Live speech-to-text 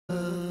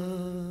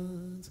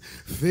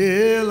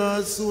Fill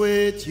us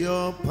with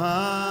your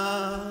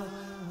power.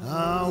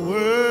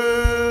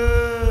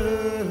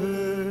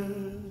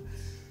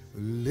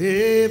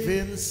 Live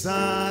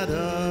inside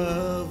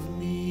of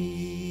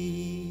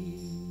me.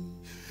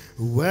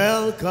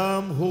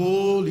 Welcome,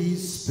 Holy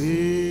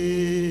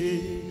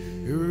Spirit.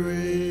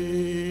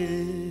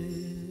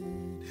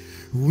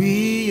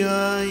 We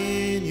are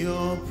in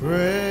your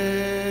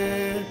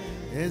presence.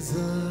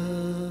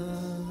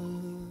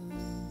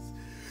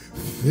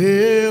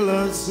 Fill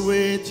us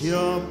with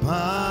your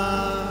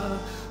power.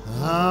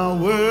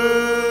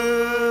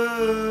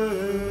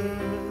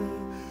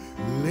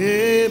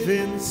 Live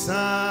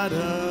inside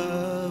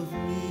of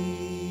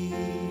me.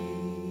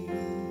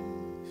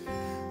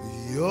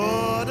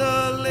 You're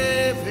the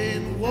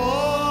living water,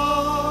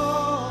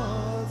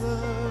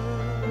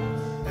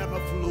 ever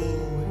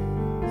flowing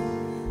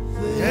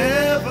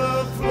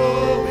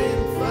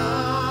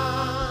fountain,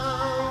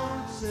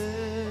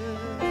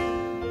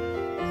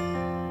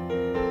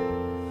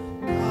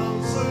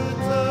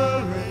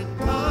 Comforter and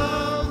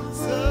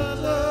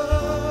Counselor.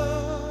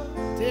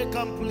 Take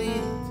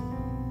complete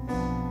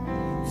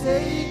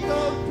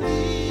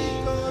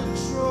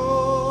control.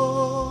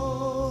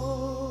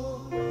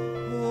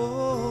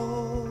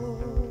 Oh,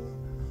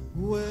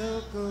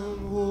 welcome,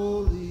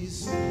 Holy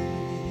Spirit.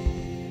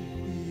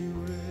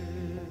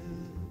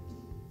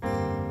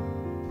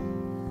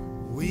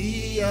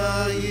 We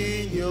are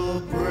in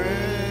your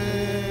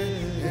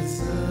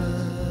presence.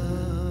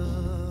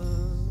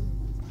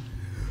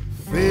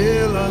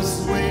 Fill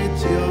us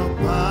with your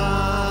power.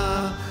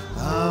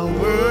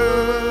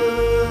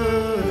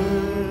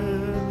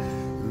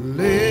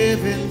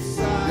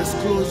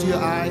 Close your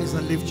eyes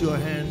and lift your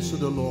hands to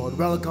the Lord.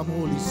 Welcome,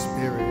 Holy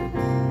Spirit.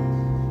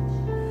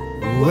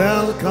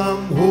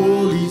 Welcome,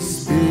 Holy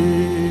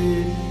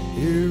Spirit.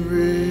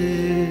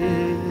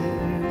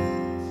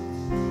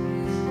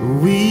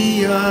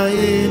 We are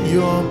in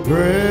your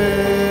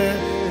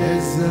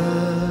presence.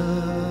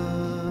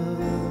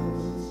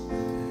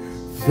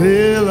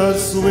 Fill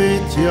us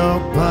with your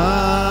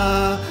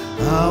power.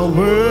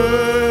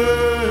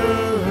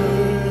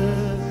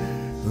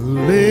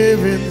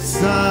 Live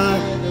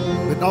inside.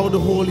 Without the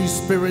Holy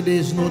Spirit, there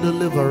is no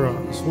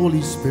deliverance.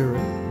 Holy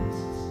Spirit,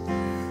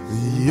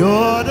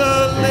 you're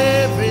the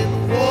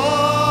living water,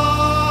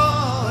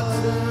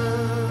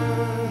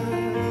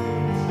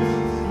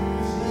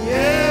 the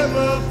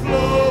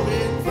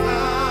ever-flowing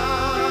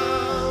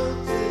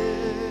fountain,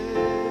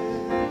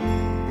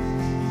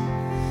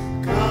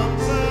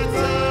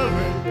 Comforter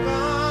and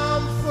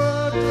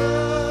Comforter.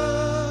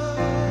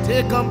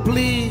 Take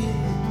complete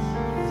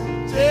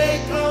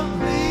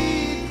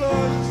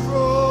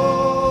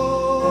control.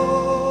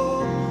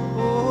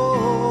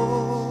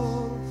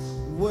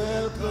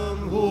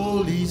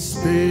 Holy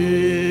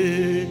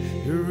Spirit,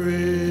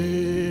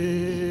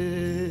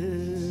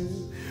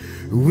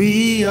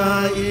 we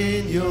are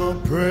in your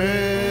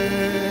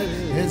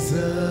presence.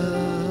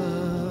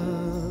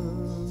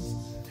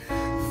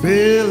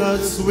 Fill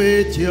us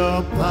with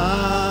your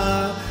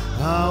power.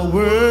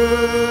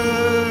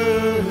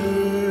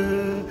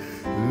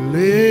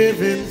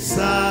 Live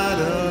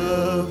inside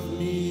of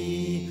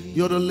me.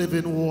 You're the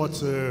living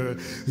water.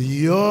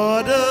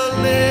 You're the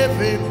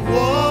living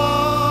water,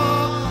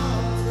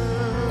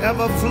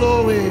 ever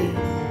flowing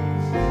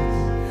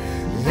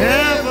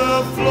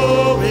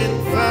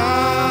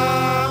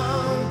fountain,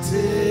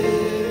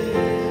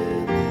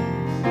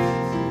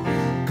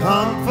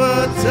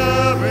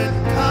 Comforter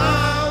and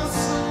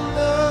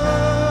Counselor.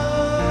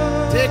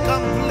 Take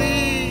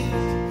complete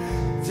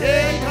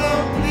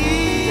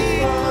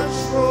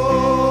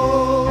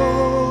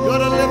control. You're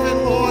the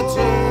living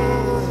water.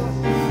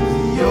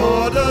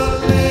 You're the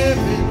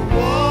living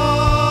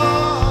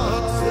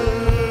water,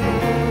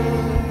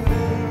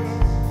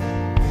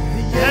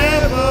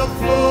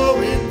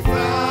 ever-flowing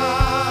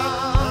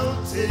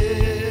fountain,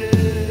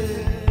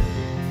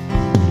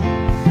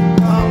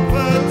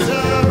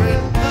 Comforter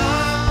and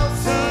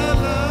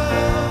Counselor.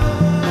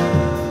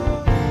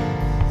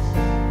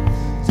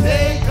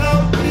 Take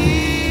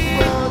complete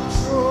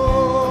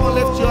control. Come on,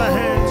 lift your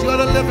hands. You're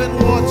the living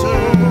water.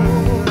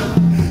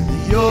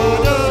 You're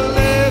the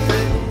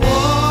living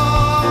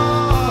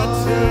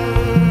water,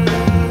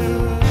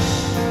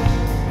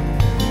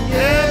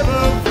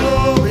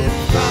 ever-flowing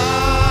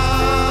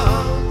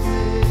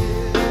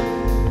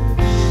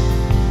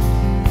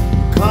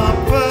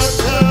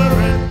Comforter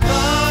and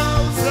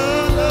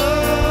Counselor.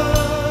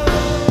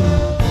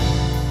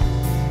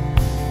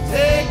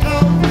 Take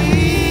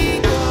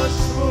complete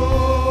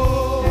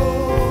control.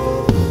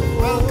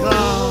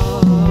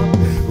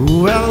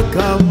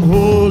 Welcome,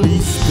 Holy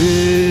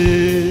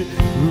Spirit.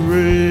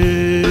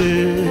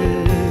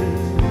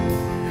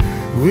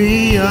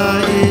 We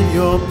are in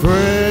your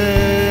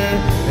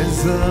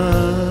presence.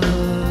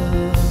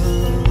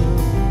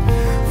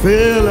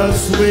 Fill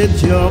us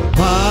with your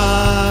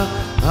power.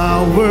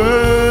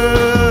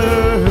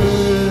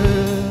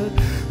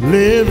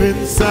 Live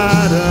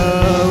inside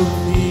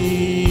of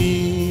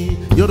me.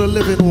 You're the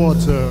living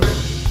water.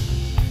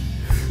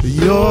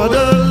 You're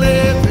the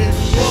living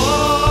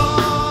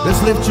water.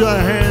 lift your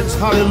hands.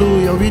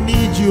 Hallelujah. We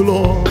need you,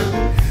 Lord.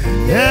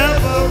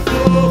 Ever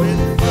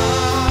flowing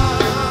fountain,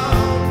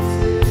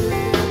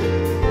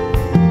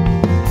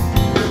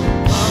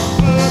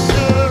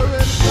 comforter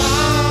and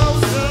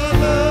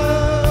counselor,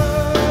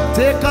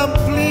 take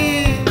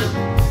complete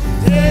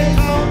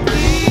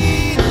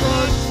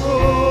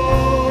control.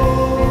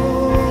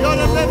 You're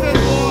the living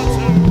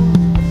water.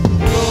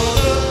 You're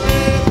the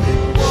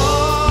living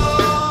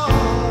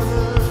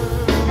water.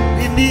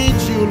 We need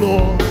you,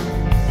 Lord.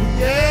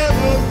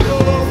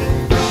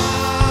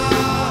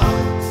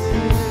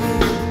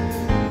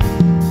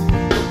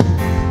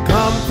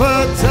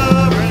 Comforter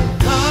and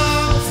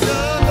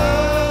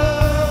counselor,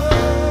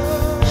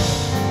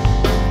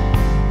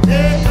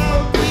 take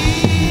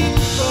complete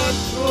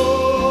control.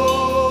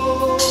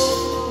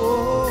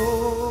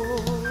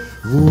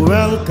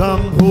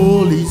 Welcome,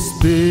 Holy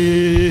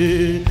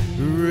Spirit.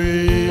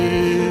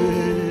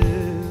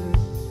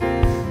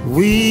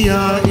 We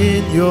are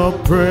in your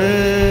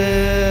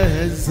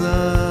presence.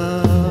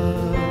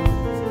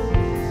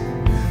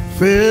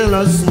 Fill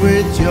us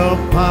with your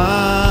power.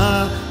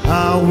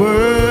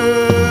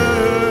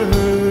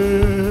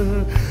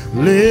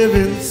 Live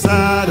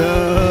inside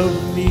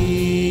of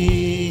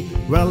me.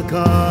 Welcome,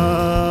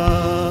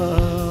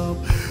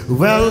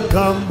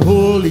 welcome,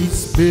 Holy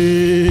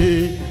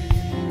Spirit.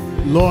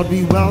 Lord,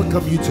 we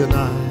welcome you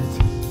tonight.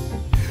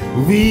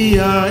 We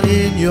are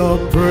in your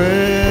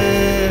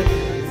presence.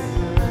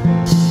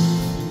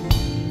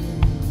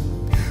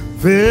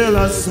 Fill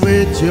us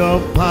with your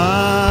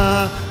power.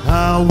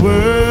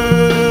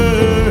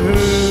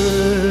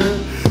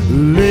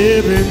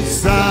 Live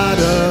inside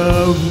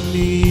of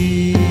me.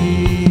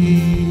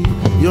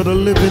 You're the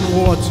living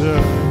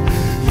water.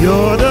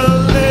 You're the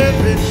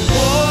living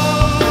water.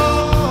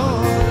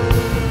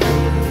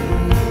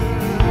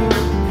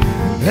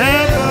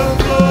 Ever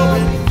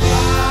flowing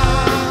fountain,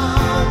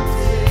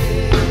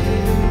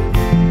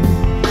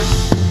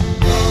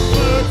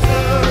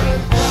 comforter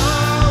and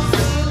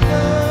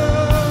counselor,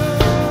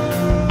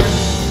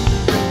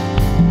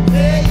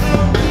 take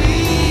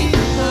complete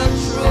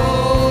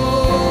control.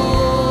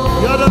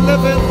 You're the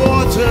living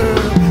water.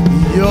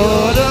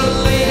 You're the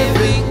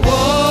living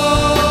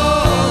water.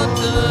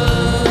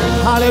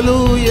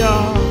 Hallelujah.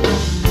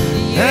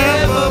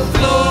 Ever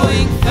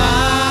flowing fountain,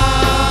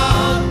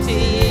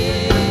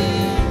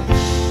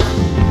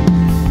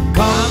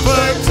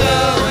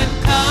 comforter and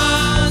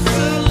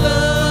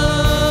counselor,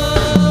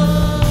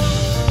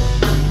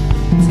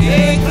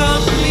 take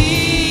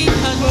complete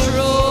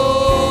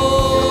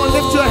control.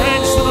 Lift your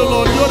hands to the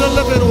Lord. You're the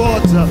living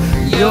water.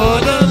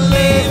 You're the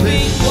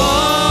living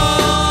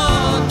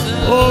water.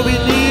 Oh, we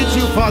need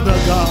you, Father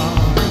God.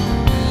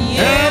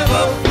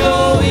 Ever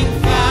flowing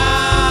fountain,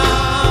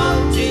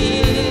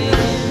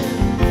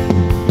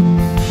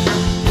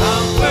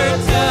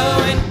 comforter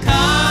and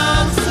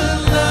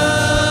counselor,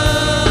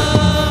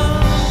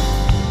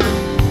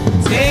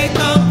 take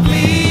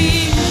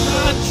complete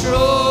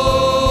control.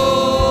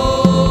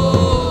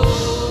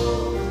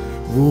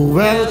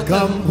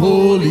 Welcome,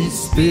 Holy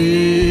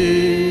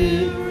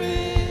Spirit.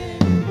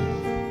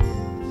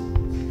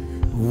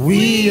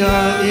 We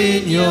are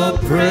in your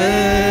presence.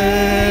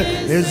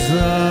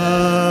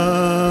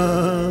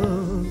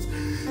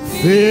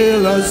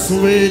 Fill us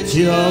with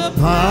your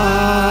power.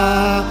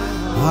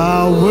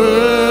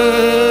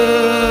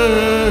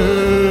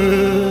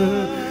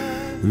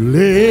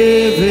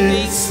 Live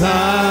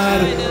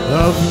inside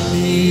of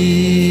me.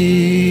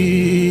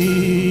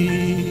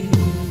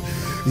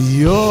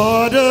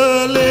 You're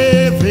the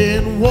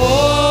living water.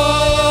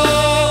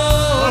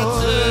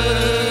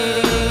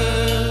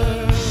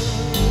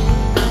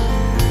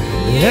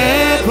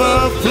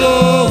 Ever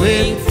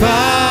flowing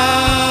fountain,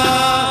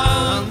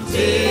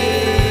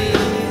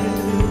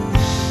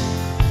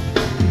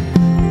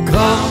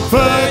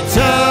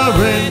 comforter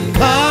and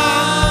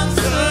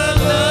counselor,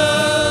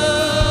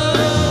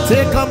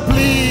 take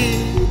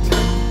complete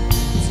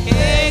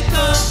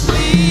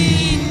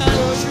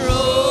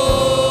control.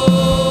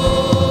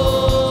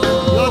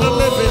 You're the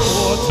living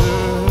water.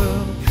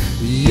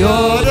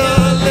 You're the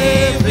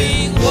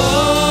living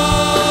water.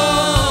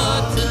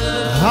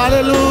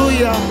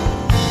 Hallelujah.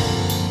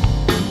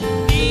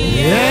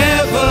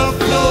 Ever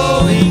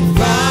flowing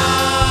fountain,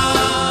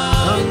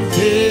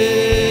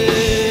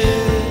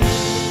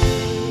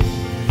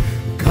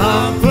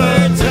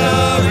 comforter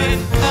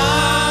and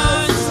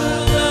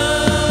counselor,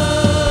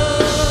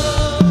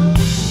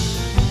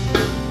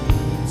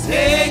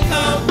 take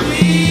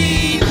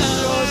complete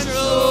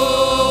control.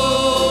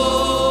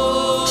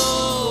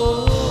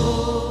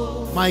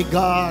 My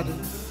God,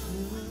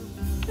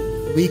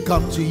 we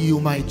come to you,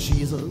 my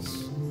Jesus.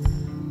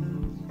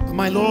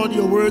 My Lord,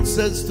 your word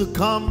says to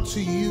come to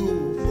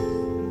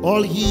you,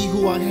 all ye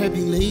who are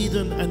heavy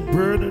laden and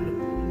burdened,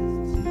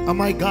 and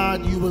my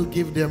God, you will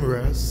give them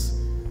rest.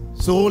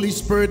 So Holy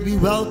Spirit, we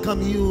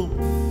welcome you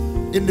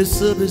in the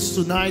service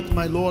tonight,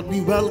 my Lord. We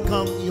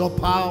welcome your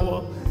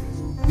power.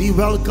 We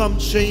welcome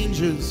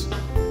changes.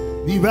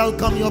 We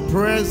welcome your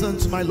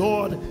presence, my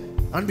Lord,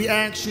 and we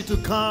ask you to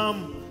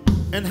come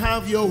and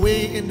have your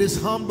way in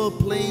this humble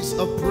place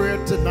of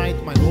prayer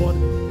tonight, my Lord.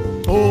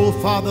 Oh,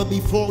 Father,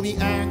 before we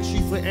ask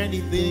you for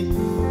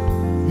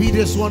anything, we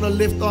just want to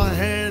lift our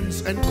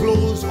hands and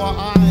close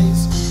our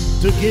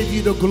eyes to give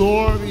you the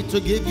glory, to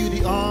give you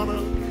the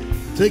honor,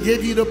 to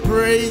give you the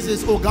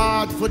praises, oh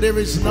God, for there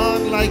is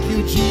none like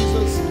you,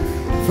 Jesus.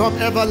 From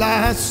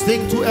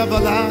everlasting to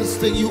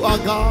everlasting, you are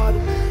God.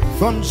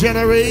 From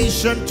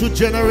generation to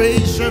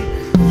generation,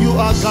 you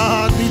are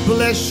God. We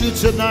bless you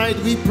tonight.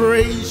 We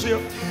praise you.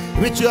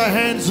 With your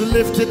hands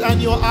lifted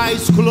and your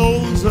eyes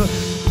closed,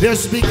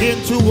 just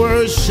begin to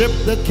worship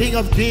the King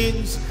of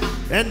Kings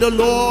and the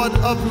Lord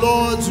of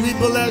Lords. We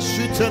bless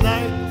you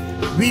tonight.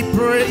 We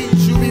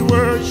praise you. We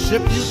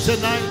worship you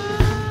tonight.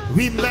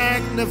 We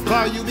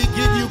magnify you. We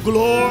give you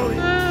glory.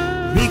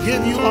 We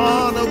give you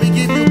honor. We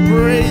give you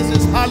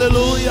praises.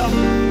 Hallelujah.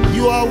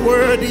 You are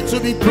worthy to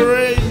be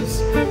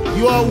praised.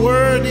 You are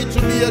worthy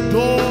to be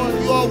adored.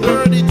 You are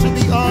worthy to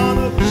be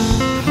honored.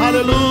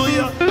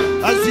 Hallelujah.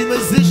 As the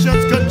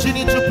musicians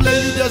continue to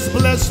play, you just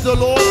bless the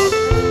Lord.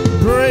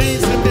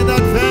 Praise him in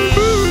advance.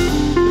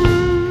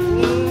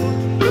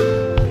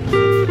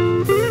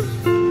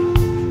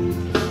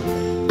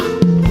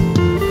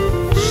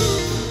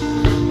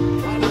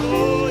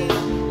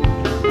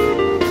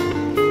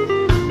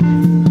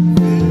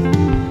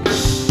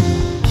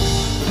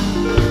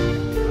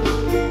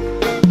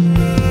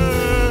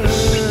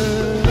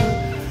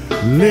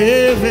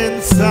 Live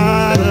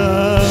inside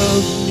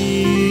of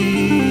me.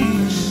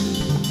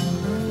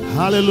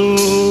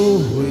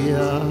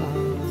 Hallelujah.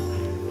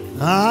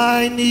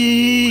 I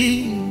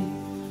need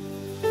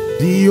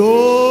thee,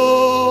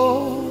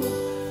 oh,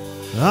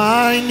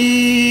 I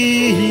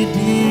need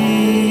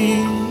thee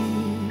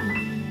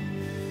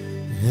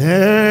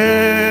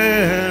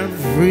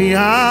every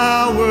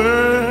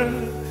hour.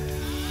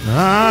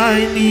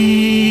 I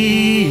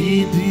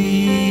need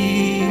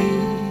thee.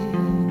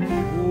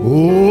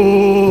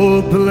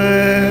 Oh,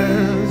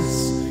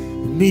 bless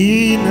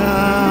me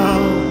now,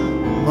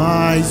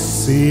 my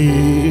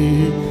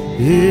Savior.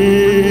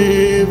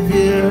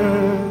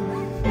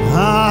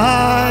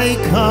 I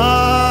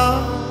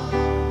come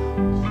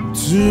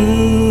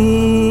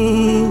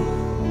to.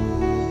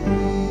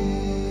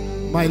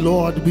 My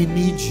Lord, we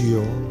need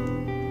you.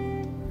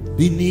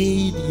 We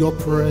need your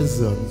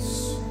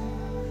presence.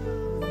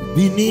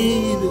 We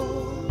need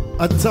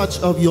a touch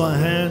of your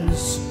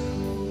hands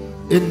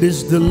in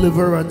this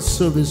deliverance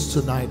service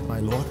tonight, my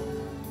Lord.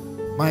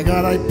 My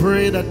God, I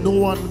pray that no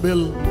one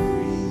will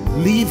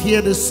leave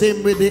here the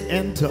same way they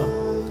enter.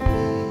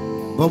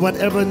 But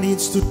whatever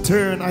needs to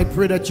turn, I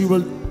pray that you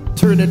will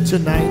turn it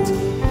tonight.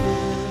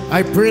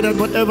 I pray that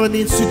whatever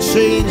needs to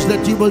change,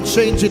 that you will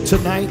change it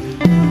tonight.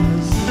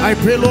 I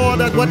pray, Lord,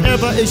 that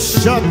whatever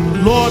is shut,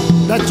 Lord,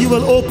 that you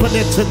will open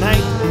it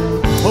tonight.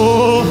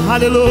 Oh,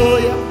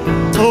 hallelujah.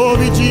 Oh,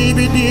 we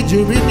need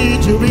you, we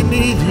need you, we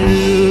need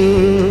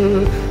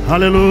you.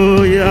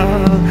 Hallelujah.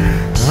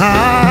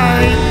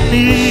 I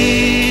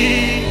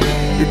need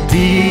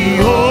thee,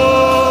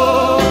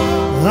 oh,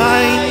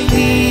 I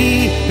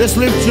need. Let's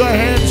lift your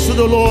hands to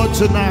the Lord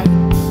tonight.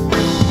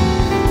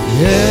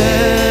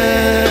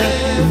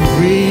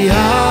 Every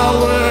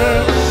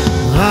hour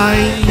I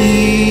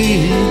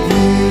need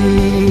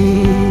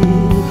you.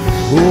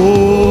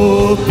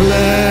 Oh,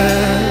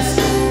 bless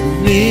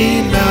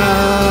me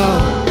now,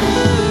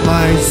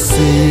 my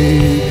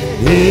Savior.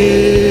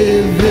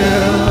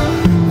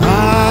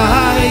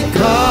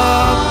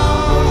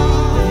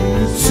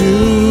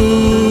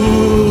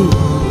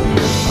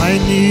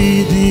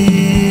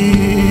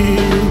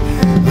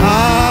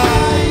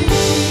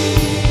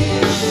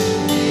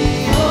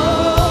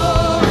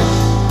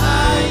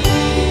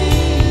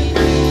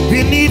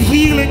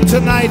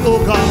 Tonight, oh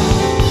God,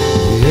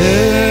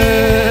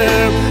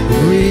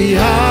 every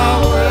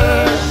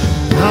hour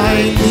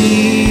I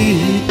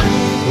need.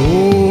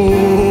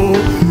 Oh,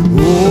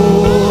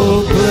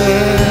 oh,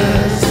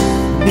 bless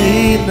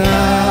me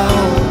now,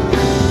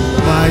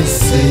 my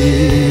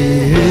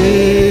Savior.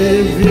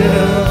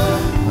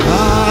 I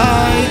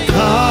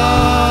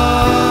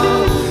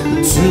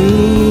come to.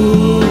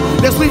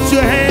 Let's lift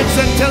your hands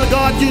and tell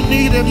God you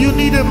need him. You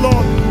need him,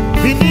 Lord.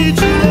 We need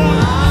you, Lord.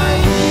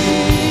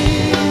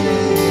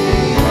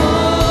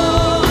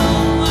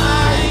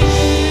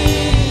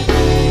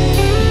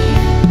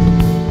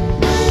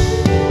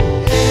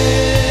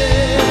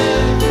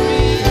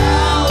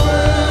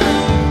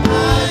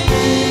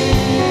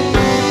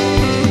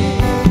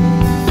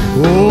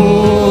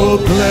 Oh,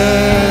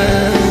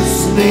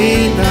 bless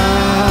me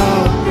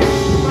now,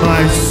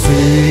 my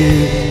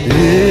Savior.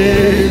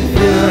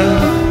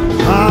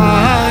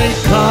 I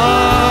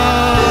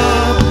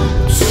come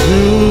to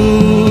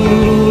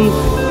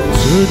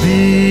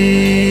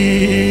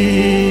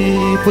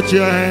thee. Put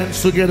your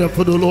hands together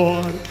for the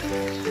Lord.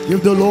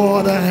 Give the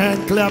Lord a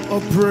hand clap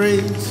of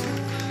praise.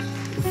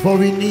 For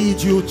we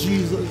need you,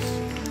 Jesus.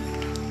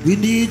 We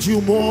need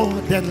you more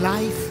than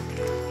life.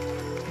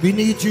 We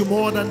need you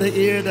more than the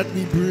air that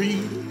we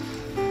breathe.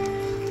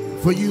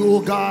 For you, oh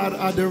God,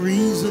 are the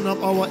reason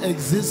of our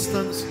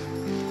existence.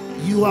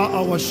 You are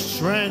our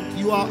strength.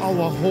 You are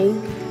our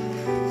hope.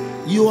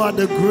 You are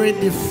the great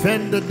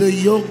defender, the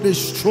yoke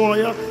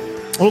destroyer.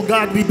 Oh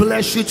God, we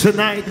bless you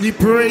tonight. We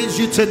praise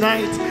you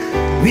tonight.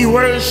 We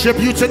worship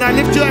you tonight.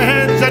 Lift your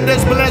hands and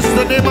just bless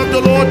the name of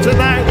the Lord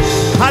tonight.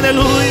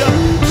 Hallelujah.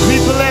 We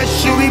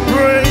bless you. We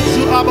praise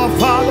you, Abba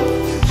Father.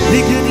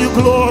 We give you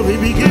glory.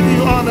 We give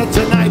you honor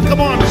tonight.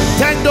 Come on.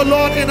 Thank the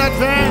Lord in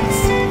advance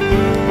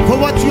for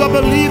what you are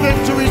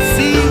believing to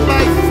receive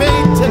by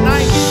faith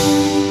tonight.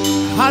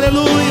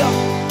 Hallelujah.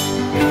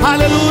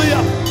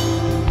 Hallelujah.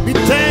 We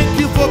thank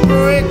you for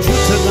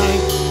breakthrough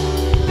tonight.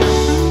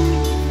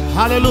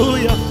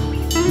 Hallelujah.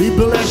 We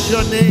bless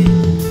your name.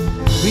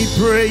 We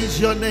praise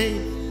your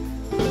name.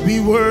 We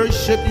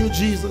worship you,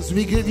 Jesus.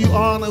 We give you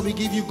honor. We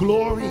give you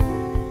glory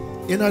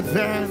in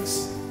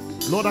advance.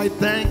 Lord, I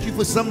thank you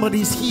for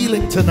somebody's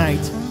healing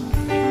tonight.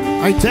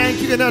 I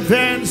thank you in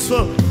advance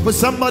for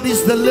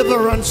somebody's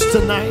deliverance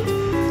tonight.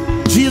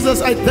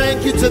 Jesus, I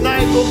thank you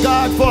tonight, oh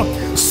God, for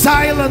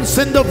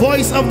silencing the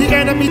voice of the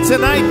enemy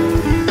tonight.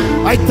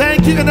 I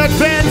thank you in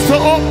advance for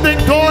opening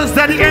doors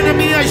that the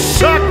enemy has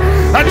shut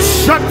and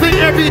shutting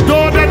every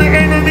door that the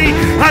enemy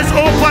has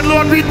opened.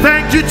 Lord, we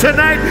thank you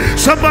tonight.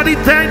 Somebody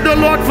thank the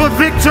Lord for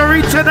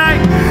victory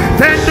tonight.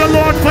 Thank the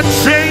Lord for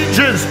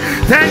changes.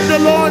 Thank the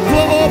Lord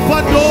for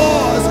open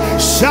doors.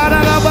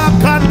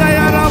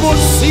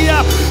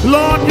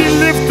 Lord, we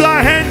lift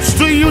our hands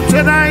to you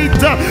tonight,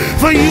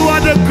 for you are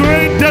the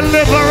great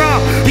deliverer.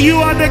 You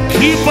are the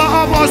keeper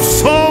of our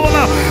soul.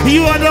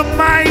 You are the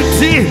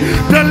mighty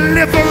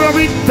deliverer.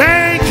 We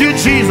thank you,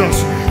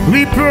 Jesus.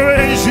 We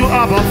praise you,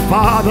 Abba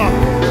Father.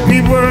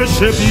 We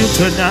worship you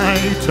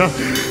tonight.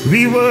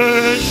 We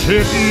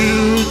worship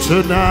you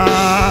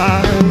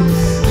tonight.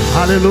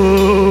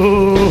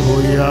 Hallelujah.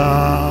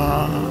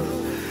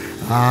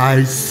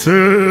 I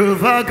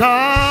serve a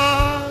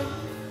God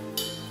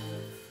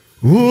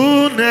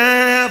who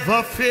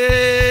never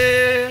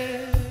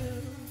fails.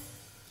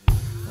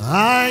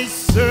 I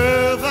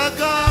serve a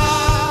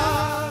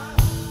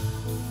God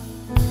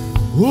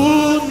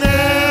who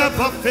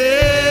never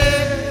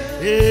fails.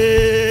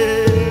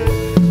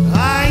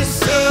 I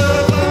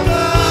serve a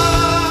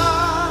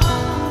God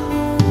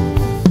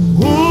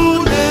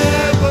who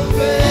never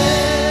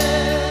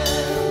fails.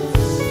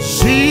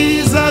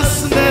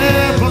 Jesus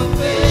never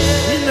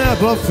fails. He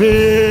never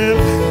fails.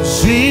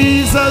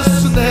 Jesus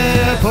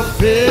never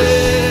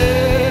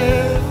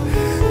fails.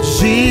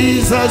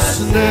 Jesus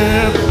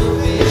never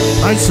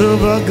fails. I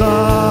serve a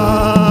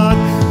God.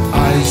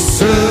 I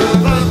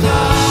serve a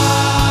God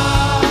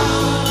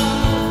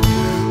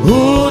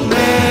who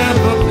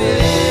never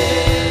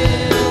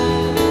fails.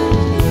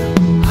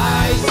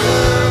 I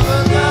serve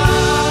a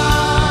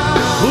God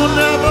who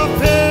never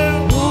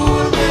fails. Who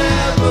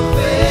never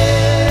fails.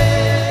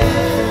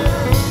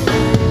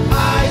 I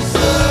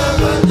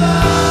serve a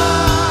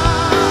God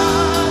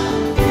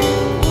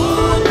who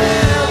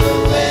never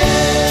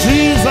fails.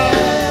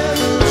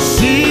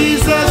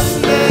 Jesus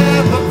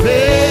never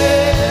fails.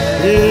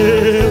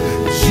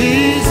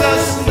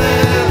 Jesus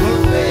never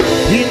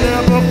fails. He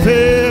never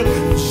fails.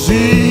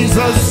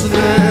 Jesus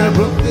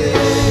never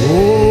fails.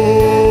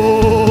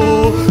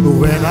 Oh,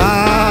 when I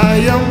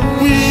am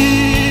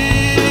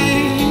weak,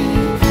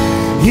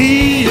 He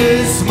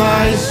is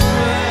my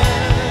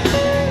strength.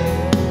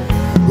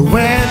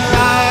 When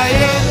I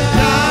am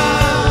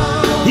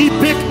down, He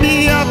picked me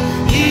up.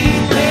 He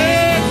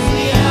picked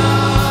me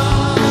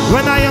up.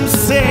 When I am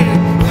sick,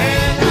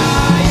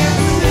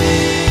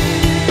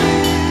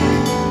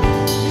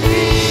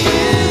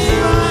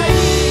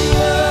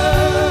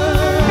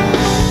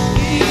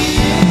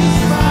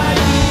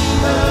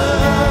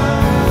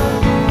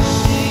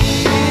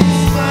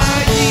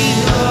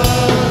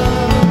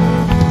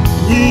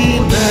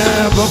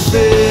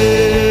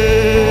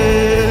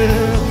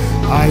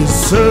 I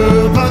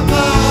serve a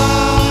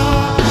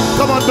God.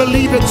 Come on,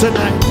 believe it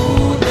tonight.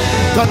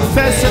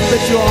 Confess it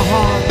with your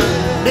heart.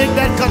 Make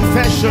that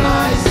confession.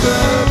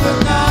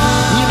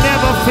 He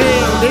never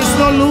failed. There's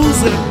no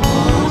losing.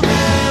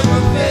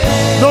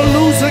 No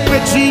losing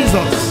with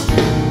Jesus.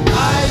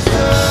 I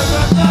serve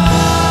a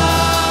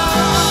God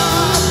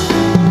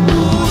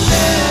who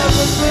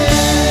never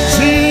fails.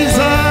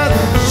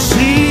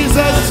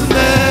 Jesus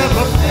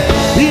never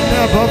fails. He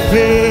never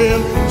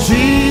failed.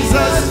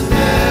 Jesus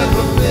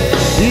never failed.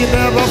 He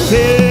never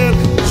failed.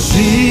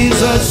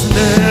 Jesus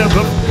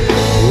never failed.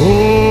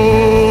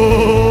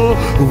 Oh,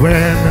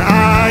 when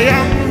I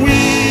am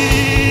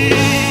weak,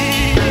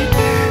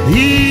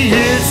 He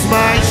is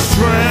my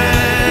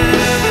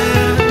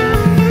strength.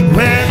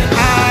 When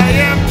I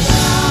am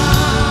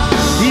down,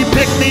 He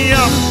picked me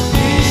up.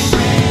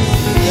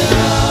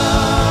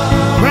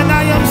 When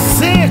I am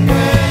sick,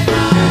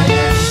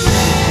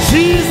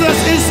 Jesus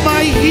is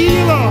my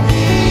healer.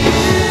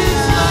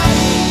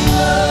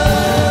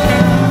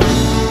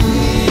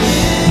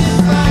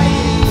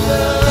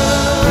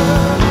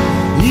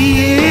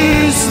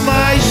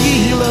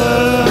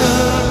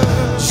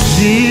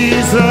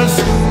 Jesus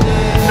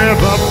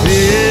never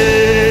fails.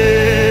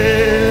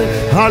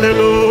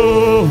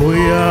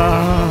 Hallelujah.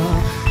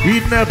 He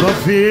never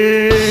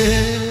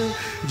fails.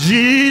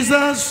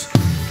 Jesus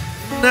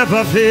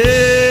never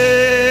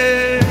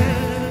fails.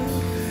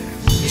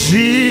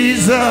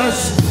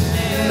 Jesus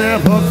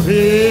never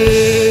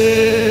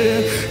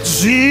fails.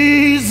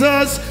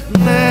 Jesus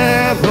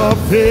never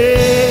fails.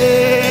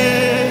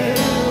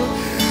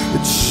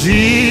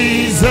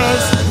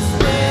 Jesus,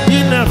 he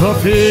never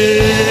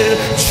fails.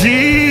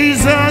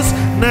 Jesus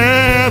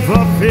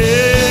never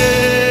fails.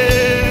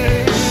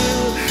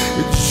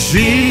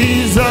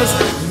 Jesus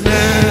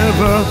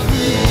never,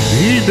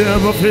 he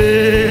never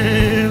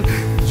fails.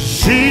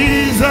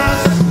 Jesus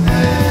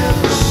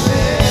never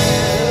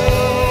fails.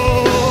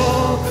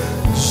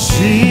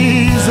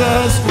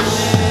 Jesus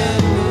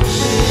never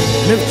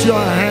fails. Lift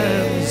your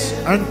hands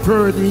and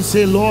pray with me.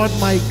 Say, Lord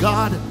my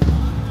God,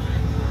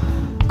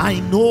 I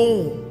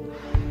know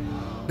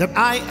that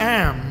I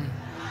am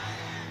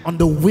on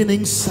the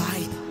winning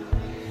side.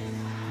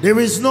 There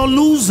is no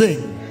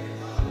losing,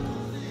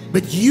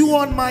 but you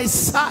on my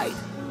side.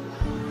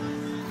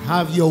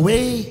 Have your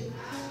way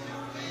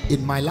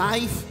in my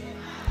life.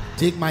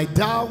 Take my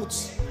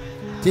doubts,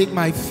 take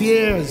my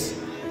fears,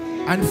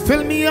 and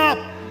fill me up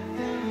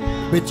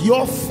with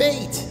your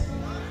faith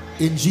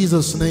in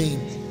Jesus' name.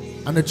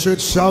 And the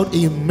church shout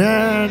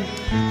amen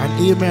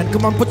and amen.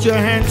 Come on, put your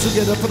hands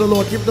together for the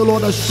Lord. Give the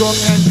Lord a strong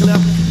hand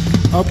clap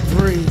of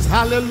praise.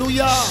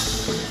 Hallelujah.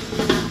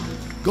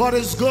 God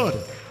is good.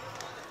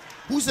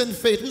 Who's in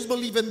faith? Who's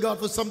believing God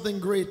for something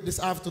great this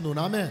afternoon?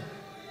 Amen.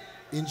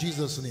 In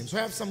Jesus' name. So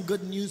I have some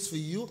good news for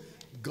you.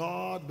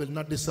 God will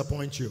not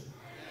disappoint you.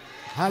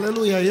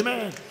 Hallelujah.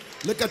 Amen.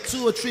 Look at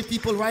 2 or 3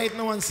 people right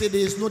now and say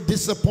there is no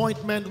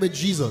disappointment with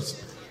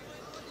Jesus.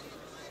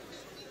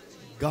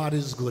 God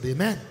is good.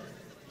 Amen.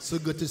 So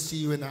good to see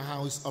you in the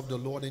house of the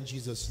Lord in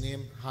Jesus'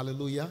 name.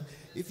 Hallelujah.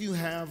 If you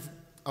have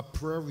a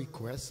prayer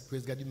request,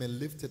 praise God, you may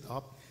lift it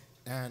up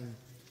and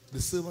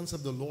the servants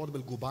of the Lord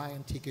will go by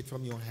and take it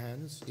from your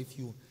hands. If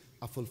you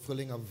are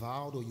fulfilling a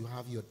vow or you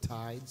have your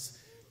tithes,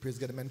 praise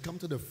God, amen. Come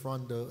to the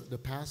front. The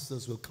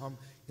pastors will come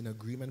in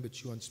agreement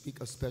with you and speak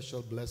a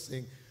special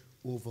blessing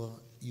over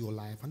your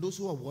life. And those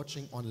who are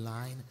watching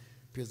online,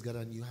 praise God,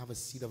 and you have a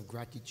seed of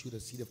gratitude, a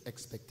seed of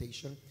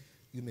expectation,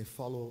 you may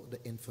follow the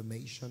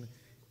information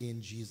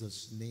in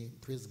Jesus' name.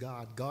 Praise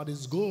God. God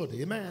is good.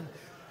 Amen.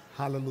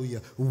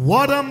 Hallelujah.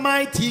 What a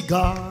mighty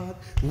God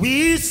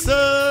we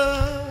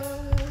serve.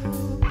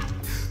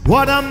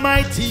 What a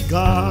mighty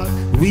God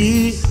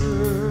we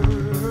serve.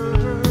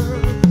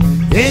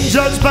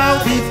 Angels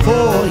bow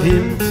before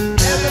him.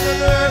 Heaven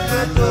and earth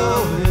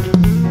adore him.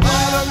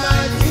 What a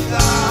mighty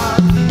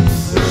God we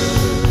serve.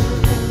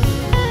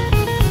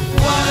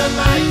 What a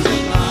mighty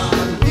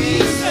God we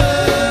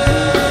serve.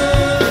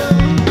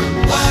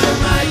 What a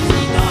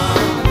mighty God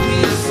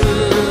we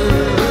serve.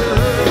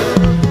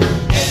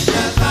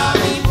 Angels bow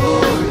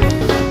before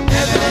him.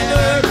 Heaven and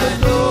earth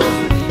adore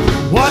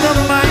him. What a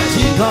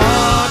mighty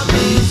God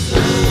we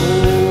serve.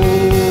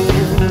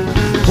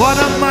 What a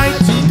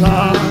mighty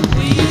God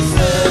we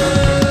serve.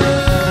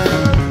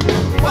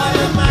 What a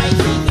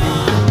mighty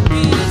God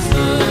we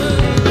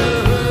serve.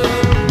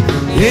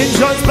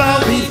 Angels bow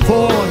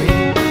before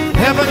him.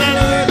 Heaven and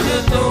earth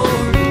adore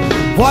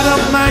him. What a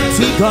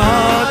mighty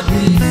God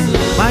we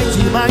serve.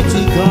 Mighty,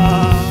 mighty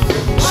God.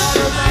 What a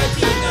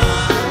mighty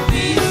God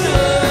we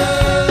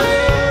serve.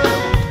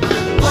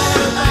 What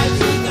a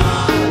mighty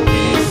God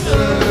we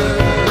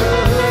serve.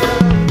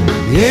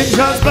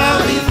 Angels bow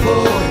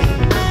before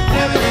him.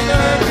 Heaven and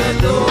earth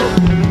adore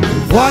him.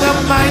 What a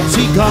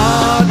mighty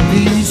God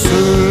we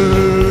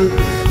serve.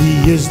 He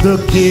is the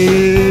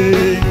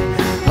King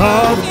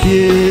of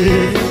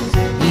kings.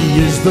 He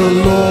is the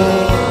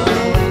Lord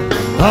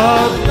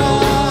of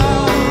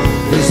lords.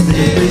 His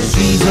name is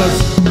Jesus.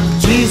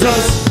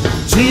 Jesus,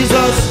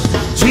 Jesus,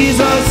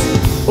 Jesus.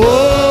 Oh,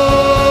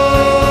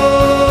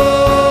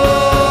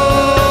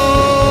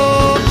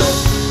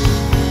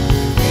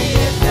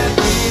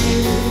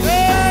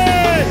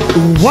 hey,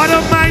 what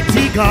a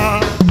mighty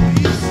God.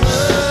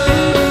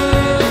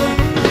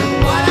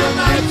 What a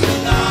mighty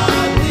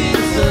God we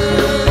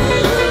serve.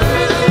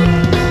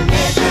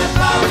 Angels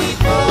bow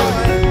before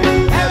him.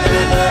 Heaven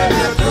and earth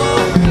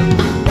adore him.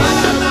 What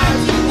a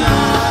mighty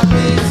God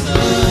we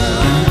serve.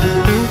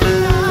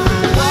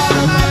 What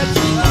a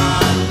mighty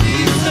God we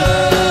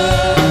serve.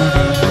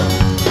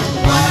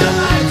 What a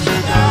mighty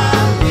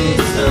God we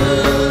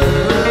serve.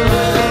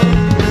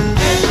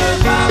 Angels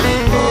bow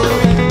before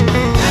him.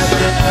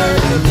 Heaven and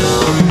earth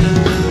adore him.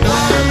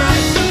 What a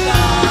mighty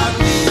God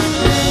we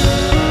serve.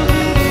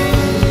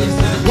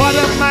 What a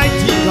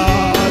mighty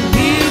God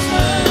we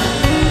serve.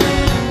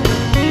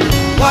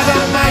 What a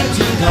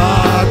mighty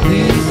God we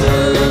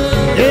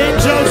serve.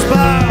 Angels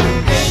bow.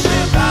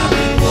 Angels bow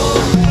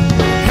before him.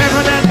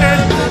 Heaven and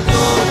earth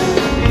adore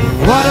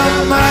him. What a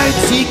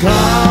mighty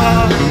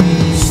God.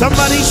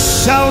 Somebody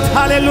shout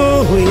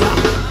hallelujah.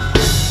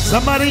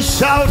 Somebody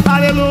shout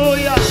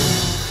hallelujah.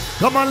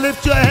 Come on,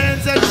 lift your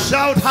hands and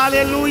shout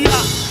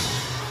hallelujah.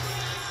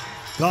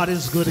 God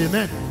is good,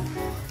 amen.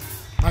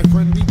 My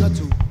friend, we got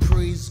to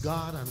praise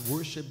God and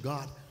worship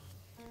God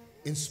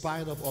in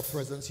spite of our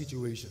present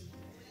situation.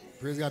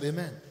 Praise God,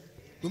 amen.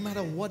 No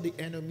matter what the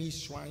enemy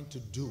is trying to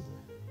do,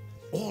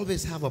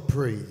 always have a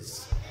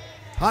praise.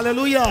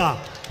 Hallelujah.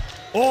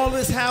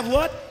 Always have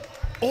what?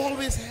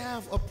 Always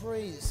have a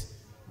praise.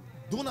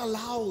 Don't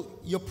allow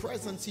your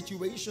present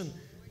situation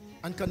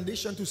and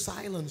condition to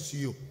silence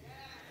you.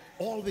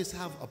 Always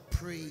have a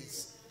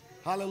praise.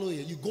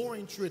 Hallelujah. You're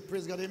going through it,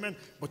 praise God, amen,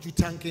 but you're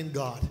thanking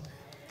God.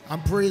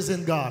 I'm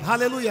praising God.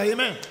 Hallelujah,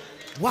 amen.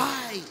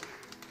 Why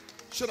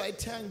should I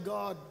thank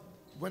God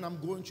when I'm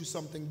going through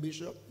something,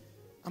 Bishop?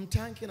 I'm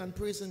thanking and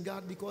praising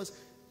God because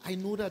I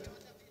know that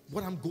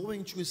what I'm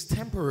going through is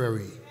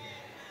temporary.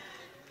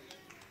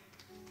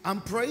 I'm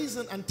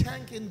praising and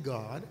thanking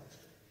God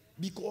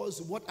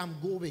because what I'm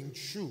going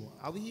through,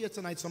 are we here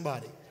tonight,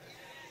 somebody?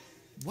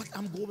 What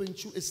I'm going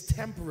through is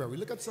temporary.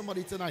 Look at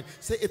somebody tonight.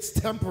 Say, it's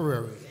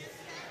temporary.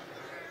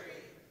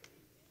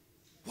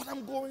 What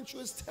I'm going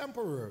through is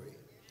temporary.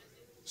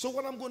 So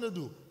what I'm going to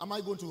do? Am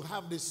I going to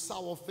have this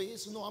sour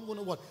face? No, I'm going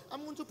to what?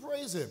 I'm going to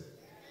praise him.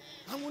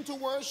 I'm going to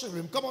worship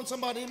him. Come on,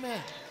 somebody,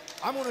 amen.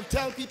 I'm going to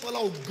tell people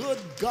how good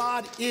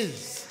God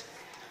is,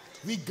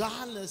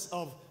 regardless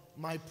of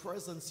my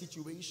present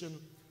situation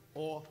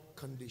or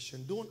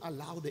condition. Don't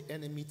allow the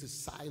enemy to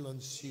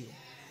silence you,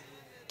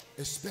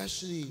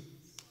 especially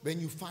when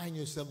you find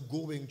yourself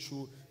going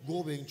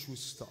through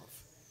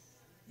stuff.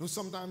 You know,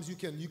 sometimes you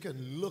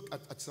can look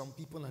at some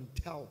people and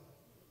tell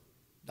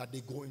that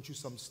they're going through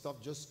some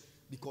stuff just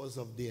because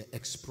of their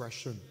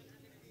expression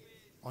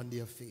on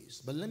their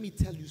face. But let me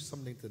tell you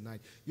something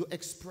tonight. Your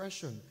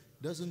expression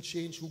doesn't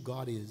change who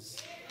God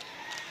is.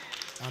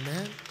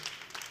 Amen.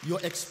 Your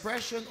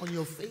expression on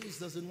your face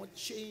doesn't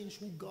change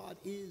who God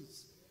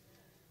is.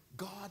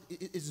 God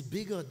is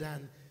bigger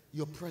than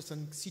your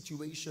present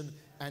situation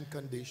and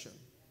condition.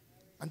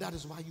 And that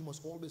is why you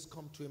must always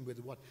come to him with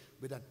what?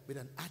 With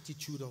an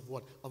attitude of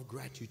what? Of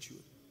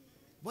gratitude.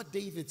 What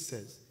David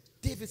says.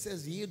 David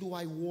says, yea, do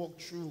I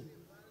walk through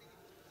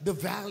the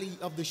valley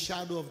of the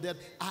shadow of death,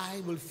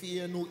 I will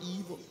fear no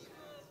evil.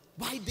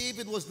 Why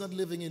David was not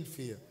living in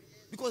fear?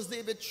 Because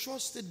David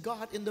trusted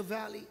God in the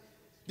valley.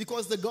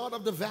 Because the God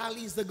of the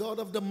valley is the God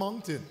of the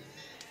mountain.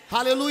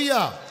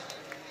 Hallelujah.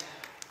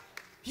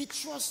 He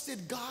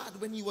trusted God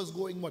when he was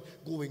going what?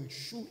 Going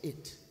through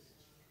it.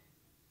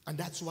 And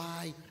that's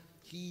why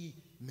he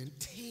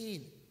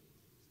maintained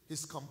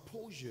his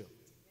composure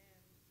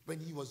when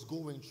he was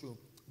going through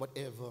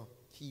whatever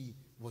he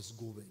was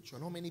going through.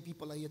 And how many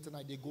people are here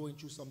tonight? They're going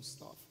through some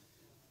stuff.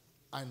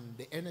 And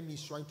the enemy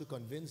is trying to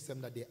convince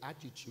them that their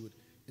attitude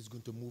is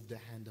going to move the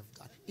hand of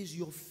God. Is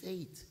your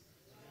faith?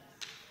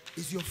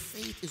 Is your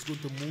faith is going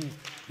to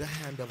move the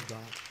hand of God?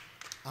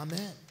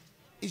 Amen.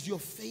 Is your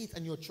faith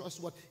and your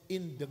trust what?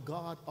 In the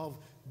God of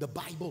the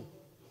Bible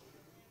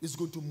is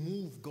going to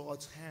move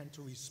God's hand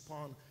to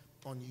respond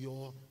on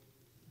your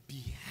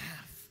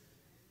behalf.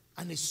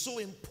 And it's so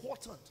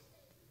important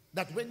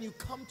that when you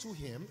come to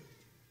him,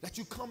 that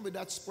you come with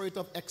that spirit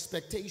of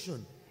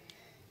expectation.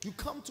 You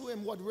come to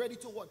him what? Ready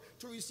to what?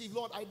 To receive.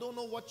 Lord, I don't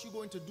know what you're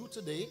going to do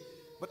today,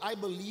 but I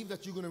believe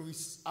that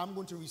I'm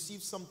going to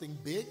receive something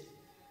big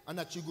and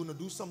that you're going to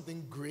do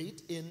something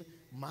great in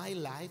my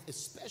life,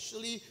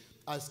 especially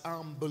as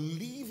I'm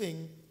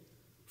believing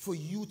for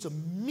you to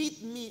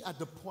meet me at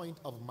the point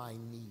of my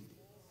need.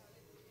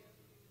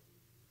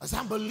 As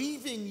I'm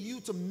believing you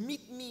to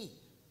meet me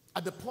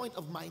at the point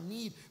of my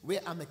need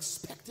where I'm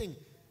expecting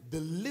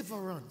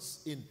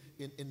deliverance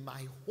in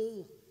my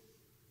home,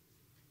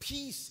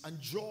 peace and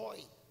joy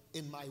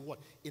in my what?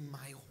 In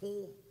my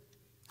home.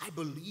 I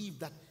believe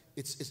that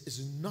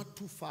it's not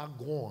too far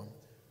gone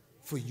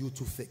for you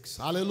to fix.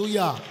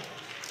 Hallelujah.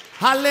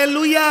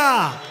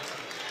 Hallelujah.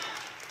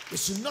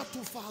 It's not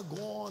too far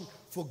gone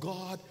for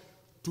God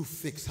to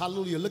fix.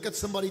 Hallelujah. Look at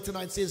somebody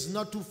tonight and say, it's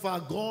not too far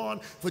gone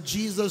for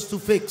Jesus to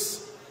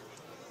fix.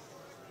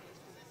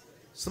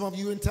 Some of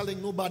you ain't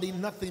telling nobody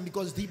nothing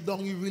because deep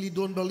down you really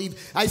don't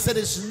believe. I said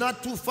it's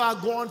not too far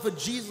gone for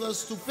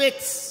Jesus to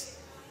fix.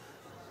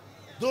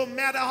 Don't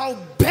matter how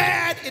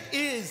bad it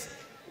is,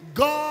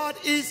 God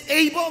is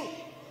able.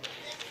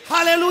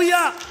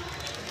 Hallelujah.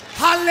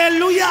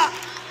 Hallelujah.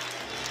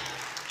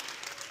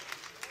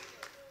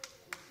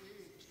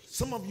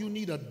 Some of you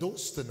need a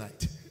dose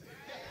tonight.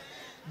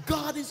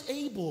 God is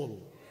able.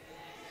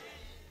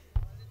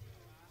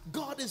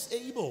 God is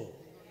able.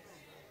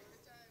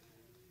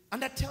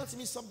 And that tells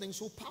me something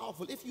so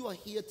powerful. If you are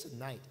here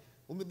tonight,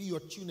 or maybe you're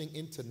tuning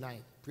in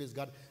tonight, praise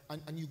God,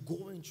 and you're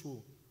going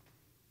through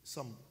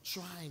some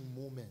trying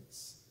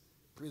moments,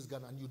 praise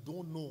God, and you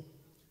don't know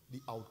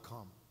the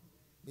outcome.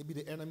 Maybe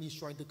the enemy is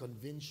trying to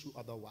convince you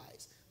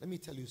otherwise. Let me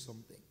tell you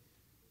something.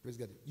 Praise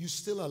God. You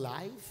still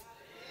alive?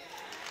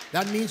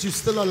 That means you're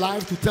still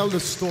alive to tell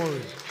the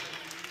story.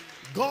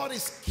 God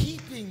is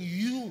keeping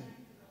you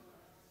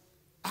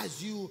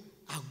as you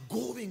are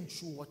going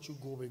through what you're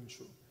going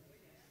through.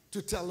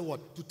 To tell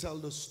what? To tell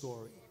the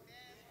story.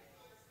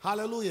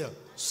 Hallelujah.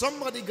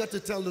 Somebody got to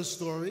tell the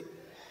story.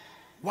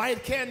 Why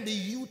it can't be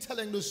you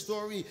telling the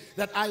story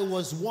that I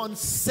was once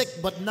sick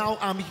but now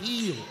I'm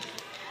healed.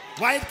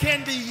 Why it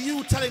can't be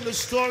you telling the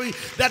story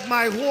that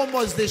my home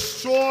was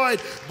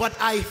destroyed, but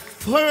I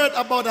heard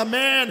about a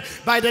man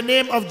by the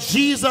name of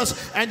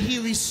Jesus and he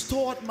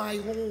restored my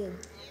home.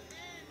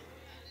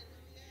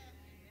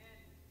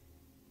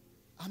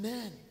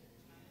 Amen.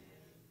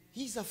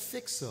 He's a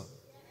fixer.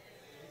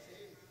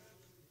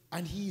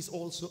 And he's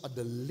also a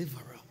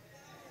deliverer.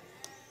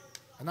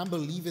 And I'm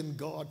believing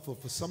God for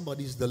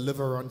somebody's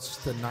deliverance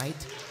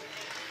tonight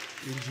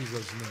in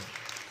Jesus' name.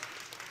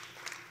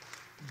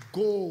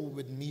 Go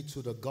with me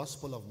to the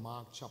Gospel of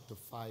Mark chapter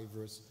 5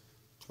 verse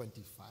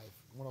 25.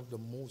 One of the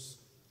most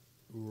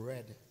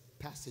read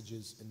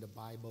passages in the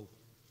Bible.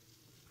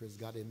 Praise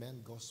God,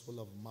 amen. Gospel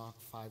of Mark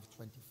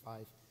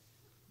 5:25.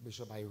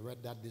 Bishop, I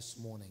read that this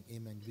morning.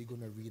 Amen. We're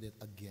going to read it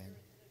again.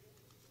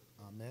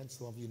 Amen.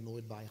 Some of you know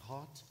it by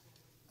heart.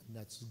 And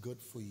that's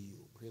good for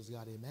you. Praise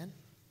God. Amen.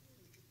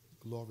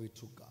 Glory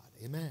to God.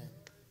 Amen.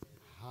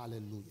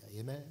 Hallelujah.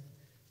 Amen.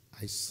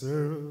 I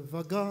serve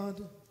a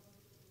God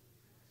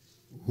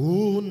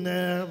who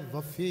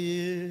never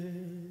fails.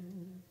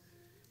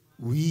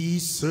 We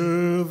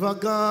serve a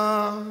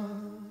God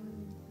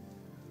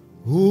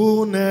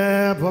who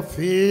never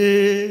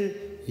fails.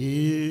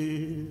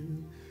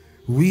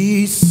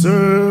 We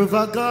serve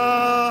a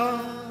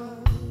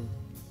God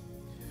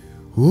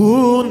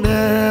who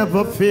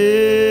never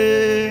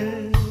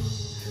fails.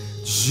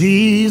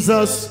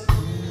 Jesus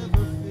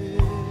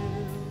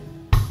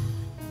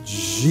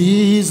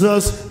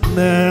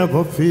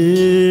never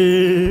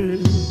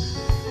fails.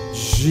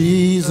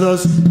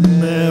 Jesus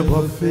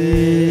never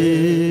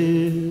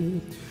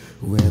fails.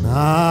 When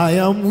I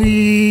am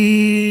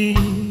weak,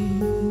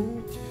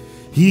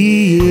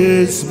 He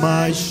is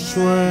my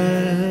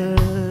strength.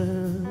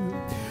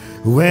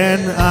 When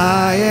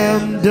I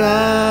am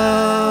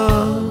down,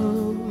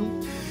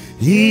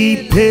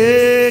 He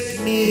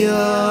picked me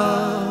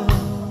up.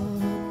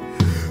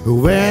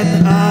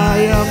 When I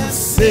am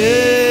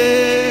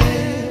sick,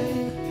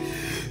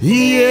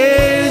 He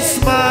is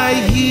my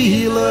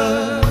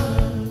healer.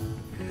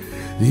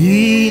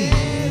 He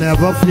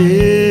never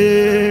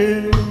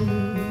fails.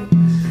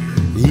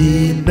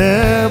 He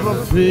never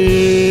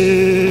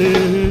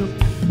fails.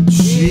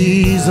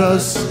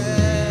 Jesus.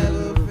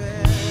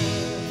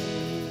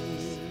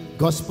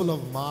 Gospel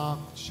of Mark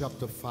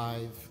chapter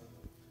 5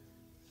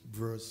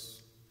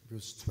 verse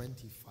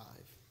 25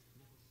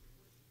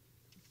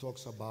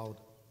 talks about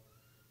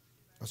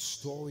a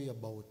story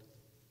about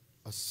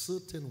a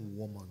certain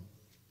woman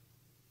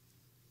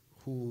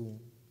who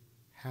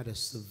had a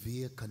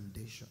severe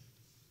condition.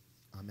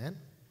 Amen.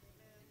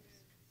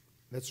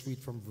 Let's read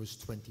from verse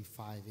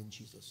 25 in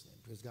Jesus' name.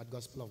 Praise God.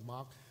 Gospel of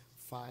Mark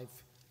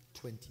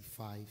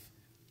 5:25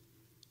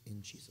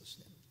 in Jesus'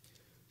 name.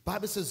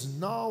 Bible says,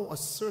 now a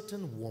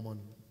certain woman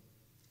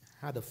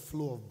had a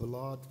flow of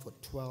blood for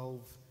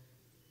 12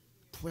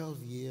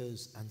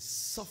 years and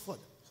suffered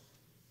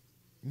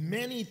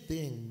many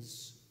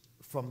things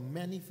from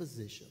many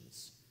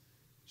physicians.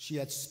 She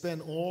had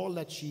spent all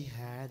that she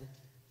had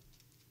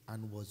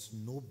and was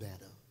no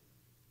better,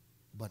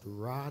 but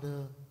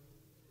rather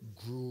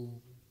grew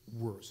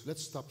worse.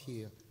 Let's stop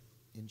here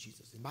in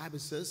Jesus. The Bible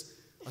says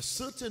a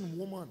certain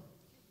woman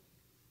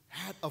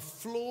had a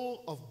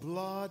flow of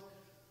blood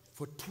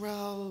for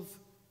 12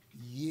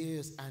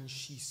 years and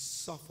she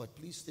suffered.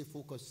 Please stay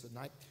focused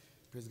tonight.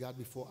 Praise God,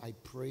 before I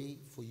pray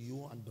for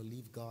you and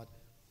believe God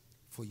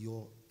for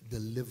your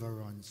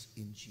deliverance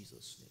in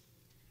Jesus' name.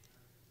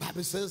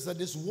 Bible says that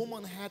this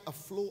woman had a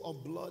flow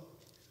of blood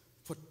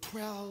for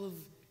 12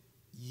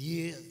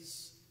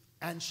 years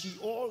and she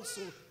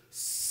also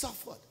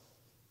suffered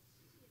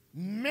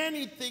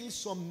many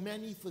things from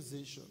many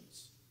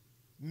physicians.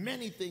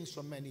 Many things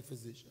from many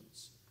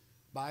physicians.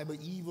 Bible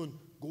even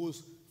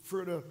goes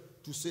further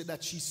to say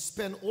that she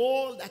spent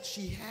all that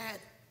she had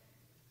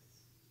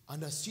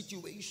and the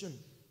situation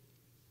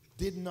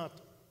did not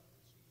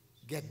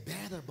get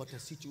better, but the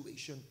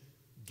situation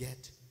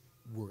get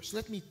worse.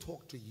 Let me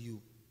talk to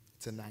you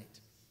tonight.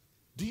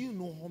 Do you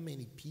know how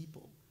many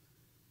people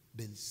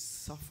been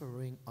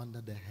suffering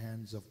under the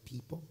hands of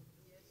people?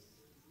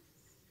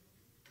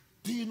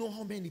 Do you know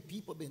how many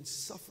people been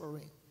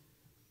suffering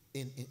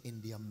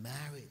in their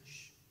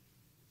marriage?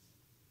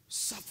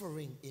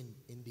 Suffering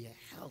in their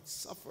health,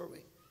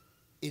 suffering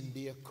in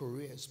their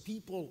careers.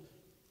 People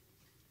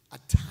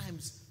at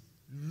times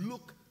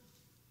look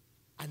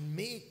and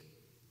make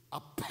a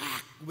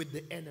pact with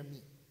the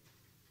enemy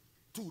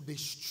to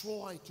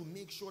destroy, to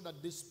make sure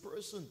that this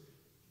person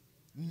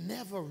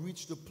never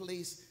reach the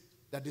place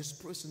that this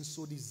person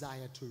so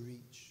desire to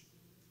reach.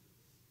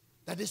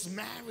 That this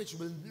marriage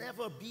will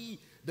never be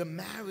the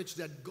marriage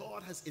that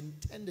God has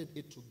intended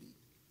it to be.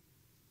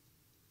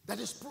 That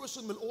this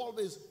person will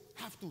always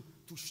have to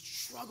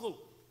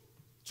struggle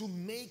to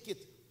make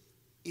it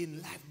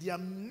in life. There are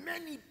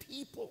many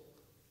people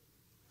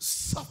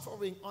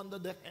suffering under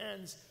the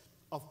hands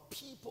of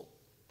people.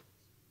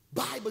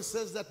 Bible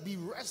says that we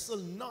wrestle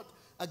not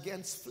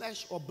against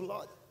flesh or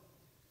blood,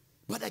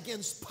 but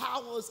against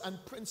powers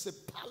and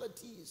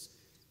principalities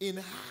in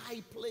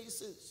high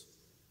places.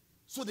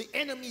 So the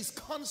enemy is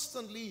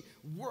constantly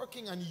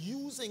working and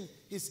using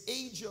his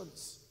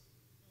agents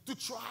to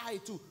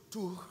try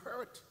to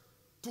hurt,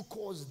 to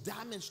cause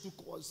damage, to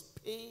cause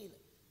pain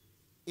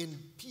in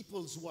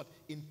people's what?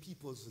 In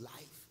people's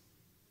life.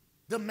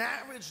 The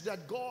marriage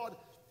that God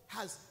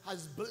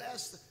has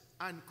blessed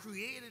and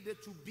created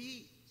it to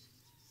be.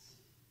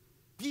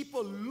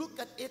 People look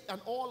at it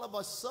and all of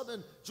a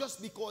sudden, just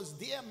because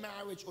their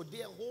marriage or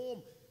their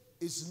home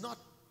is not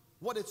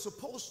what it's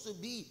supposed to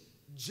be,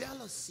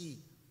 jealousy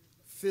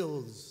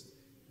fills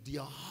their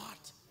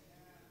heart.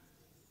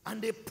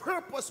 And they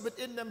purpose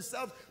within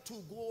themselves to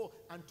go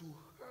and to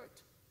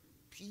hurt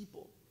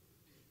people.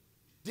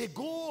 They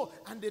go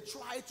and they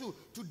try to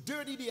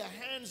dirty their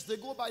hands. They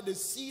go by the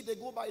sea, they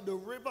go by the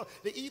river.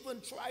 They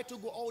even try to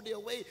go all their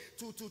way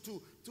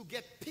to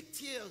get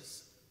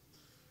pictures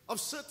of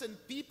certain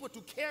people,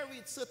 to carry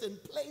it certain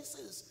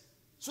places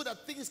so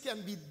that things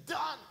can be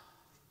done.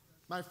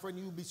 My friend,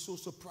 you'll be so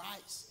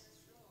surprised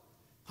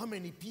how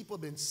many people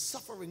have been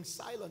suffering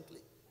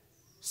silently,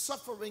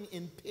 suffering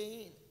in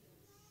pain.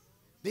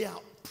 They are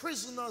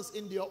prisoners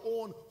in their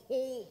own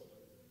home.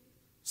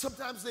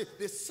 Sometimes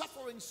they're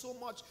suffering so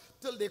much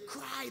till they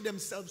cry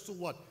themselves to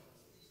what?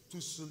 To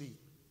sleep.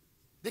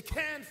 They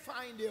can't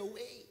find their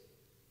way.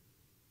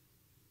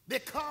 They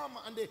come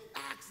and they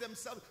ask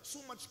themselves so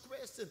much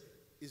question.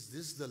 Is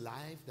this the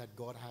life that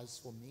God has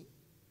for me?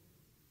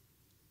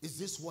 Is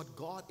this what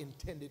God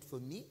intended for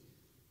me?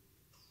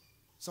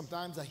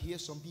 Sometimes I hear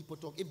some people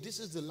talk, if this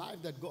is the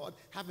life that God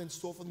have in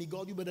store for me,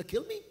 God, you better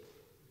kill me.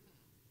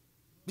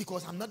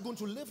 Because I'm not going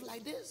to live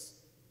like this.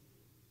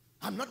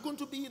 I'm not going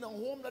to be in a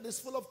home that is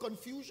full of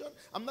confusion.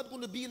 I'm not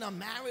going to be in a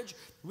marriage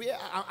where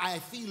I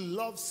feel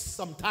love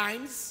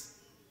sometimes.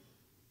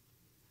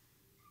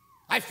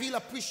 I feel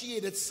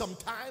appreciated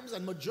sometimes,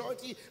 and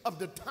majority of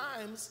the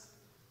times,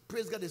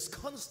 praise God, is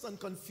constant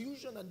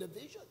confusion and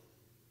division.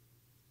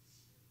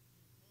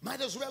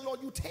 Might as well,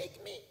 Lord, you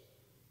take me.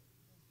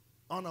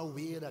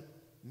 Unaware that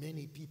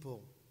many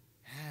people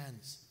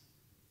hands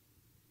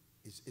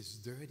is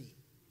dirty.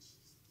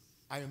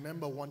 I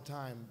remember one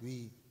time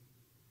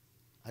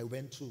I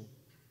went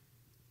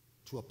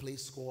to a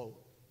place called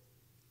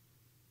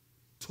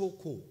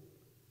Toko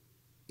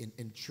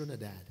in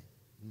Trinidad,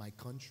 in my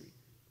country.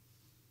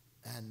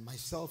 And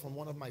myself and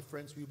one of my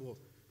friends, we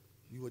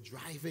were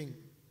driving.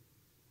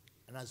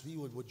 And as we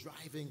were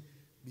driving,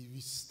 we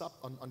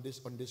stopped on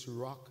this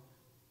rock,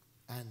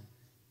 and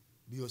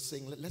we were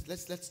saying,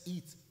 let's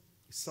eat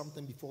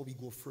something before we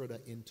go further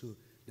into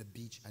the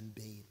beach and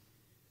bathe.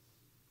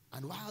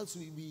 And whilst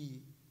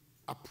we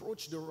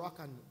approached the rock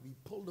and we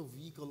pulled the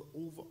vehicle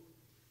over,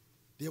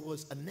 there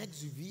was a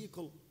next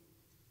vehicle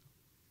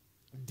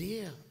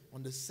there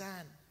on the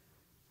sand,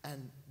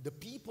 and the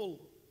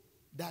people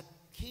that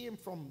came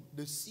from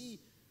the sea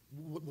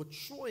were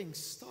throwing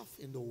stuff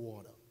in the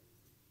water,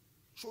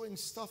 throwing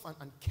stuff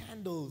and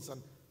candles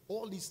and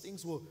all these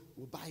things were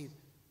by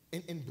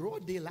in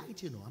broad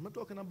daylight, you know. I'm not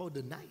talking about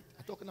the night.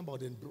 I'm talking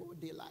about in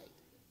broad daylight.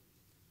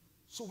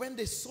 So when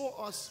they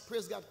saw us,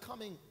 praise God,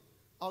 coming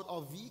out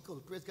of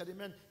vehicle, praise God,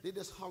 amen, they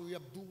just hurry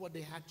up, do what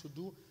they had to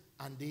do,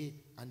 and they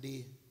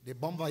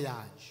bon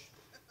voyage.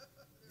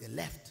 They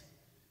left.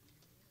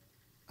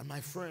 And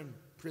my friend,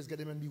 praise God,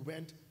 amen, we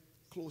went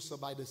closer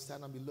by the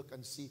stand and we look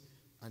and see,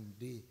 and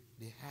they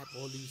had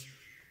all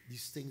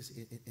these things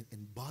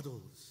in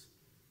bottles.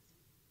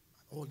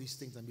 All these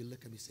things, and we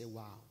look and we say,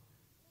 wow.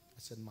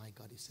 I said, my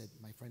God. He said,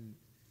 my friend,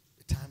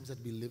 the times that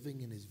we're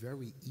living in is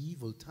very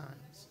evil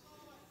times.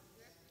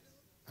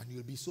 And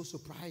you'll be so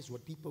surprised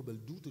what people will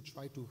do to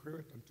try to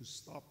hurt and to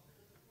stop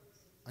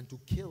and to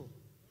kill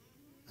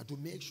and to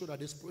make sure that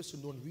this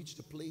person don't reach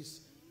the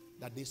place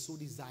that they so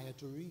desire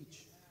to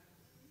reach.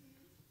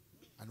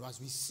 And as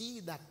we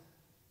see that,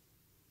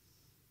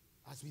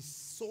 as we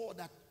saw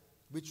that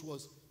which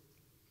was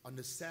on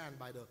the sand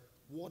by the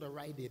water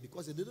right there,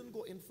 because it didn't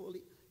go in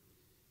fully,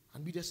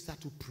 and we just start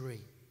to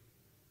pray.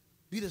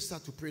 We just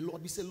start to pray.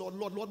 Lord, we say, Lord,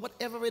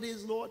 whatever it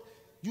is, Lord,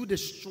 you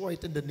destroy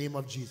it in the name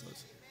of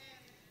Jesus.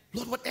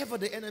 Lord, whatever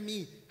the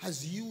enemy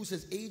has used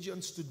as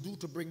agents to do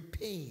to bring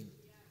pain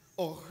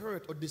or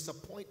hurt or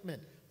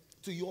disappointment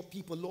to your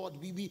people, Lord,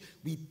 we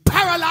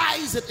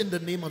paralyze it in the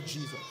name of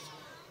Jesus.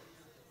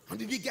 And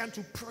we began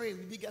to pray.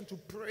 We began to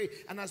pray.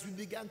 And as we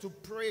began to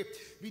pray,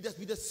 we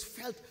just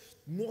felt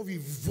more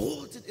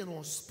revolted in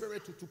our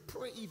spirit to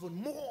pray even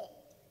more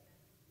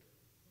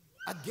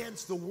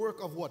against the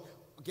work of what?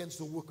 Against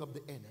the work of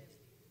the enemy.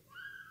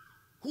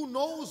 Who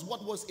knows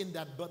what was in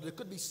that bottle? It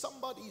could be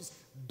somebody's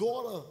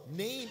daughter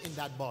name in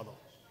that bottle.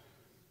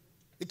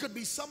 It could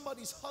be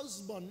somebody's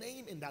husband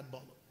name in that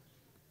bottle.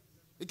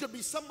 It could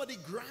be somebody's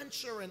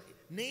grandchildren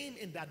name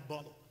in that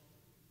bottle.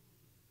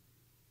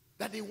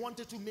 That they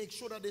wanted to make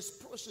sure that this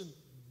person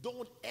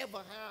don't ever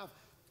have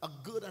a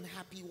good and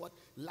happy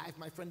life.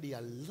 My friend, there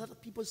are a lot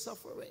of people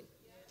suffering.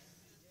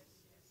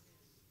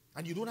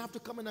 And you don't have to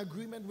come in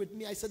agreement with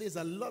me. I said there's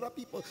a lot of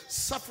people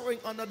suffering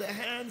under the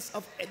hands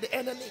of the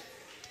enemy.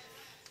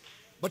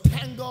 But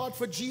thank God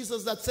for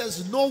Jesus that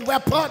says no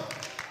weapon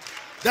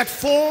that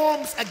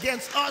forms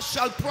against us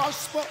shall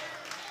prosper.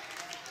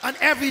 And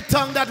every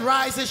tongue that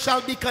rises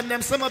shall be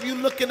condemned. Some of you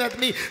looking at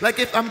me like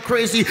if I'm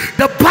crazy.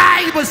 The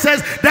Bible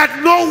says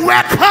that no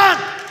weapon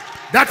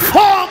that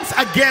forms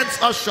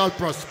against us shall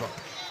prosper.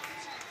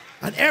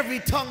 And every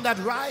tongue that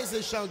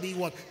rises shall be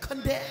what?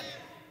 Condemned.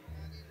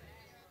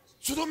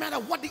 So no matter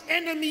what the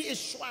enemy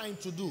is trying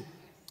to do,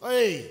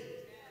 hey,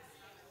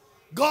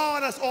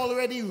 God has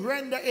already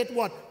rendered it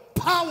what?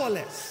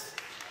 Powerless.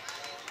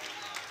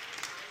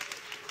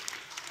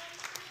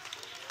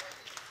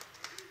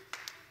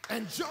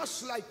 And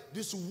just like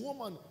this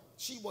woman,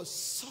 she was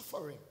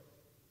suffering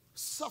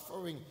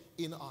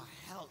in her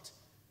health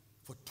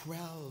for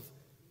 12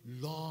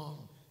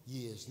 long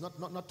years.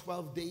 Not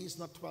 12 days,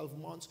 not 12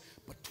 months,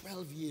 but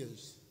 12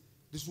 years.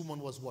 This woman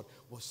was what?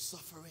 Was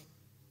suffering.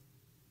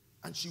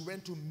 And she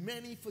went to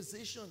many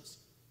physicians.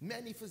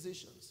 Many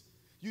physicians.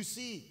 You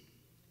see,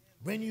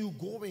 when you're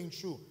going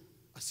through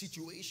a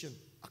situation,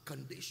 a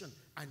condition,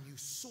 and you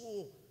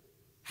so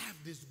have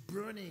this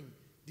burning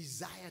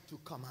desire to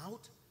come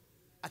out,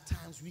 at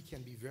times we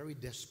can be very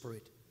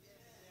desperate.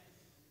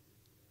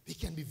 We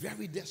can be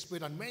very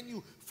desperate. And when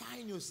you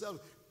find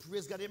yourself,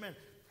 praise God, amen,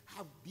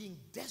 being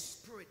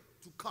desperate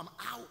to come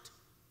out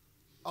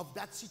of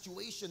that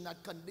situation,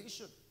 that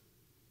condition,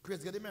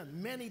 praise God, amen,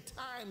 many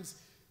times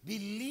we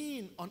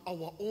lean on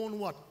our own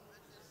what?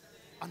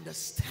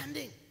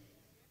 Understanding.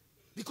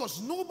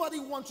 Because nobody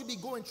wants to be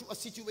going through a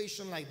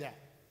situation like that.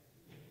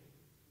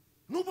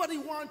 Nobody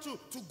wants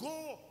to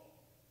go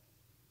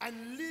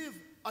and live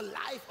a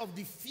life of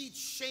defeat,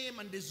 shame,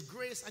 and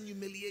disgrace and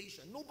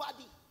humiliation.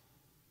 Nobody.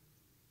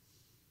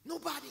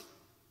 Nobody.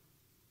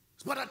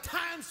 But at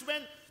times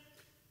when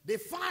they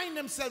find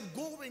themselves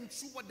going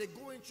through what they're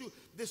going through,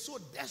 they're so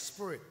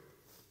desperate.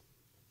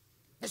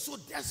 They're so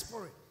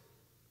desperate.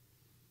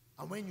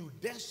 And when you're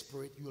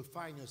desperate, you will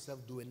find yourself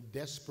doing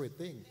desperate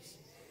things.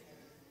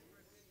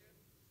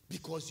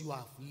 Because you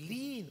have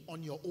leaned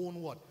on your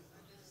own what?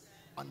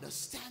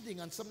 Understanding.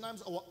 And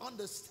sometimes our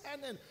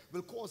understanding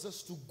will cause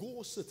us to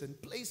go certain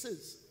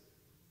places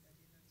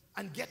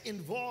and get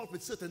involved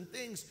with certain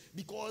things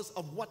because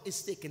of what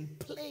is taking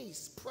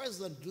place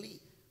presently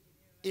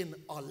in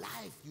our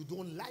life. You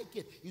don't like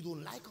it. You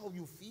don't like how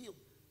you feel.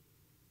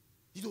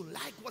 You don't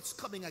like what's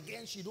coming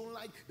against you. You don't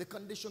like the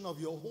condition of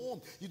your home.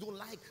 You don't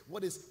like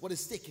what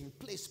is taking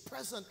place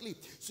presently.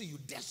 So you're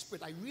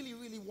desperate. I really,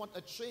 really want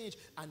a change.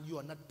 And you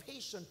are not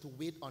patient to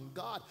wait on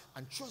God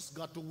and trust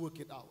God to work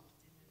it out.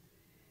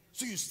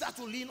 So you start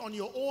to lean on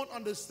your own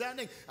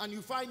understanding and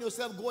you find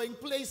yourself going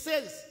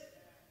places.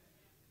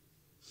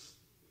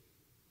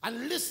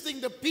 And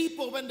listening to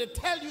people when they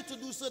tell you to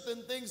do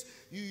certain things,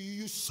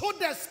 you're so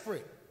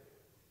desperate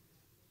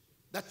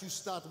that you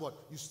start what?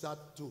 You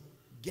start to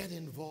get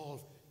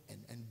involved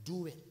and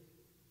do it.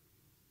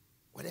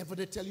 Whatever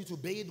they tell you to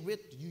bathe with,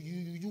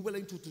 you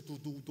willing to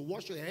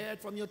wash your head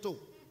from your toe.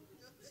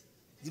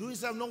 You don't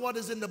even know what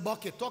is in the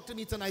bucket. Talk to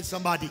me tonight,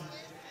 somebody.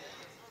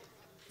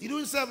 You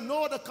don't even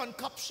know the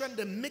concoction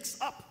they mix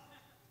up.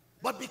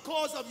 But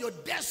because of your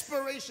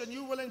desperation,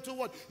 you're willing to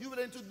what? You're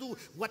willing to do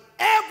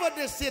whatever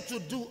they say to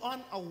do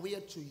unaware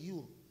to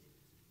you.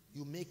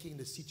 You're making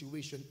the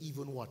situation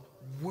even what?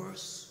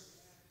 Worse.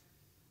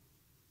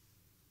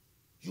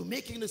 You're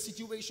making the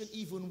situation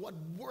even what?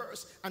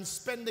 Worse, and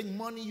spending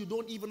money you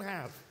don't even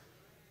have.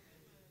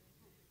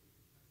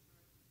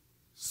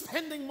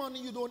 Spending money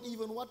you don't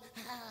even what?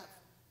 Have.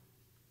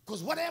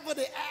 Because whatever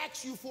they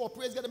ask you for,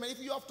 praise God, I mean, if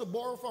you have to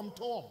borrow from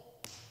Tom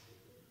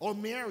or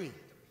Mary,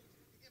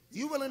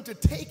 you're willing to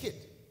take it.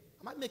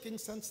 Am I making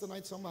sense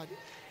tonight, somebody?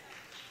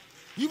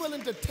 You're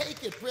willing to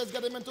take it, praise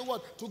God, I mean, to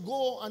what? To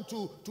go and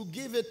to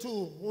give it to,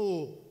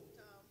 oh.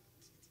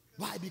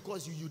 Why?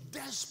 Because you're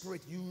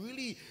desperate. You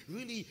really,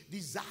 really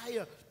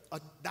desire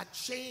that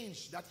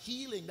change, that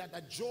healing,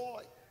 that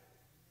joy.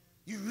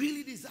 You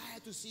really desire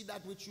to see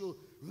that which you're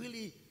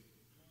really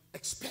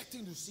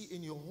expecting to see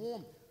in your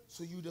home.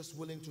 So you're just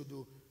willing to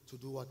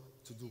do what?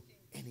 To do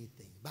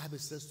anything. Bible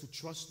says to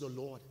trust the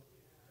Lord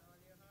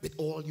with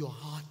all your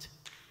heart.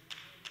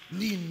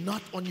 Lean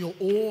not on your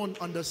own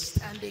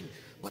understanding,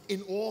 but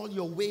in all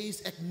your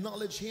ways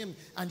acknowledge Him,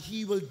 and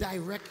He will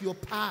direct your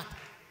path.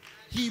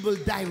 He will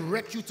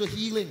direct you to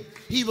healing.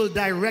 He will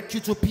direct you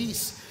to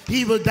peace.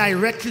 He will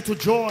direct you to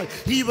joy.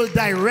 He will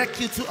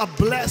direct you to a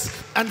blessed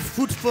and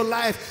fruitful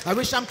life. I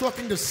wish I'm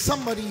talking to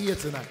somebody here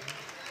tonight.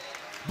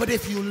 But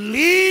if you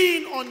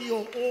lean on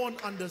your own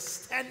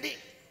understanding,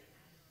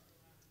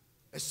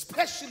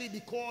 especially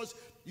because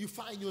you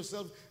find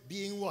yourself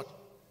being what?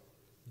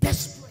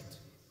 Desperate.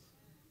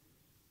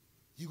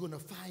 You're going to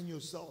find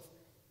yourself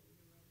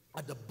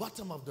at the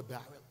bottom of the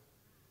barrel,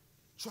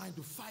 trying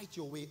to fight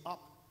your way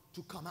up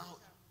to come out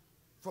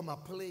from a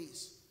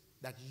place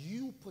that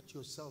you put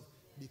yourself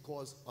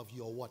because of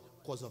your what?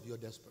 Because of your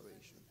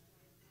desperation.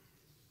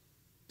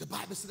 The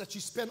Bible says that she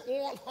spent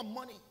all her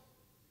money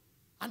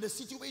and the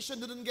situation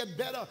didn't get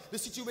better. The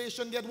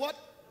situation get what?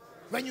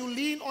 When you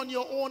lean on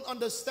your own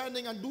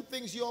understanding and do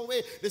things your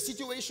way, the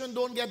situation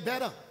don't get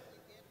better.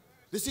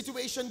 The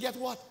situation get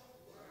what?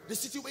 The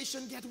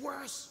situation get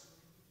worse.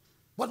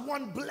 But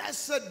one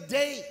blessed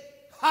day,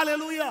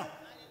 hallelujah,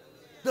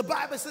 The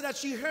Bible said that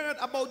she heard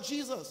about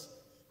Jesus.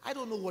 I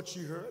don't know what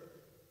she heard.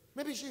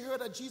 Maybe she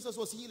heard that Jesus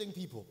was healing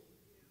people.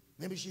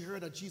 Maybe she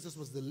heard that Jesus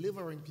was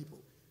delivering people.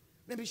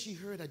 Maybe she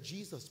heard that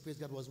Jesus, praise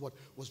God, was what?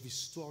 Was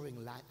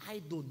restoring life.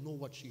 I don't know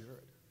what she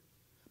heard.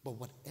 But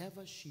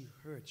whatever she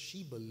heard,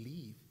 she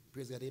believed,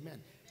 praise God,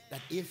 amen, that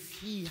if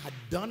he had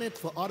done it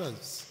for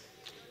others,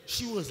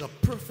 she was a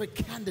perfect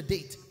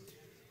candidate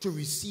to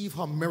receive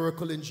her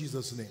miracle in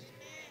Jesus' name.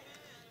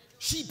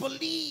 She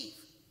believed.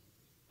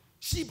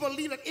 She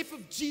believed that if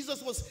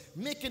Jesus was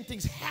making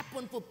things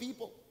happen for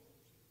people,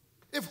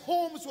 if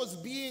homes was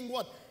being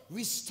what?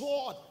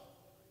 Restored.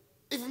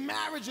 If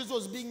marriages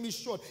was being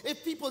restored.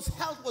 If people's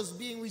health was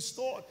being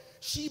restored.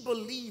 She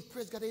believed,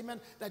 praise God, amen,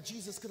 that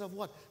Jesus could have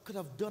what? Could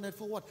have done it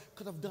for what?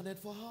 Could have done it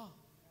for her.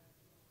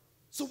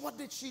 So what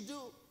did she do?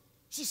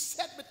 She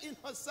said within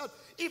herself,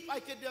 if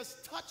I could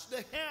just touch the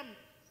hem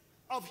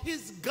of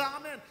his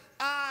garment,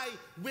 I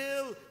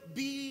will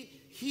be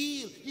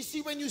healed. You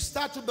see, when you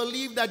start to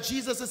believe that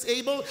Jesus is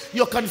able,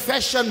 your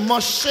confession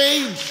must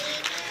change.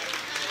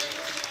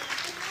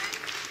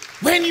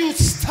 When you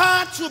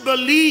start to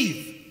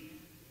believe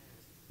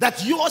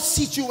that your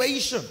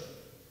situation,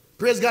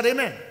 praise God,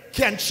 amen,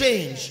 can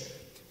change,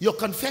 your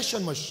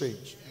confession must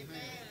change.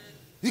 Amen.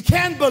 You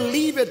can't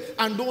believe it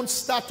and don't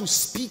start to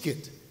speak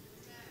it.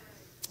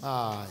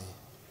 Aye.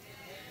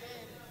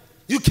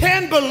 You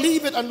can't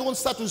believe it and don't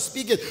start to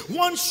speak it.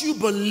 Once you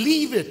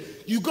believe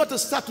it, you got to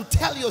start to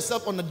tell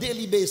yourself on a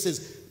daily basis,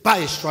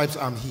 by his stripes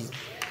I'm healed.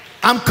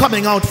 I'm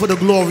coming out for the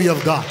glory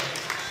of God.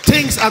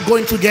 Things are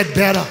going to get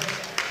better.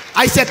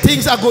 I said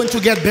things are going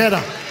to get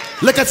better.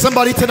 Look at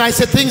somebody tonight.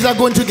 Say things are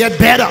going to get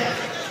better.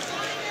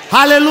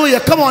 Hallelujah.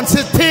 Come on.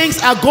 Say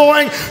things are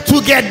going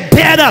to get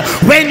better.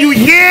 When you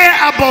hear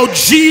about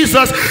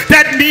Jesus,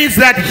 that means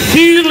that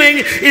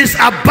healing is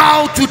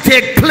about to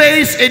take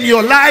place in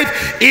your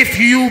life if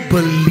you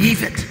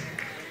believe it.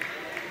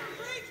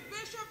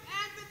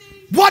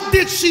 What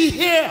did she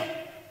hear?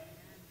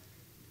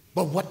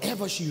 But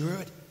whatever she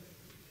heard,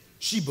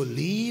 she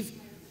believed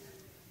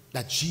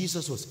that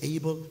Jesus was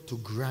able to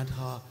grant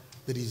her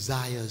the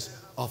desires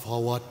of her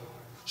what?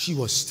 She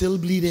was still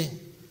bleeding.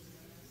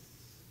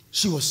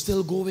 She was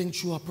still going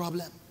through a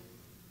problem.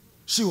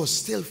 She was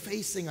still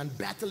facing and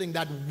battling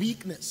that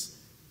weakness.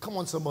 Come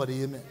on,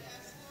 somebody, amen.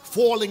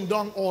 Falling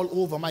down all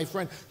over. My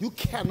friend, you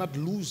cannot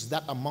lose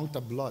that amount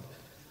of blood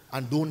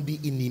and don't be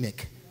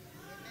anemic.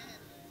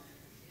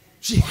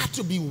 She had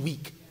to be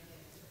weak.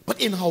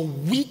 But in her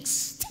weak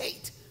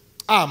state,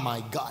 oh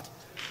my God,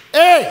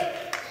 hey,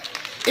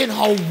 in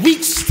her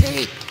weak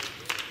state,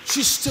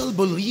 she still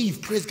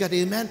believed, praise God,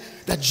 amen,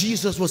 that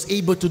Jesus was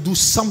able to do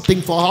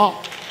something for her.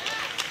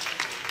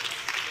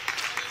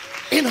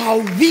 In her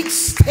weak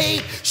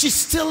state, she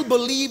still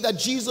believed that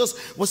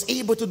Jesus was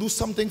able to do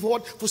something for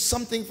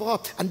her.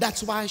 And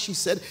that's why she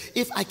said,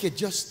 if I could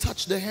just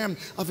touch the hem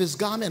of his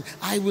garment,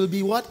 I will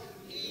be what?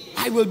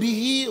 I will be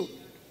healed.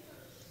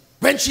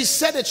 When she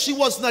said it, she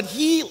was not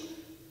healed.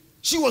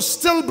 She was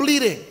still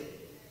bleeding.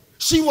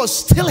 She was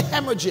still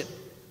hemorrhaging.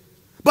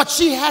 But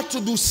she had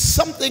to do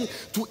something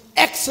to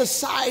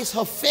exercise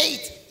her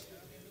faith,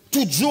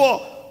 to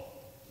draw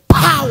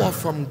power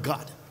from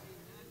God.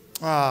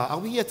 Are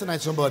we here tonight,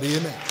 somebody?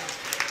 Amen.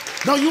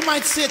 Now you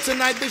might say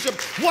tonight, Bishop,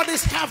 what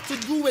does this have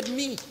to do with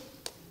me?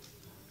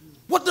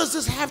 What does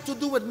this have to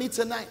do with me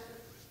tonight?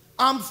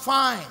 I'm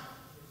fine.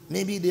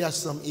 Maybe there are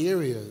some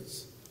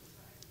areas,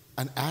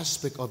 an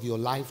aspect of your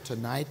life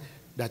tonight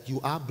that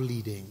you are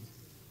bleeding.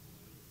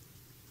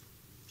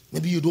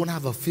 Maybe you don't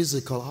have a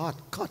physical heart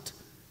cut.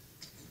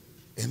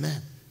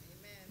 Amen.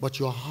 But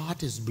your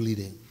heart is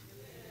bleeding.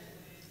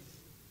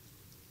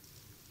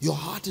 Your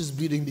heart is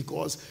bleeding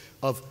because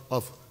of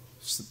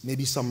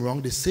maybe some wrong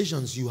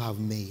decisions you have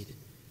made.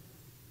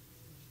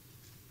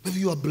 Maybe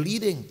you are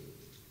bleeding.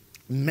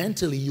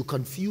 Mentally, you're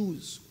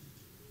confused.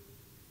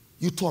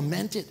 You're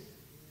tormented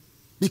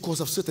because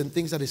of certain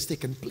things that is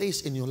taking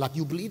place in your life.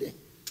 You're bleeding.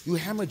 You're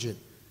hemorrhaging.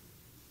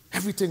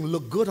 Everything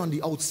look good on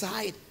the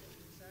outside,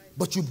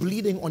 but you're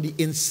bleeding on the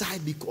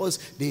inside because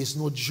there is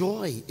no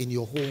joy in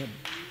your home.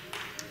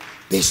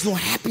 There's no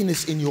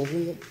happiness in your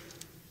home.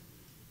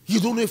 You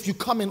don't know if you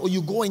come in or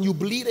you go and you're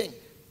bleeding.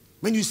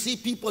 When you see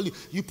people,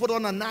 you put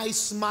on a nice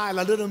smile,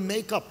 a little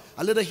makeup,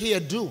 a little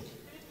hairdo,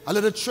 a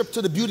little trip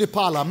to the beauty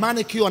parlor, a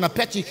manicure and a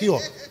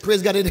pedicure.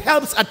 Praise God, it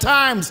helps at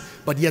times,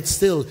 but yet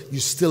still, you're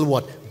still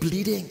what?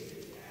 Bleeding.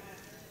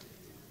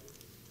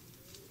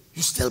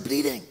 You're still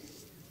bleeding.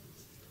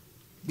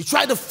 You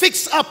try to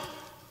fix up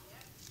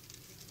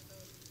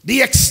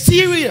the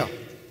exterior,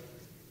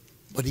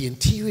 but the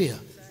interior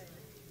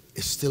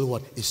is still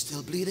what? Is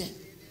still bleeding.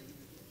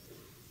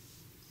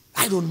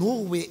 I don't know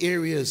where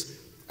areas,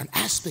 an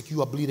aspect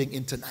you are bleeding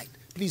in tonight.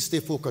 Please stay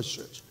focused,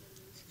 church.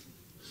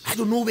 I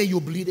don't know where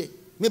you're bleeding.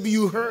 Maybe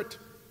you hurt.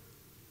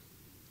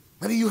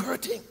 Maybe you're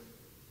hurting.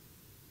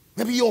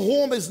 Maybe your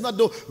home is not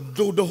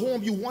the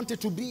home you want it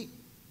to be.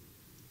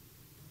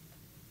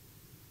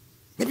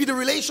 Maybe the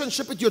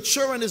relationship with your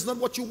children is not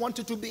what you want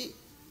it to be.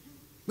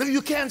 Maybe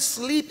you can't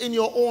sleep in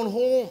your own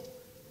home.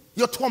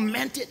 You're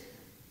tormented.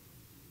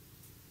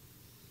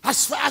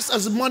 As fast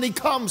as money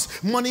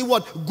comes, money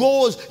what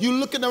goes, you're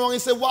looking around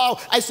and say, wow,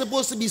 I'm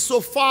supposed to be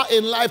so far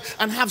in life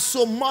and have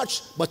so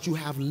much, but you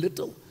have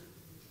little.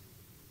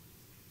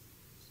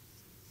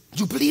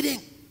 You're bleeding,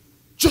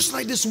 just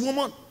like this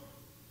woman.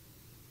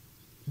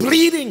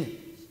 Bleeding.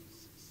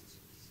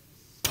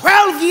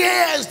 12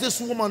 years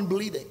this woman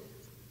bleeding.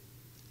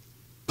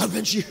 But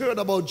when she heard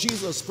about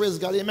Jesus, praise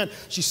God, amen,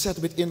 she said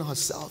within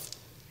herself,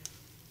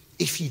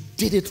 if he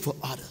did it for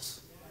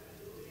others,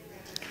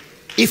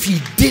 if he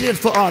did it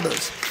for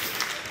others,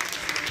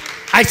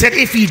 I said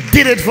if he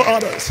did it for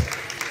others,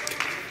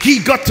 he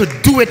got to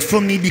do it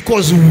for me,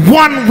 because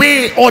one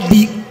way or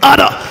the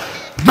other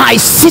my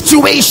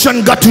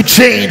situation got to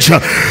change.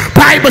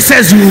 Bible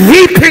says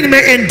weeping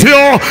may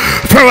endure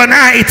for a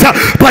night,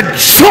 but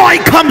joy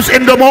comes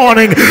in the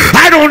morning.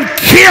 I don't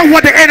care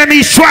what the enemy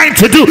is trying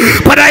to do,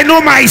 but I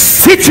know my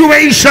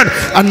situation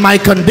and my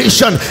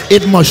condition,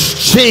 it must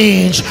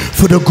change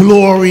for the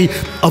glory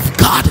of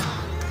God.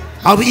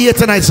 Are we here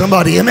tonight,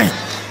 somebody? Amen.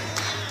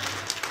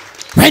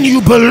 When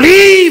you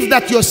believe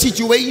that your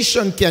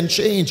situation can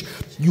change,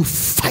 you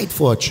fight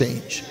for a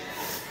change.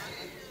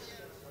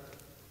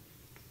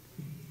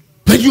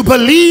 When you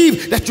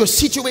believe that your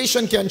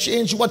situation can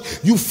change, what?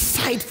 You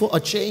fight for a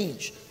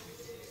change.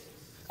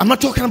 I'm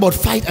not talking about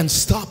fight and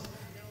stop.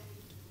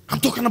 I'm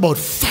talking about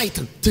fight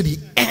to the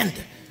end.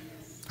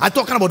 I'm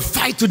talking about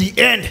fight to the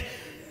end.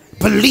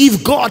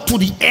 Believe God to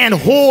the end.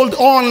 Hold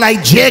on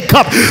like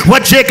Jacob.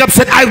 What Jacob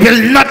said, I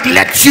will not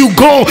let you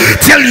go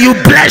till you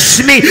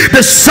bless me.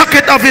 The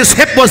socket of his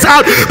hip was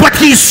out, but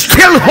he's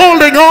still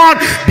holding on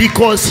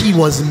because he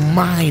was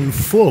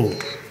mindful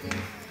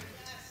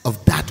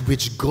of that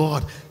which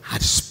God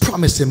had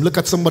promised him. Look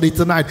at somebody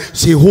tonight.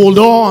 Say, hold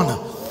on.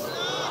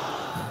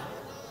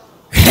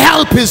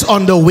 Help is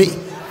on the way.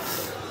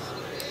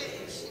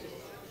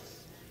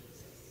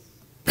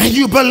 And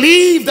you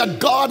believe that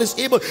God is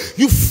able,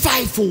 you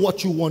fight for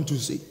what you want to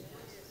see.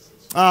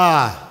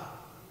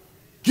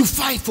 You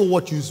fight for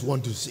what you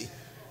want to see.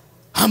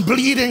 I'm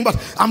bleeding, but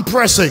I'm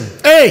pressing.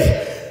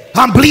 Hey,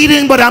 I'm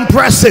bleeding, but I'm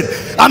pressing.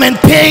 I'm in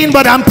pain,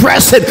 but I'm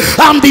pressing.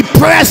 I'm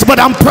depressed, but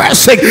I'm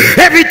pressing.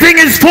 Everything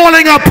is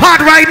falling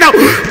apart right now,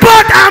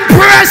 but I'm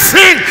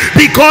pressing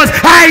because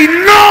I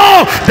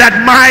know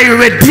that my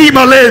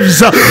Redeemer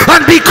lives.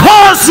 And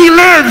because he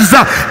lives,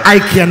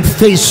 I can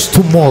face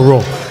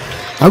tomorrow.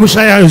 I wish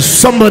I had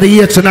somebody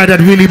here tonight that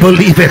really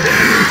believe it.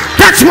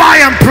 That's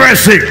why I'm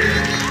pressing.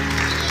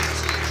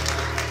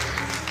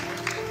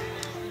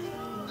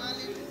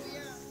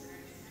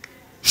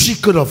 She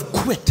could have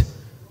quit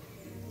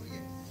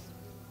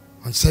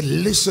and said,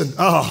 listen,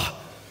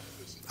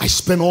 I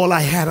spent all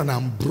I had and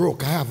I'm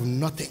broke. I have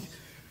nothing.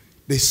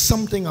 There's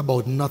something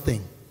about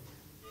nothing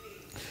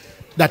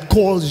that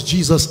calls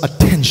Jesus'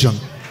 attention.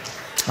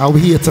 Are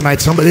we here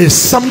tonight? Somebody, there's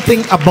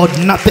something about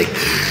nothing.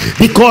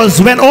 Because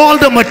when all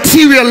the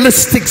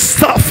materialistic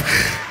stuff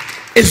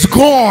is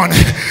gone,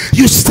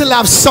 you still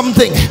have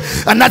something,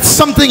 and that's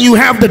something you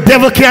have the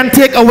devil can't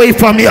take away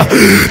from you.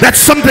 That's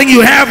something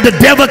you have the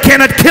devil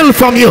cannot kill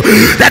from you.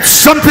 That's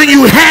something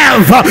you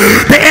have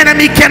the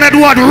enemy cannot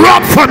what?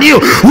 Rob from you.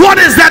 What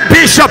is that,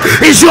 Bishop?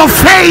 Is your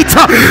faith.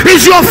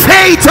 Is your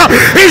faith.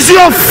 Is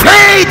your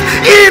faith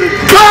in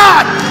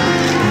God.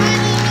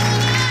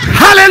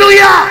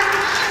 Hallelujah.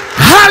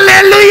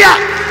 Hallelujah.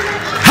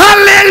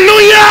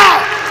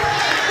 Hallelujah.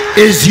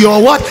 Is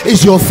your what?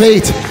 Is your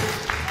faith.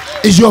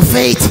 Is your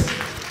faith.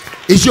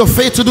 Is your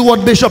faith to do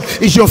what, Bishop?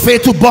 Is your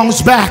faith to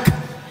bounce back?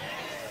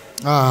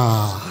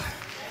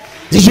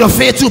 Is your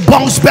faith to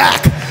bounce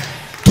back?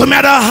 No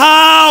matter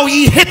how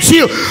he hits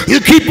you,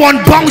 you keep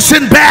on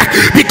bouncing back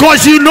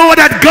because you know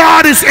that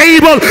God is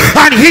able,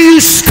 and he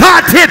who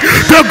started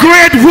the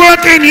great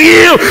work in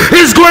you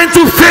is going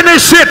to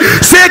finish it.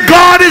 Say,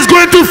 God is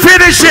going to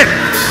finish it.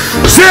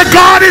 Say,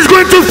 God is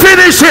going to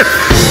finish it.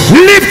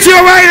 Lift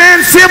your right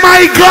hand. Say,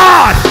 my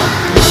God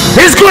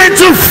is going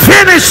to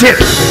finish it.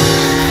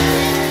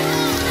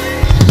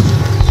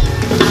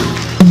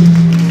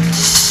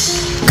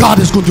 God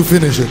is going to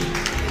finish it.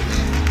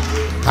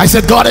 I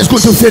said, God is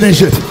going to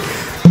finish it.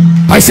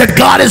 I said,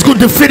 God is going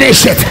to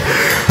finish it.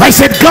 I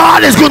said,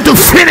 God is going to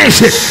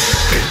finish it.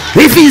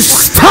 If he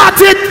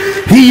started,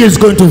 he is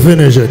going to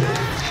finish it.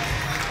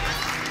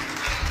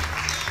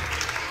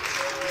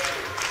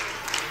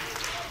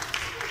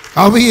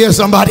 Are we here,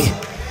 somebody?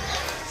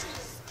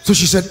 So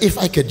she said, if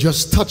I could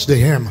just touch the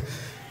hem,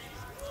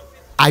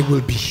 I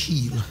will be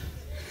healed.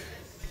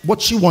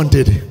 What she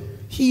wanted,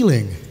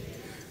 healing.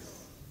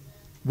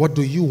 What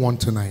do you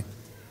want tonight?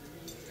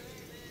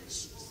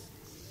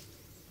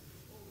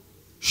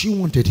 She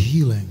wanted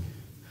healing.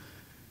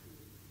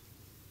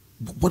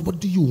 What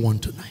do you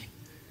want tonight?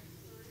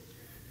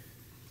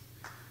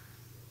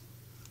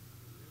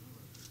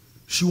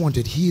 She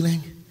wanted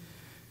healing,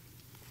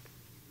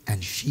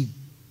 and she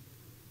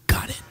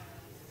got it.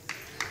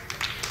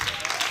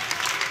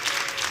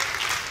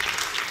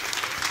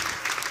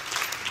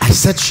 I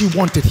said she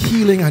wanted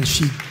healing and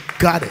she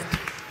got it.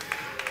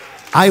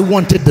 I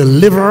wanted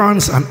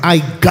deliverance and I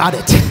got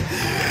it.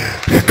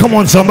 Come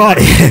on,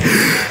 somebody.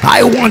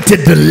 I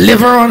wanted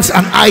deliverance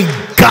and I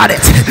got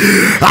it.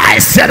 I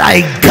said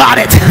I got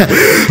it.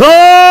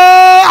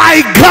 Oh,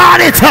 I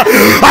got it.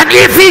 And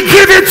if he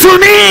give it to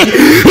me,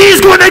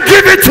 he's going to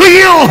give it to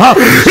you.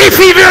 If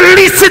he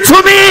release it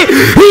to me,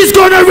 he's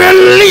going to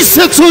release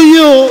it to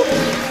you.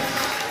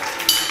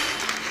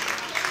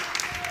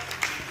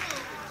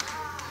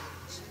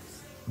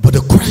 But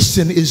the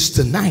question is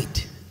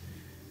tonight,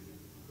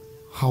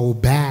 how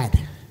bad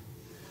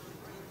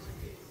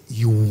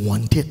you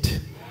want it.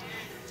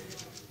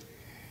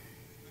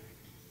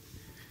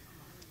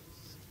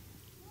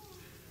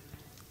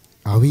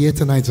 Are we here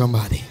tonight,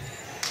 somebody?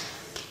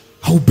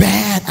 How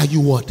bad are you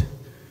what?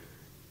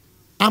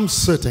 I'm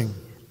certain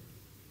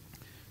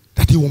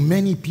that there were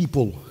many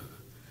people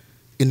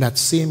in that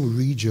same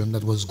region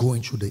that was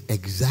going through the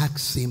exact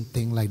same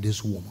thing like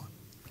this woman.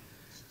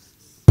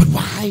 But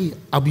why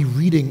are we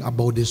reading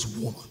about this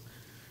woman?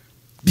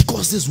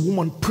 Because this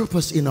woman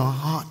purposed in her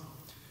heart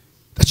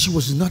that she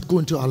was not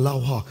going to allow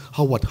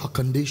her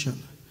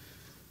condition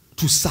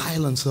to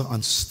silence her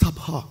and stop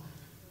her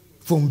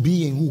from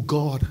being who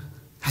God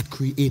had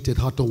created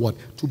her to what?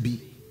 To be.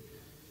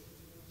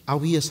 Are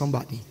we here,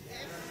 somebody?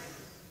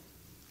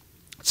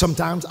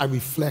 Sometimes I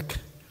reflect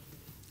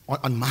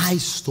on my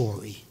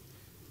story,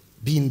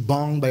 being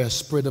bound by a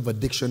spirit of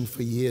addiction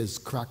for years,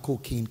 crack,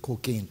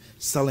 cocaine,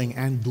 selling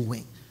and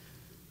doing.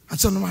 And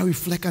sometimes I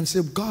reflect and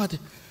say, God,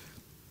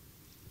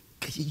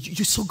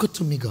 you're so good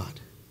to me, God.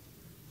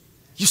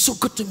 You're so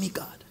good to me,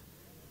 God.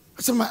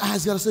 And sometimes I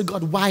ask God, I say,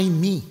 God, why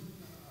me?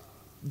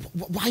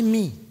 Why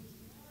me?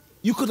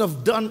 You could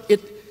have done it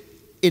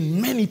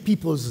in many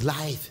people's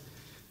life.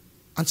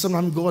 And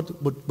sometimes God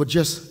would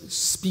just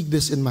speak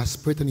this in my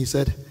spirit, and he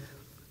said,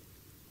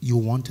 you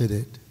wanted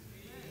it.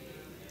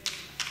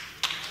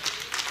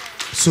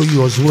 So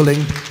you was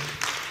willing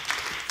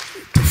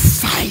to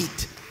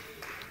fight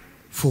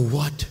for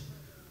what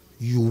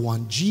you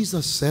want.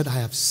 Jesus said, I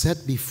have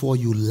set before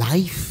you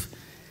life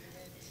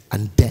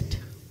and death,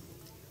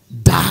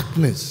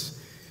 darkness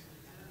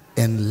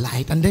and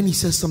light. And then he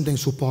says something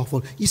so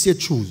powerful. He said,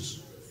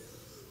 choose.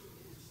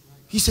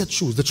 He said,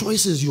 choose. The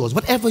choice is yours.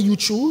 Whatever you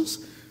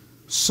choose,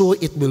 so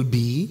it will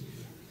be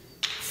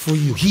for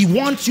you. He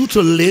wants you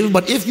to live,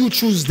 but if you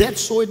choose death,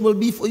 so it will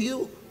be for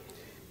you.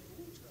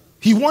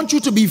 He wants you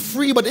to be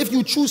free, but if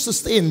you choose to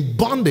stay in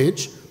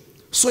bondage,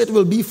 so it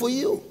will be for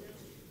you.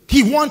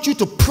 He wants you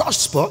to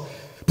prosper,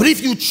 but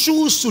if you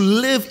choose to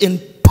live in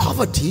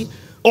poverty,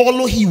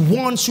 although he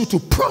wants you to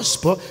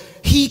prosper,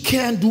 he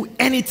can't do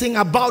anything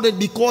about it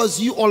because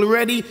you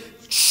already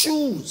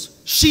choose.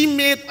 She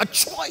made a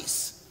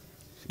choice.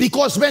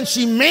 Because when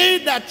she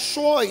made that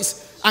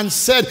choice and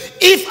said,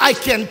 if I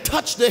can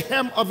touch the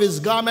hem of his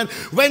garment,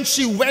 when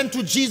she went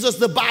to Jesus,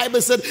 the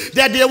Bible said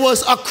that there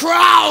was a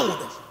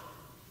crowd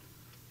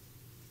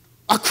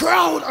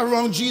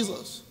around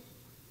Jesus.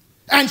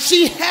 And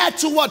she had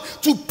to what?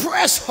 To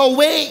press her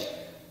way.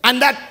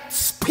 And that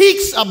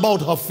speaks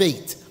about her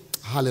faith.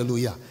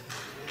 Hallelujah.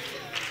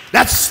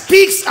 That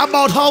speaks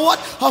about her what?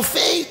 Her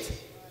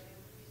faith.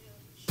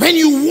 When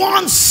you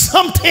want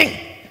something,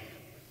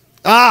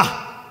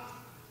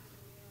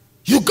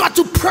 you got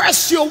to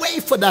press your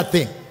way for that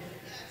thing.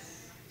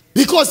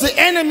 Because the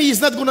enemy is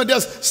not going to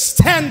just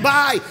stand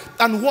by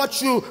and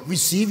watch you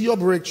receive your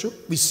breakthrough,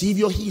 receive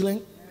your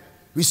healing,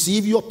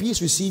 receive your peace,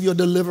 receive your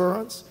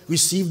deliverance,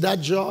 receive that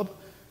job,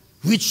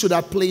 reach to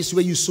that place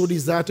where you so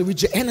desire to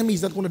reach. The enemy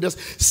is not going to just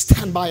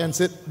stand by and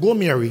say, go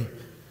Mary.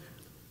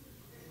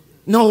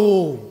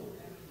 No,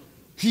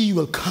 he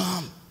will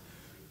come.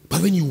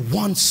 But when you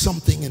want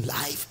something in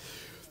life,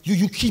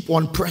 you keep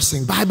on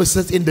pressing. Bible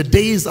says in the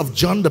days of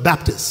John the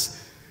Baptist,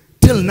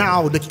 till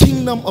now, the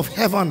kingdom of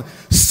heaven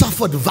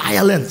suffered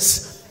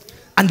violence,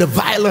 and the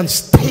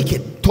violence take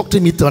it. Talk to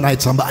me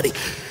tonight, somebody.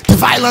 The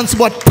violence,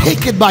 what?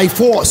 Take it by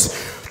force.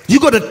 You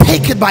got to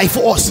take it by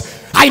force.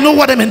 I know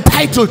what I'm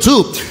entitled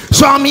to,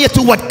 so I'm here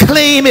to what?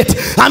 Claim it.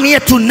 I'm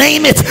here to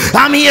name it.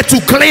 I'm here to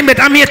claim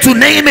it. I'm here to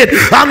name it.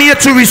 I'm here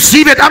to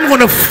receive it. I'm going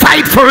to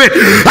fight for it.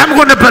 I'm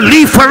going to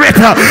believe for it.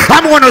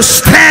 I'm going to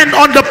stand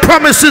on the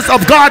promises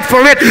of God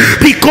for it,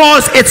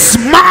 because it's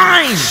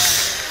mine.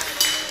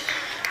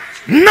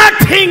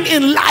 Nothing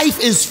in life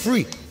is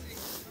free.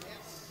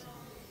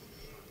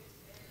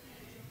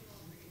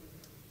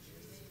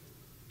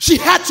 She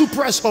had to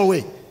press her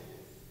way.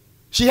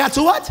 She had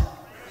to what?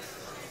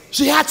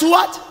 She had to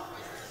what?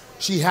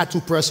 She had to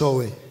press her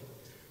way.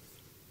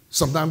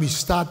 Sometimes we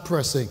start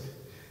pressing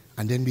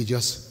and then we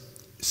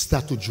just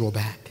start to draw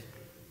back.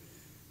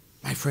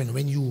 My friend,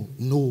 when you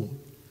know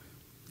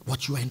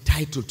what you are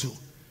entitled to,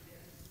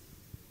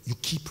 you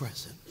keep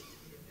pressing.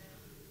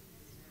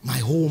 My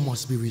home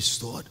must be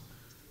restored.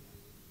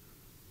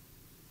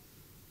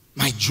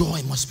 My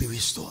joy must be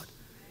restored.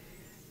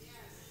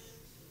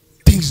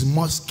 Things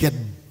must get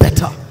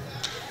better.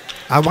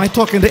 Am I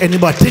talking to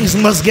anybody? Things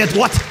must get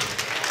what?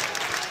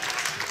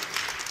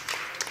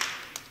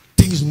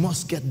 Things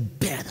must get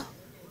better.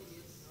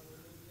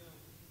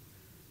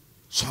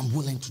 So I'm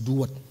willing to do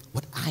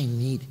what I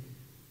need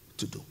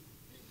to do.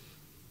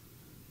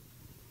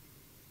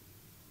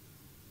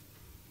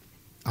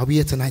 Are we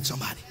here tonight,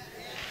 somebody?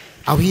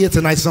 Are we here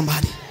tonight,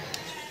 somebody?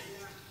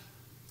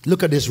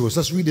 Look at this verse.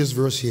 Let's read this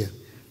verse here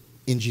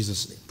in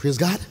Jesus' name. Praise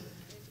God.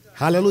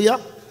 Hallelujah.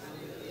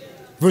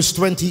 Verse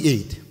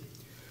 28.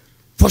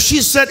 For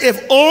she said,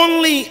 if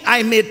only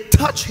I may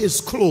touch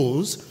his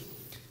clothes,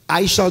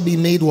 I shall be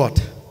made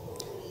what?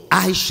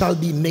 I shall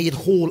be made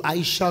whole.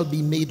 I shall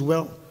be made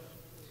well.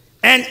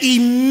 And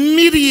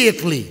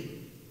immediately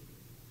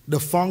the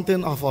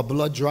fountain of her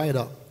blood dried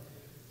up.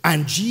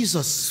 And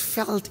Jesus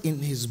felt in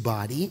his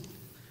body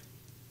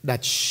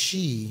that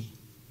she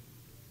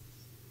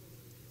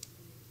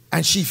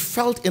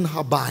felt in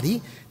her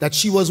body that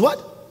she was what?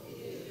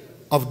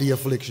 Of the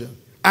affliction.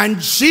 And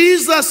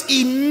Jesus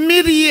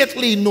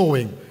immediately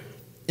knowing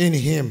in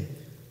him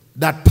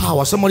that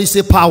power. Somebody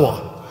say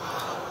power.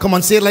 Come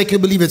on, say it like you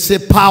believe it. Say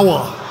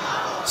power.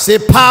 Say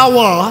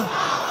power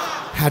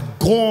had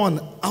gone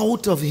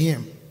out of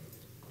him.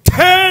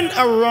 Turned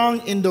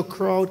around in the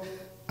crowd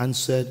and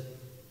said,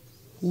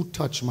 who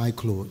touched my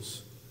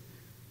clothes?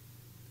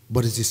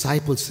 But his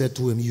disciples said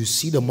to him, you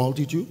see the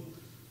multitude?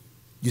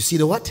 You see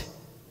the what?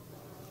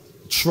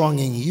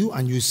 Thronging you,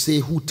 and you say,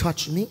 who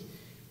touched me?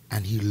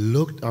 And he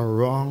looked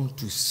around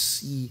to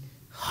see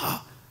her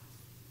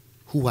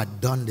who had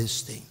done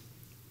this thing.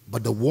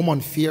 But the woman,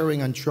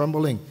 fearing and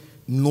trembling,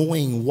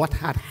 knowing what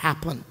had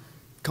happened,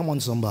 come on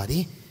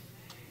somebody,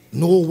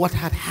 know what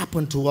had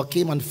happened to her,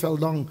 came and fell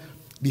down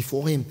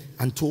before him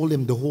and told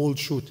him the whole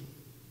truth.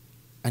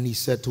 And he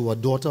said to her,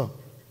 daughter,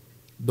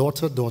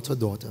 daughter, daughter,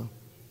 daughter,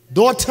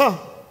 daughter,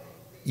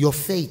 your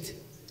faith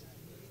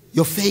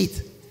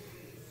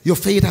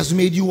has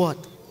made you what?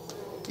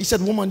 He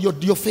said, woman,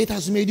 your faith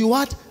has made you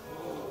what?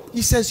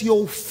 He says,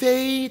 your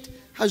faith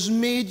has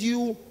made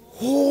you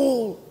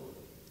whole.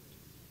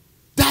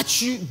 That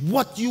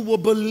what you were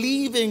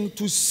believing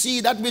to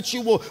see, that which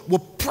you were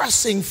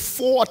pressing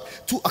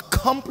forth to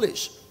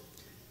accomplish,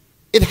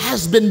 it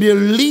has been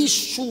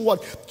released through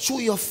what?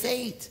 Through your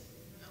faith.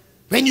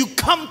 When you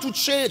come to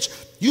church,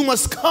 you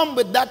must come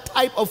with that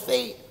type of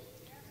faith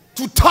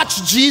to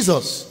touch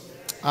Jesus.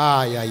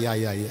 When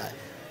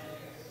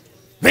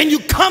you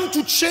come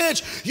to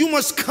church, you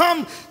must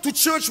come to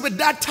church with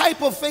that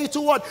type of faith to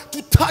what?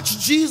 To touch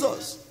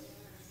Jesus.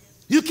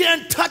 You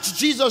can't touch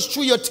Jesus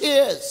through your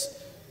tears.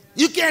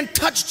 You can't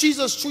touch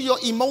Jesus through your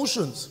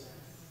emotions.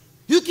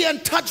 You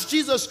can't touch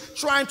Jesus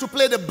trying to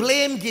play the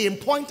blame game,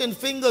 pointing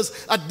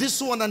fingers at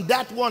this one and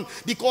that one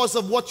because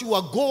of what you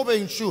are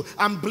going through.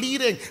 I'm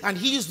bleeding and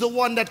he's the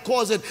one that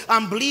caused it.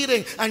 I'm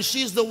bleeding and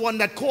she's the one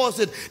that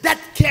caused it. That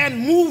can't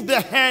move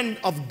the hand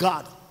of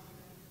God.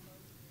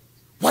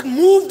 What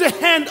moves the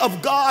hand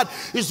of God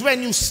is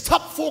when you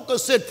stop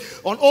focusing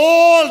on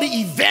all the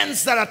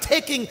events that are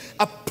taking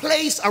a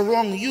place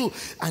around you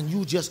and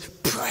you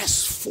just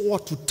press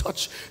forth to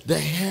touch the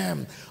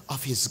hem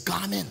of his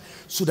garment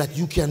so that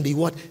you can be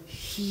what?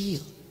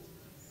 Healed.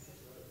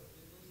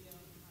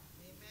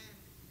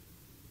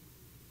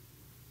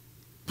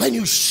 When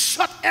you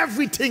shut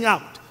everything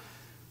out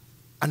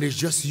and it's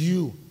just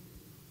you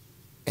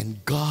and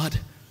God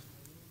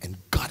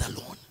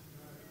alone.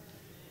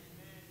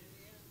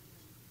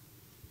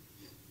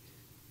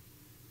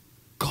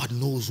 God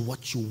knows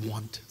what you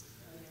want.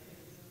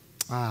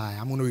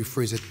 I'm going to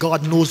rephrase it.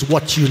 God knows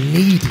what you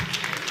need.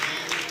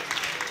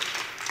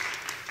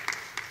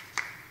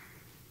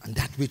 And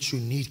that which you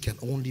need can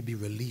only be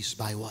released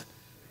by what?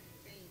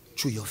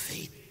 Through your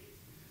faith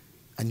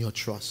and your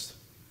trust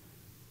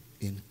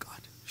in God.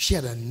 She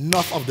had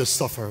enough of the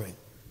suffering.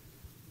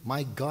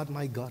 My God,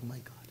 my God, my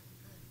God.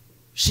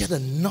 She had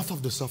enough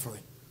of the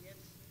suffering.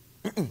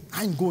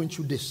 I'm going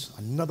through this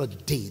another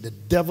day. The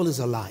devil is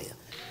a liar.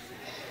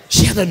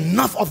 She had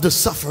enough of the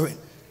suffering.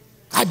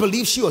 I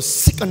believe she was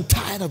sick and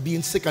tired of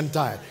being sick and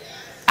tired.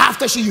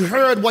 After she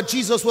heard what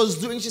Jesus was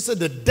doing, she said,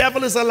 the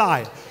devil is a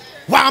liar.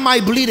 Why am I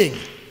bleeding?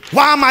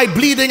 Why am I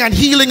bleeding and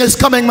healing is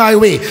coming my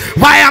way?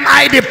 Why am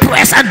I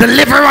depressed and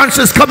deliverance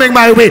is coming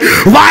my way?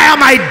 Why am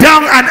I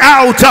down and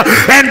out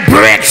and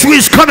breakthrough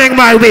is coming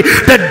my way?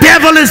 The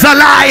devil is a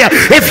liar.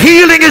 If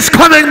healing is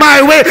coming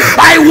my way,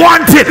 I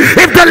want it.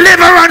 If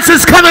deliverance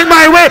is coming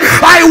my way,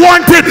 I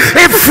want it.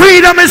 If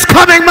freedom is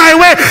coming my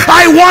way,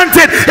 I want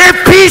it.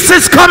 If peace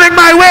is coming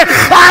my way,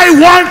 I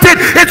want it.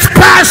 It's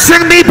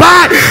passing me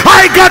by.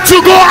 I got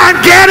to go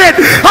and get it.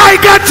 I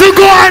got to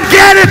go and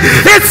get it.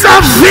 It's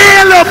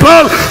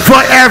available for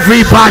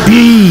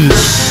everybody.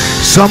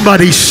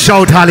 Somebody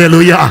shout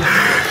hallelujah.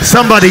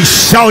 Somebody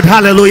shout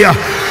hallelujah.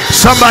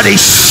 Somebody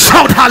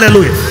shout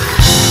hallelujah.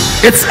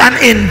 It's an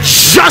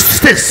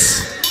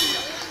injustice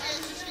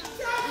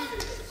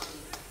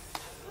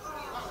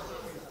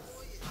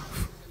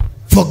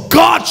for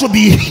God to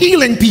be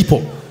healing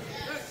people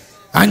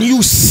and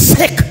you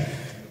sick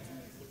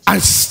and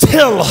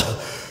still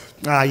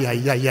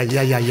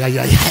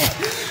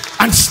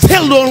and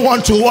still don't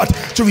want to what?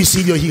 To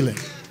receive your healing.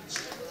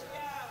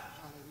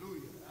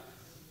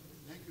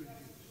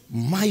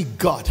 My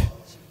God,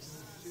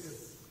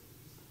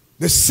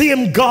 the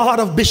same God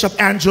of Bishop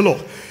Angelo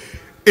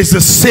is the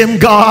same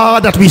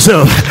God that we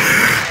serve.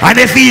 And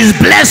if he's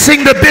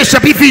blessing the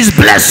bishop, if he's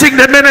blessing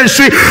the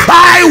ministry,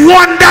 I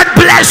want that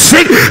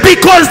blessing,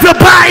 because the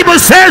Bible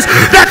says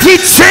that he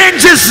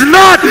changes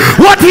not.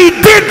 What he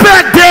did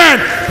back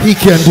then, he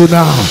can do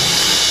now.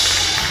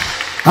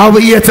 Are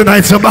we here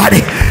tonight,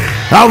 somebody?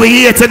 Are we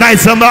here tonight,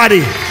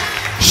 somebody?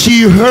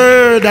 She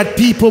heard that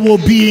people were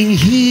being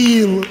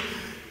healed.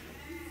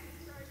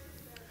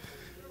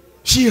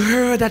 She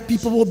heard that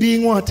people were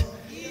being what?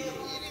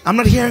 I'm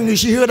not hearing you.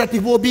 She heard that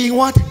people were being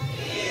what?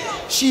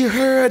 She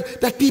heard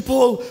that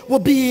people were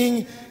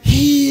being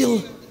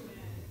healed.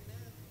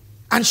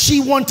 And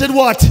she wanted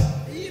what?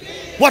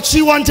 What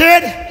she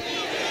wanted?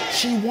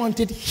 She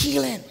wanted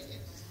healing.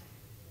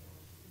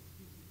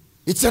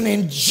 It's an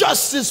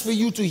injustice for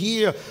you to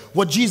hear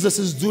what Jesus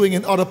is doing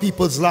in other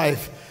people's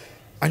life,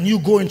 and you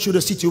going through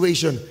the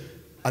situation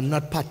and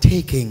not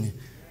partaking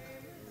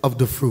of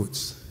the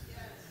fruits.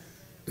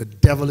 The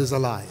devil is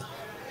alive.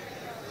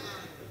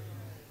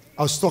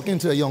 I was talking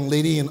to a young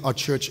lady in our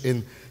church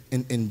in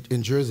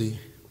Jersey,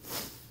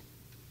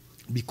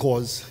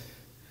 because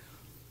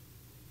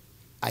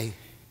I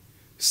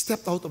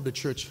stepped out of the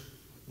church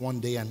one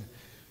day and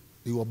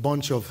there were a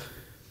bunch of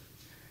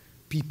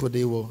people,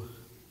 they were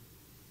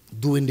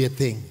doing their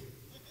thing.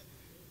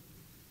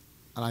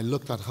 And I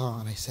looked at her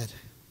and I said,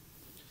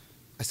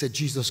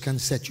 Jesus can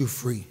set you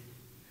free.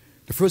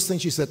 The first thing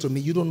she said to me,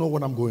 you don't know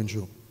what I'm going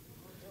through.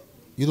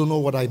 You don't know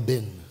what I've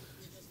been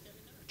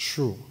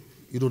through.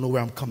 You don't know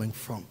where I'm coming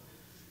from.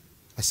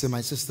 I said,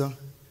 my sister,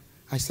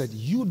 I said,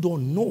 you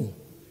don't know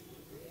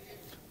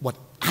what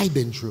I've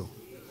been through.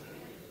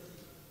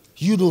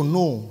 You don't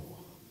know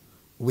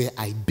where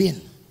I've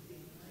been.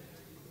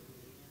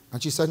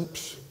 And she said,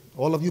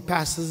 all of you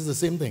pastors is the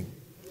same thing.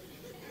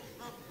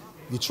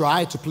 You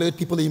try to play with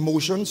people's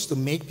emotions to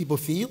make people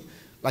feel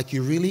like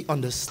you really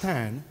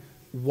understand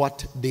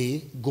what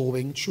they're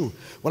going through.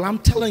 Well, I'm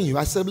telling you,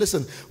 I said,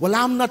 listen, well,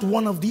 I'm not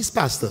one of these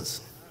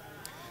pastors.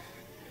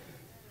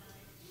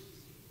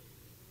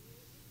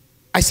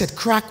 I said,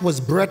 crack was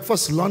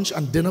breakfast, lunch,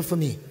 and dinner for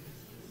me.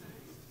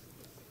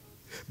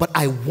 But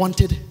I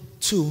wanted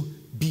to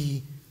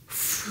be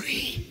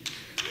free.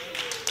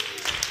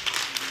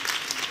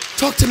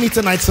 Talk to me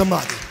tonight,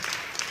 somebody.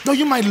 No,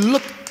 you might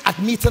look at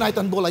me tonight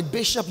and go like,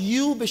 Bishop,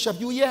 you,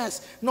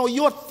 yes. No,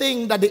 your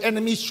thing that the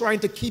enemy is trying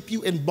to keep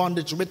you in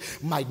bondage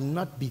with might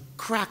not be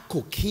crack,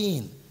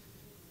 cocaine,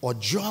 or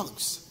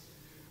drugs.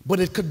 But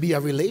it could be a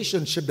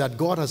relationship that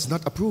God has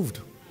not approved.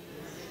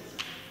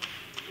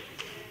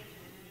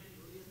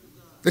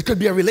 It could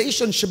be a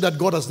relationship that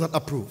God has not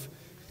approved.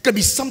 It could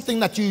be something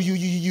that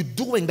you're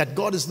doing that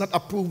God is not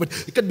approved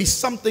with. It could be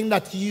something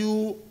that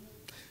you're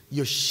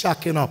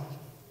shacking up.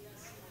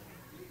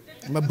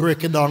 I'm going to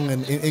break it down.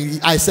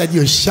 And I said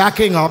you're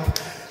shacking up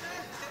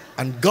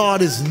and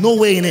God is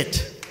nowhere in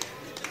it.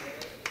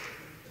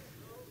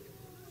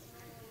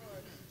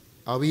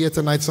 Are we here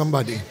tonight,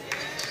 somebody?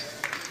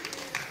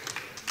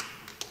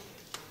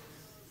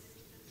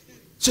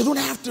 So it don't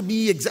have to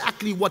be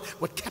exactly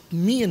what kept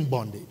me in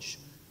bondage.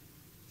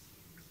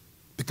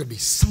 It could be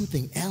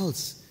something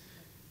else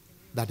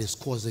that is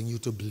causing you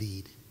to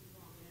bleed.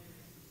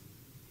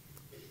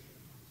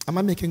 Am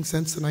I making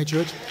sense tonight,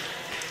 church?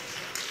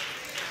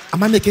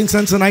 Am I making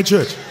sense tonight,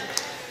 church?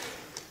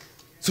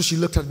 So she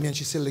looked at me and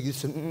she said, like,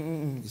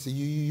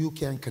 you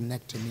can't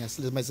connect to me. I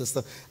said, my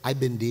sister, I've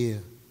been there.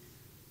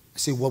 I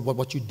said,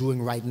 what you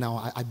doing right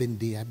now? I've been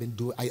there.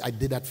 I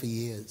did that for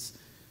years.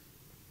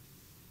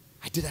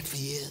 I did that for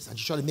years. And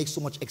she tried to make so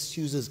much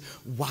excuses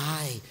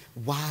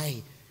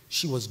why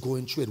she was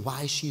going through it,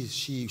 why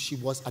she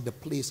was at the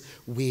place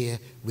where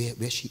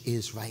she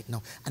is right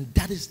now. And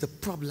that is the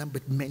problem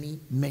with many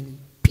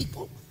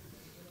people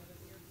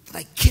that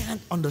I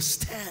can't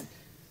understand.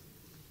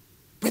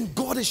 When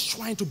God is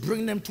trying to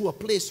bring them to a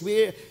place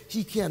where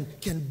he can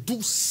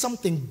do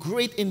something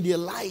great in their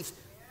life,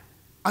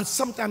 and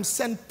sometimes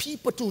send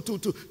people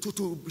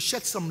to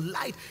shed some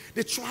light,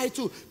 they try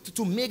to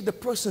make the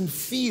person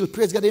feel,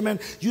 praise God, amen,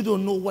 you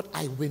don't know what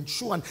I went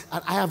through, and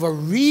I have a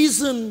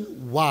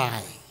reason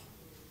why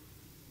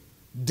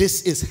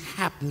this is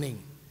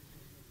happening.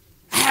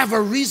 I have a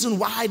reason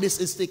why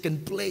this is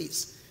taking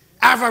place.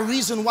 I have a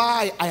reason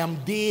why I am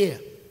there,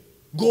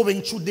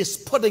 going through this,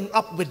 putting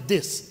up with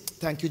this.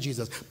 Thank you,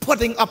 Jesus.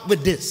 Putting up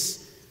with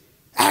this.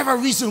 I have a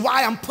reason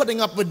why I'm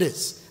putting up with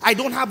this. I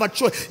don't have a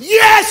choice.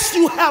 Yes,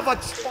 you have a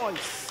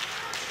choice.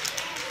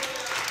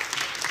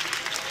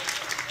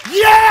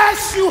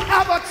 Yes, you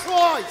have a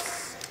choice.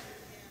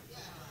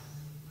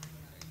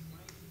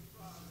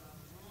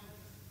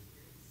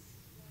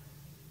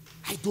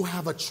 I do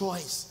have a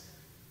choice.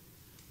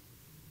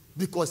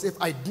 Because if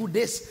I do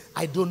this,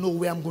 I don't know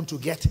where I'm going to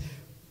get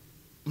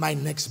my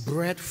next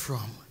bread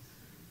from.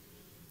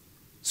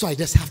 So I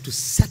just have to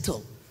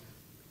settle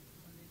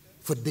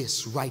for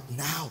this right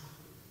now.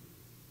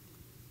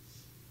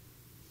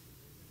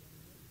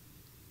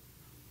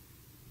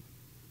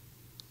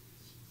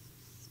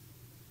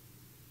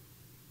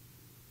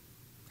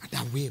 And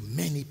that way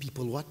many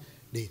people, what?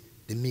 They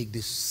make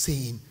the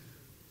same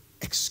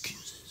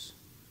excuses.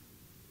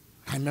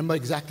 I remember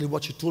exactly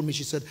what she told me.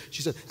 She said,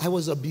 I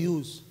was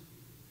abused.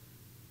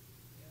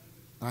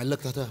 And I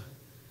looked at her.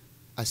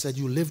 I said,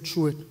 you lived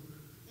through it.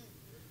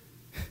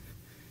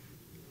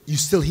 You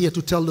still here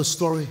to tell the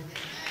story.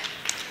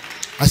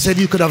 I said,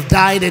 you could have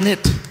died in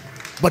it,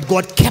 but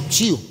God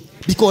kept you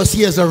because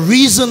He has a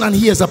reason and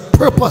He has a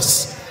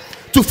purpose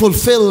to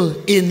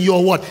fulfill in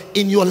your what?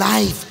 In your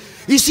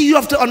life. You see, you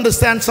have to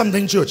understand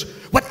something, church.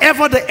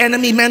 Whatever the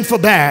enemy meant for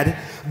bad,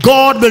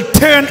 God will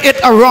turn it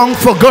around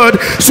for good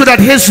so that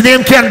His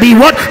name can be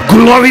what?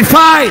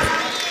 Glorified.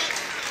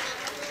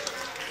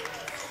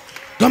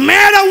 No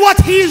matter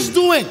what He's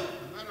doing,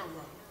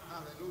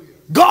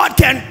 God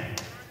can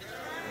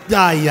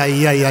God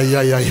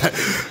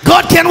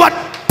can what?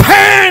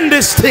 Turn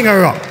this thing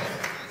around.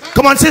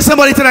 Come on, say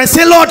somebody tonight.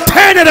 Say, Lord,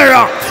 turn it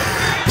around.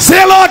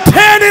 Say, Lord,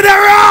 turn it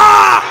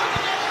around.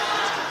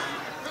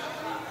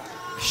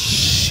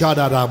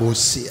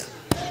 Shadadabosia.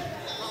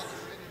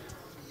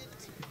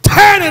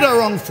 Turn it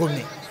around for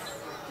me.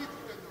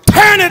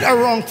 Turn it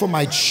around for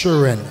my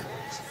children.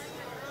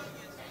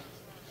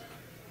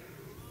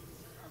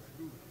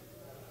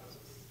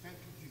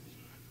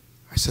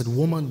 I said,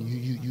 woman,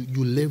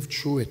 you lived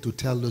through it to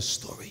tell the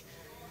story.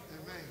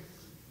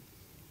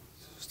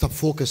 Stop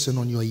focusing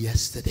on your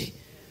yesterday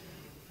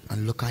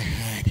and look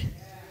ahead.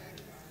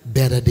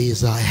 Better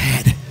days are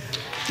ahead.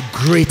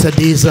 Greater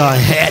days are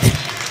ahead.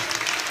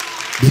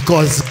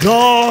 Because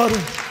God,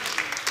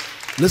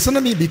 listen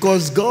to me,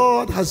 because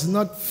God has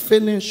not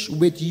finished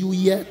with you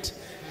yet.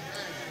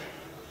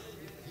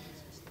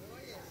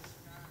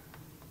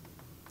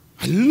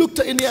 I looked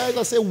her in the eyes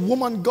and said,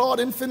 woman,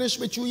 God ain't finished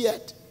with you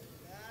yet.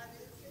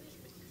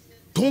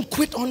 Don't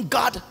quit on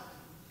God.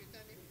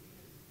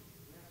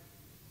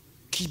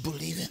 Keep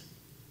believing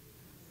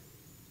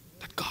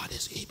that God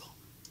is able.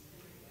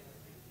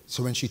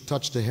 So when she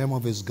touched the hem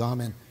of His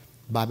garment,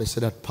 the Bible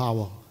said that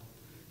power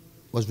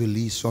was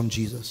released from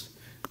Jesus.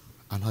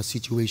 And her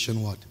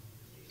situation what?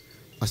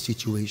 Her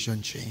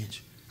situation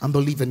changed. I'm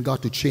believing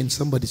God to change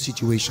somebody's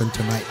situation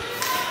tonight.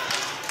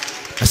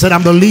 I said,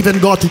 I'm believing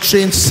God to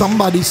change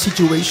somebody's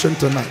situation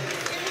tonight.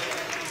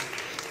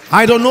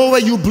 I don't know where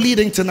you're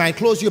bleeding tonight.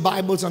 Close your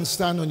Bibles and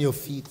stand on your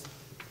feet.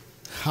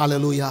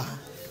 Hallelujah.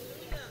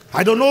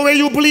 I don't know where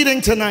you're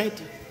bleeding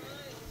tonight.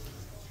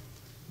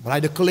 But I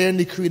declare and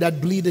decree that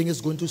bleeding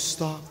is going to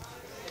stop.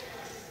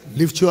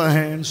 Lift your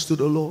hands to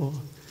the Lord.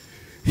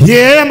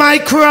 Hear my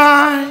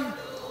cry.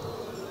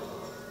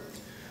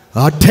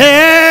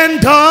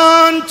 Attend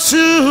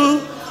unto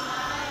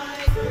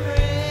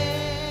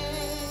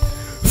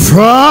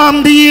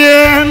from the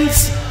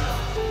ends.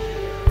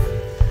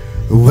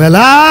 Well,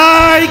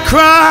 I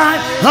cry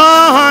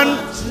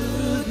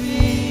unto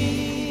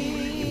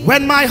Thee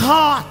when my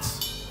heart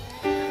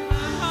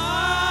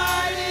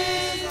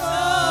is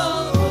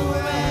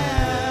overwhelmed.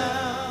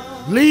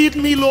 Lead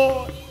me,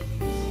 Lord.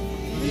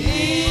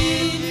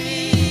 Lead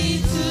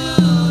me to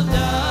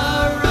the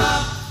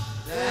rock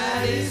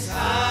that is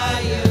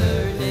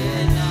higher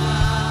than I.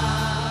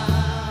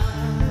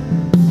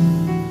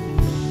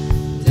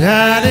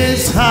 That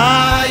is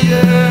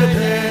higher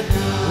than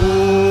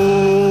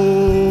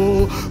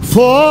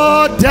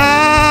for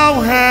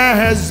Thou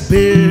hast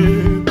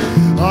been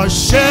a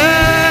shelter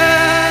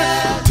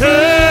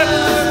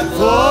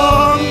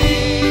for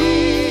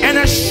me, and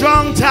a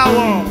strong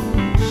tower,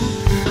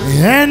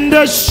 and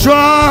a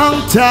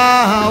strong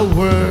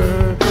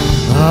tower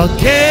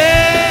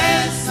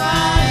against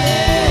my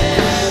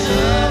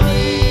enemy.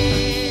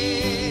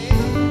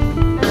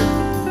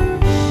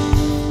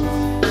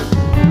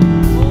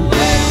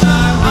 When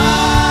my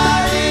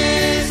heart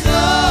is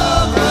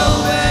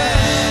overwhelmed,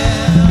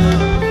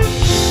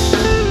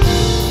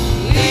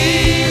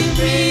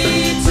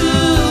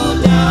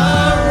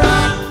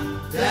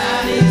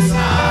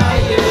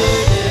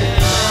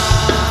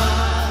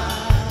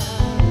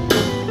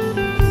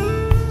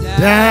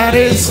 that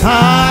is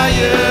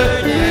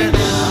higher than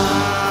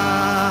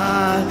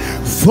I.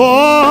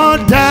 For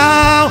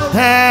Thou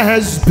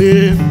hast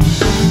been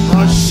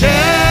a shelter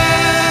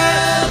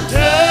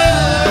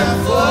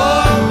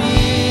for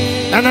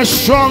me, and a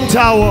strong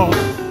tower,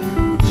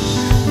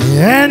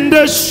 and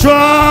a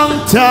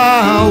strong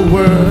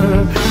tower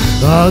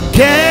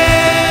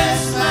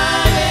against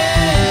my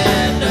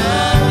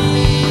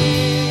enemy.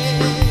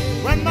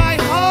 When my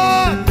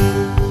heart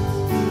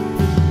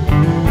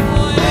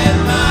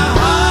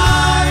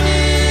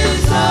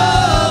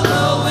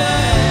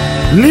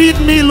lead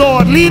me,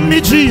 Lord. Lead me,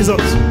 Jesus.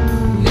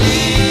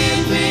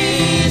 Lead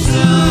me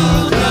to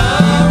the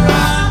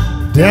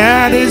rock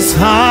that is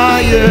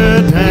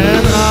higher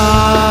than I.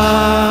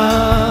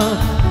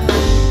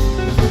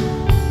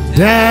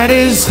 That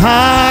is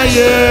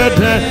higher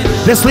than.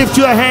 Just lift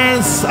your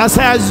hands as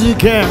high as you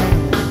can.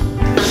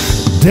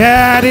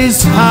 That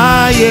is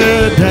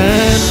higher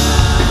than I.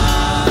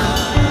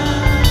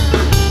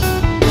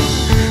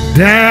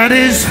 That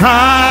is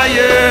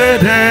higher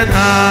than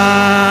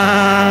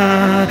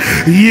I.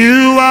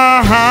 You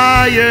are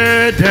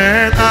higher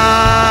than I.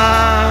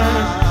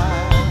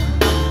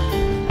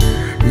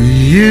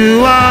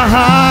 You are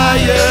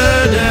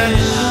higher than I.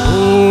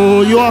 Oh,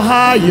 Oh, you're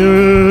higher.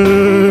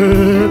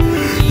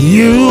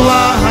 You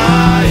are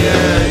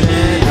higher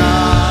than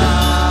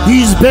I.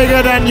 He's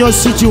bigger than your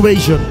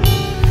situation.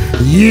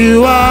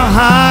 You are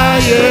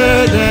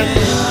higher than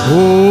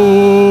oh,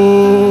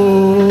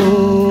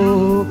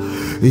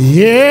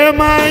 hear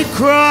my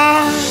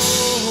cry.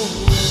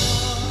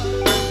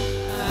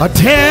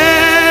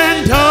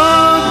 Attend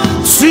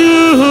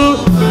unto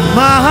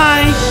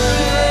my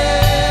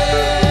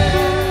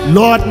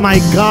Lord, my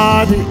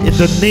God, in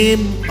the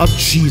name of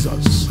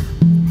Jesus.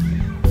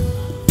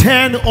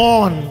 Turn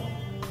on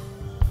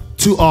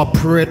to our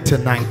prayer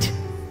tonight.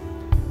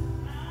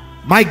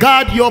 My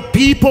God, your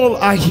people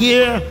are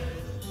here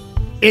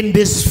in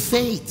this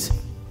faith,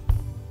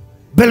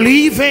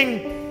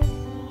 believing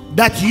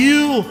that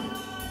you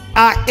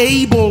are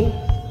able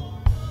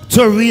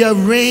to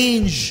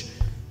rearrange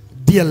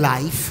their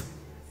life.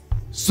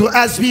 So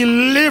as we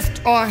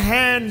lift our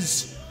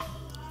hands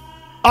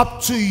up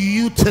to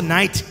you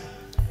tonight,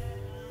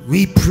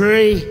 we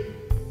pray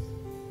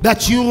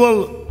that you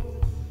will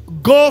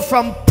go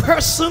from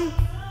person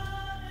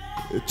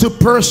to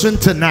person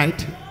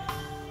tonight.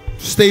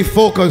 Stay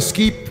focused.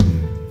 Keep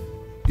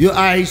your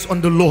eyes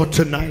on the Lord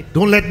tonight.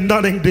 Don't let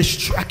nothing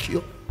distract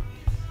you.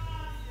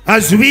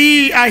 As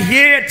we are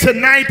here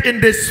tonight in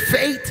this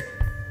faith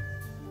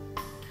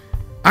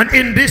and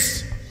in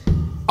this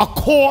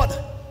accord,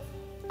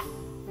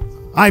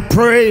 I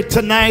pray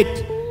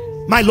tonight,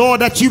 my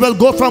Lord, that you will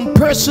go from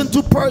person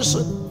to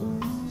person,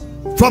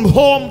 from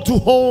home to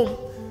home,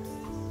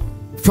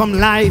 from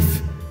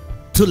life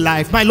to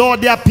life. My Lord,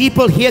 there are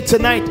people here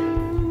tonight.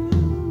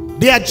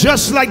 They are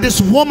just like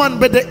this woman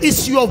with the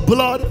issue of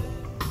blood.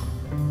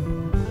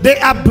 They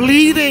are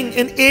bleeding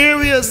in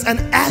areas and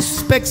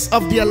aspects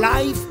of their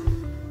life,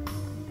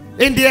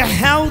 in their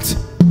health,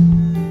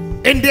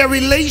 in their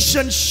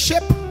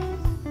relationship.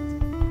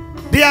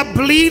 They are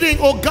bleeding,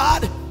 oh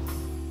God,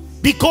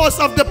 because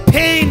of the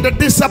pain, the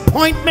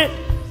disappointment,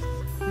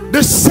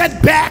 the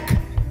setback,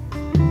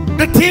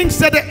 the things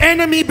that the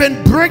enemy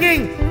been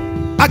bringing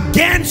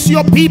against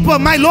your people.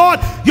 My Lord,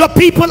 your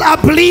people are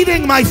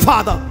bleeding, my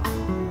Father.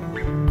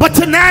 But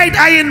tonight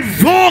I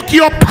invoke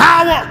your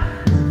power,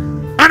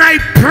 and I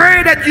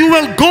pray that you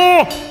will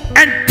go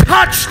and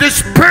touch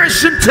this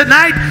person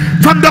tonight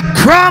from the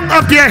crown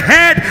of their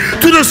head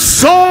to the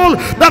sole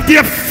of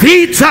their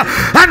feet,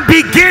 and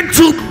begin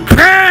to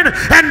burn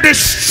and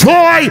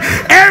destroy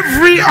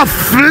every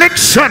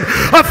affliction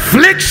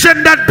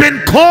that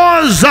been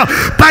caused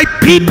by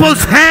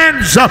people's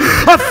hands,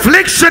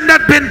 affliction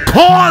that been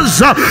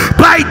caused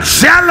by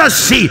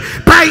jealousy,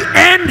 by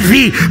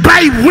envy,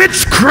 by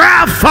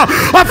witchcraft,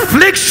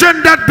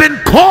 affliction that been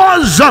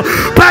caused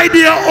by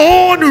their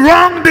own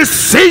wrong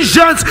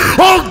decisions.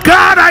 Oh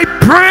God, I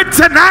pray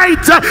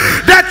tonight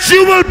that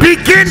you will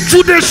begin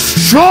to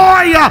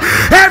destroy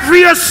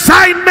every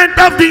assignment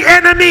of the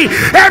enemy,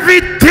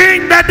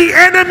 everything that the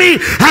enemy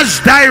has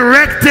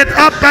directed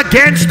up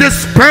against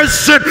this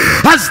person,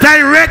 has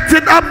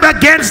directed up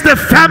against the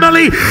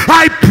family.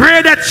 I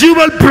pray that you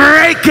will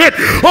break it.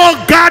 Oh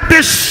God,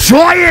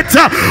 destroy it.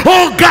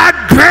 Oh God,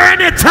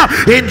 burn it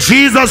in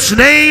Jesus'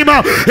 name,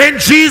 in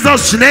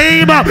Jesus'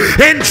 name,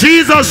 in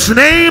Jesus'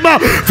 name.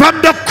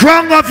 From the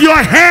crown of your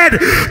head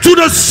to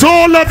the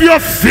sole of your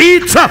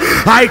feet,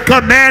 I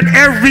command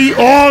every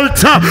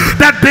altar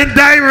that been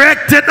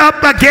directed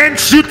up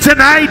against you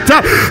tonight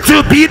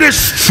to be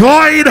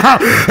destroyed.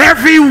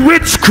 Every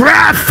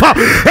witchcraft,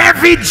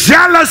 every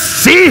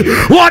jealousy,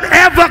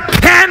 whatever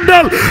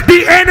candle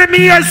the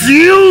enemy has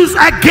used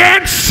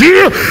against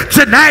you,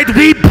 tonight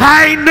we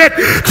bind it.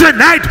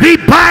 Tonight we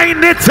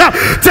bind it.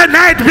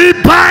 Tonight we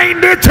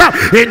bind it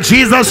in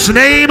Jesus'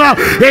 name.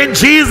 In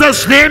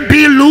Jesus' name,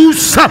 be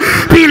loose.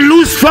 Be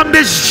loose from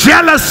this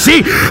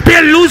jealousy. Be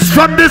loose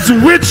from this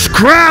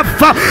witchcraft.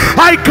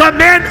 I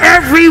command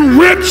every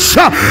witch,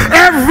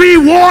 every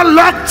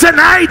warlock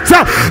tonight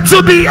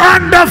to be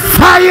under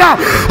fire.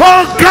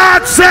 Oh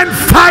God, send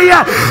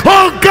fire.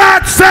 Oh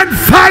God, send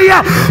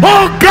fire.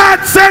 Oh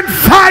God, send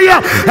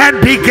fire,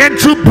 and begin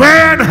to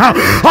burn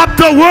up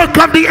the work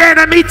of the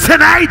enemy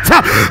tonight.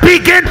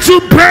 Begin to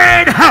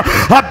burn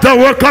up the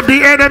work of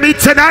the enemy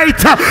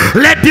tonight.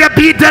 Let there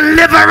be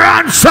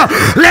deliverance.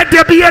 Let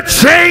there be a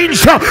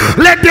change.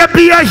 Let there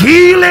be a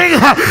healing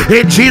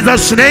in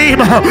Jesus'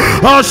 name.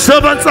 Oh,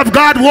 servants of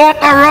God, walk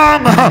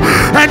around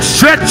and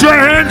stretch your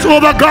hands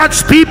over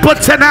God's people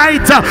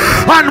tonight.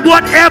 On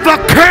whatever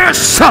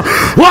curse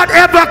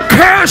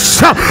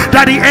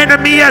that the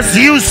enemy has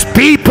used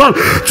people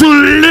to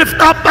lift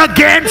up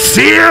against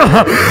you,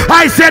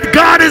 I said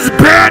God is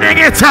burning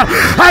it.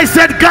 I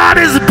said God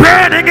is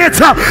burning it.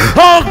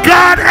 Oh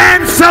God,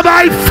 answer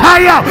by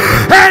fire.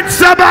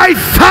 Answer by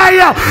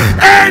fire.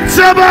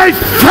 Answer by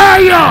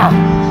fire.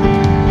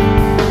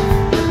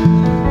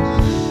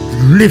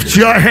 Lift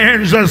your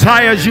hands as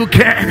high as you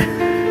can.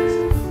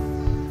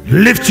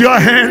 Lift your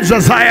hands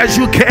as high as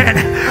you can.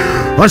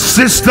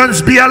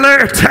 Assistance, be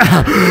alert.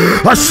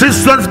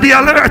 Assistance, be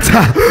alert.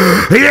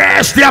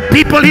 Yes, there are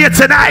people here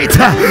tonight.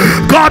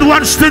 God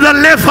wants to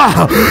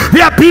deliver.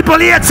 There are people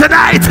here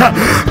tonight.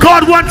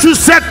 God wants to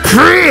set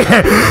free.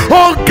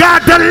 Oh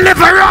God,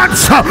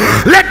 deliverance.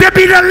 Let there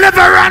be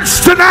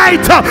deliverance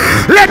tonight.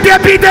 Let there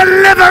be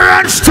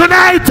deliverance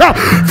tonight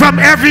from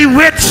every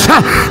witch,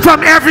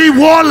 from every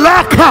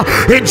warlock.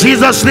 In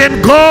Jesus'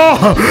 name, go.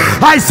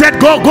 I said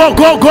go, go,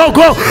 go, go,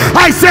 go.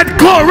 I said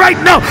go right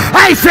now.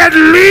 I said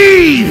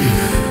leave.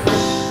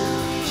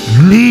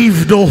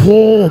 Leave the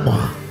home.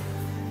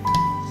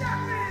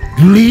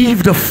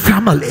 Leave the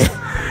family.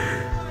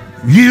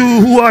 You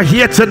who are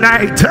here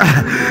tonight,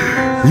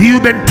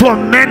 you've been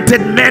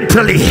tormented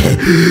mentally.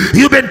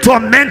 You've been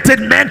tormented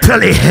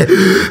mentally.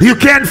 You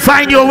can't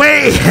find your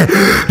way.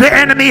 The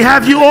enemy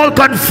have you all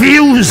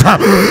confused.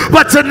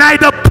 But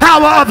tonight the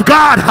power of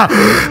God,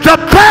 the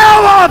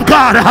power of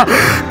God,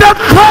 the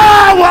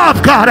power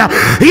of God,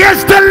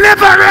 yes,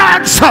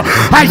 deliverance.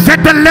 I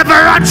said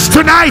deliverance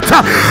tonight.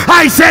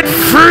 I said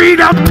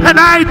freedom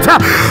tonight.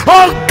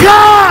 Oh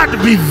God,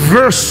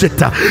 reverse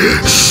it.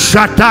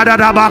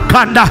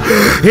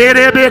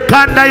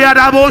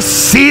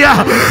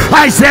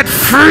 I said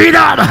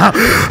freedom.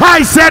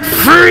 I said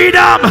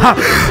freedom.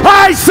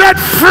 I said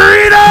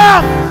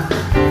freedom.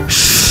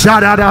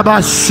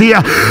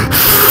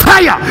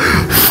 Fire.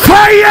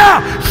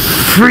 Fire.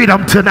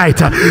 Freedom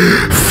tonight.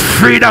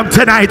 Freedom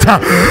tonight.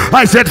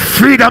 I said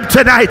freedom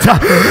tonight.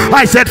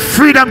 I said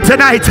freedom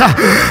tonight.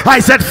 I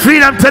said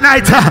freedom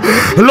tonight.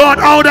 Lord,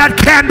 all that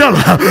candle.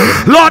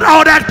 Lord,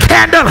 all that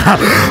candle.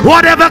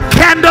 Whatever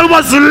candle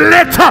was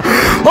lit.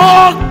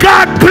 Oh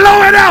God,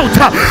 blow it out.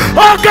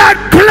 Oh God,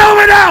 blow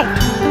it out.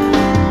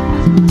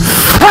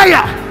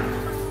 Fire.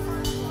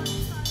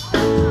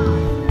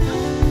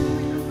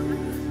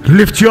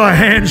 Lift your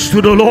hands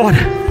to the Lord.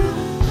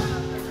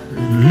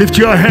 Lift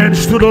your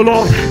hands to the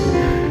Lord.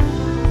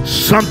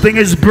 Something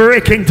is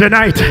breaking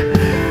tonight.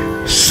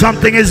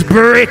 Something is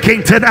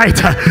breaking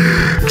tonight.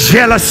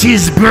 Jealousy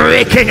is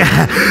breaking.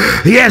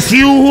 Yes,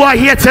 you who are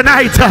here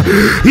tonight,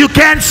 you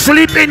can't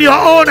sleep in your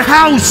own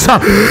house.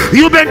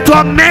 You've been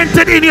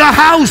tormented in your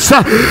house.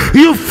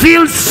 You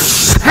feel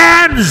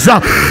hands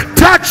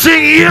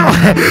touching you.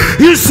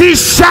 You see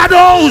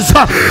shadows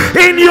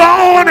in your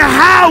own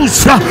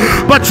house.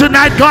 But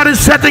tonight God is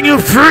setting you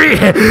free.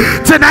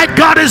 Tonight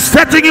God is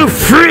setting you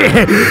free.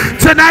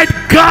 Tonight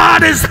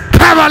God is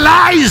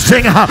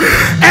paralyzing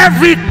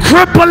every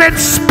crippling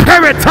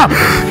spirit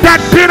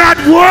that's been at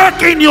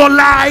work in your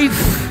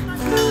life.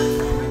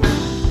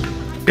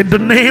 In the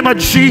name of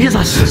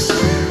Jesus,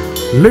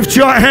 lift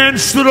your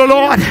hands to the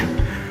Lord.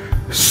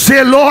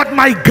 Say, Lord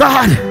my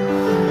God.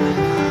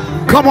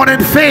 Come on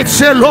in faith.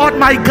 Say, Lord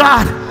my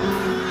God,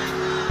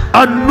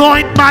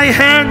 anoint my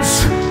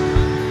hands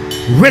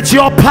with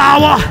your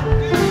power.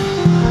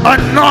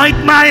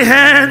 Anoint my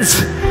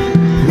hands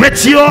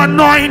with your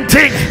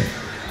anointing.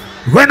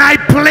 When I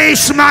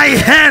place my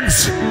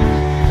hands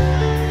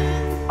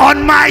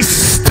on my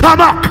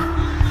stomach,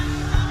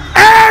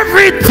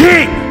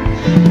 everything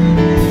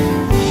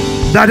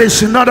that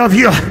is not of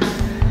you,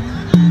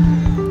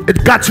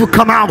 it got to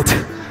come out.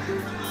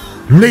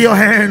 Lay your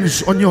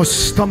hands on your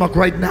stomach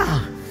right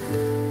now.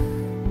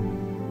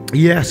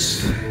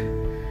 Yes.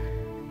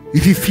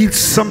 If you feel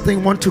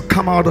something want to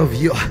come out of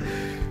you,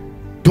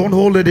 don't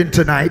hold it in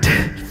tonight.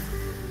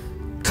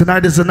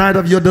 Tonight is the night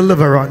of your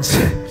deliverance.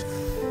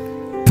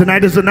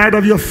 Tonight is the night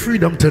of your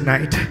freedom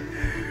tonight.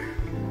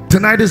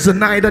 Tonight is the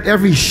night that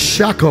every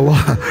shackle,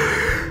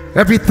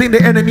 everything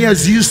the enemy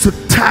has used to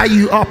tie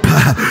you up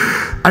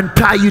and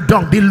tie you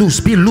down, be loose,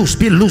 be loose,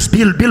 be loose,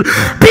 be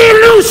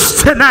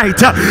loose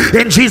tonight.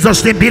 In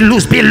Jesus' name, be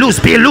loose, be loose,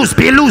 be loose,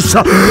 be loose,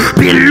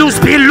 be loose,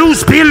 be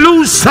loose, be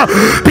loose,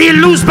 be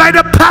loose by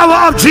the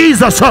power of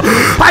Jesus.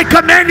 I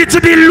command you to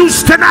be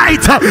loose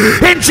tonight.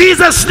 In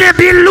Jesus' name,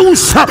 be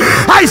loose.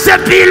 I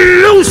said be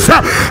loose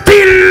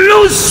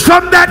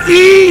from that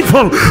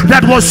evil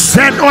that was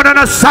sent on an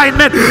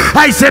assignment.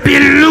 I said be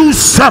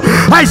loose.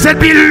 I said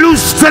be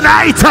loose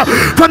tonight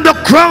from the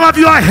crown of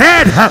your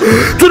head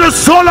to the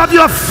sole of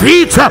your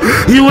feet.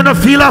 You're gonna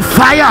feel a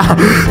fire.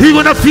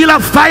 You're gonna feel a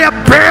fire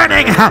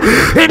burning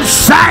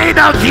inside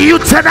of you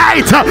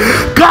tonight.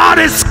 God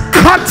is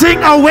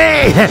cutting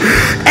away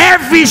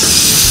every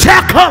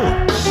shackle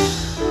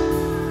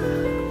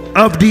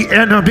of the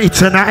enemy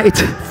tonight.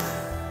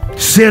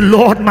 Say,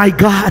 Lord my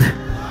God.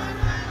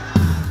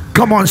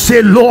 Come on,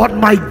 say, Lord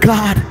my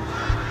God.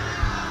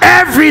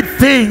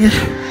 Everything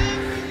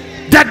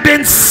that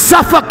been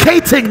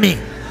suffocating me,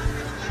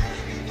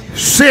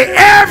 say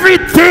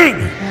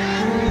everything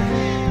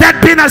that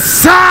been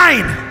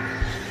assigned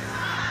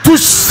to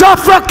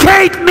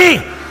suffocate me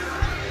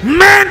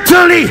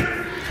mentally,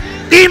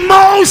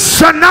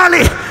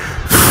 emotionally,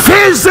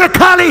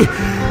 physically,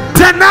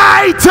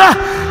 tonight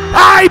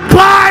I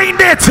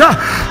bind it.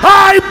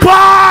 I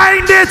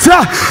bind it.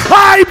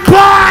 I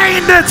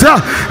bind it.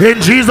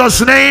 In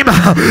Jesus' name.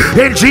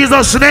 In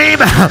Jesus'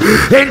 name.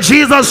 In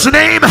Jesus'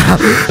 name.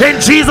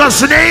 In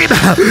Jesus' name.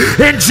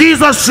 In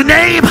Jesus'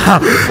 name.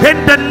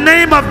 In the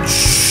name of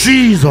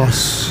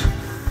Jesus.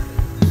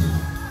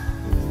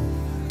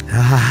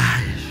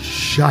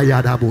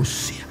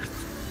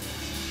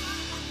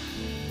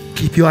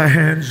 Keep your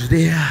hands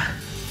there.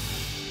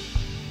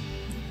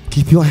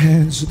 Keep your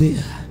hands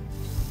there.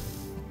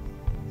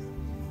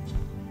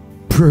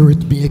 Pray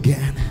with me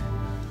again.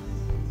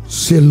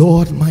 Say,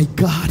 Lord my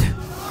God,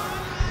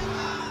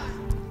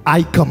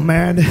 I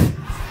command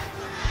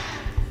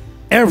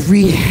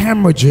every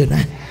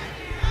hemorrhaging,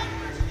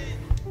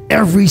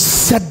 every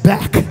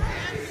setback,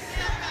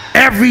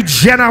 every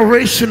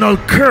generational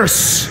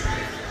curse,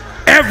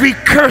 every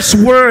curse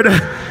word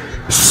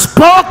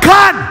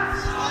spoken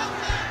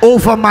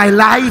over my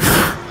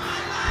life,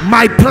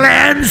 my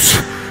plans,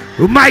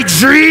 my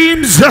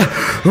dreams,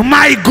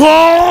 my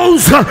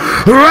goals,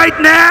 right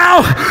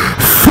now,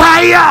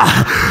 fire,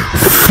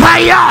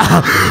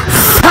 fire,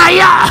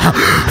 fire,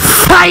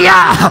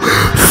 fire,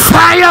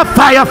 fire,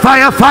 fire,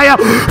 fire, fire,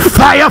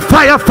 fire,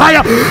 fire,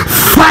 fire,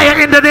 fire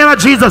in the name of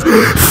Jesus,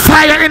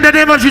 fire in the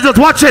name of Jesus.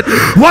 Watch it,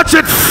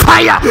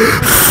 fire,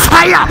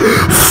 fire,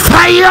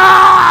 fire.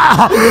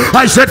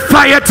 I said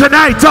fire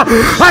tonight.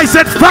 I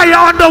said fire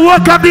on the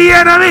work of the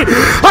enemy.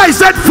 I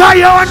said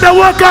fire on the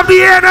work of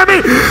the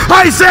enemy.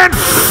 I said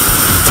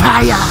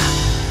fire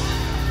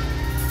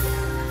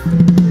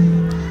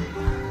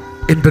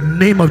in the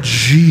name of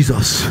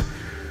Jesus.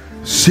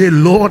 Say,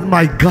 Lord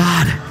my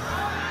God,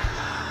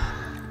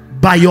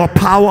 by your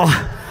power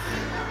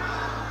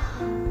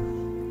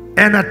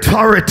and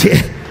authority,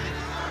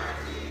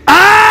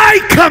 I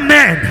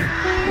command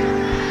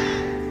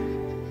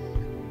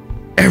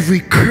every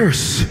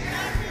curse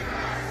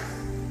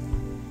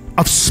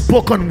of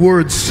spoken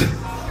words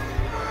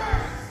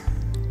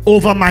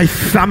over my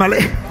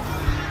family,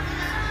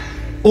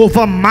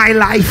 over my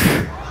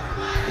life,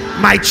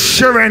 my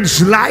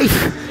children's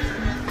life.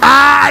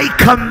 I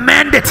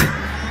command it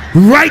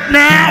right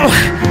now,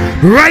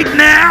 right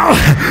now,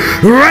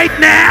 right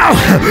now,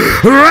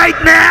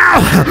 right now,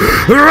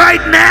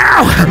 right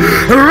now,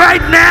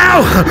 right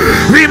now.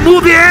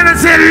 Remove your hand and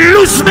say,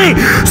 loose me,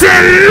 say,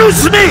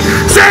 loose me,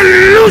 say,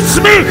 loose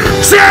me,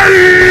 say,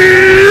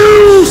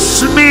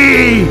 loose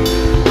me.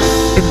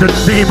 In the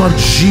name of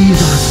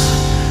Jesus.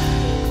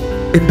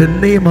 In the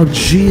name of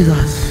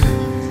Jesus.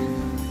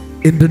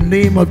 In the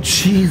name of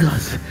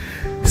Jesus.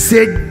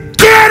 Say,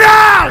 get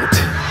out.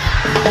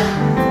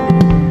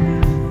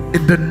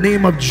 In the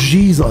name of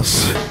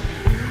Jesus.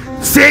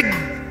 Say,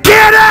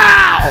 get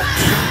out.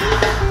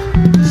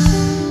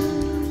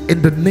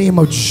 In the name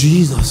of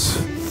Jesus.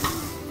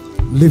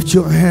 Lift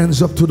your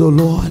hands up to the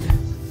Lord.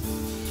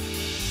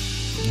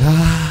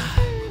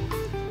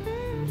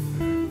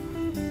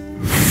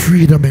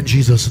 Freedom in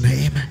Jesus'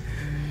 name.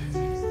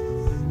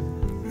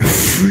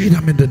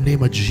 Freedom in the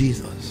name of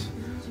Jesus.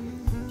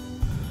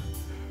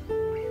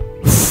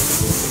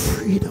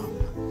 Freedom.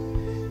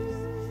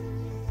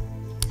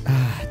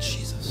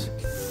 Jesus.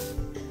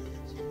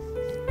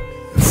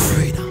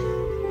 Freedom.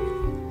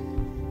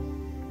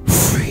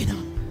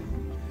 Freedom.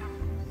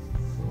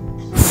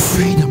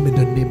 Freedom in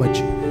the name of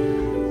Jesus.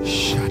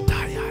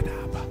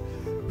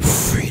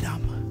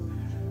 Freedom.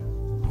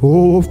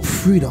 Oh,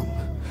 freedom.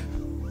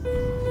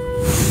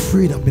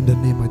 Freedom in the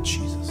name of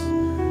Jesus.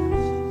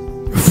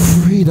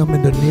 Freedom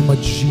in the name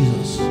of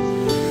Jesus.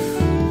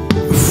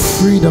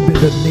 Freedom in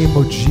the name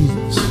of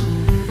Jesus.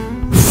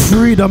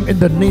 Freedom in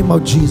the name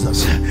of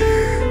Jesus.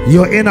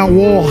 You're in a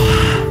war.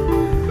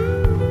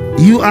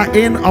 You are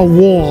in a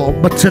war,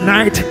 but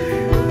tonight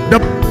the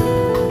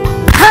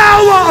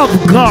power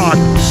of God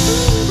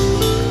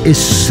is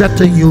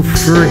setting you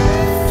free.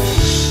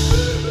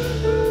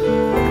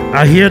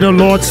 I hear the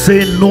Lord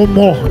saying, no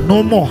more,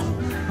 no more,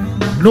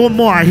 no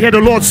more. I hear the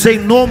Lord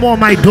saying, no more,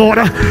 my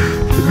daughter,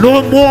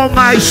 no more,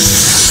 my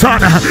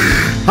son.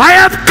 I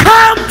have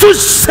come to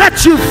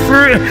set you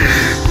free.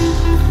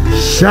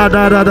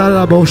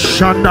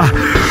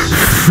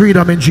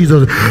 Freedom in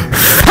Jesus.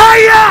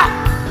 Fire!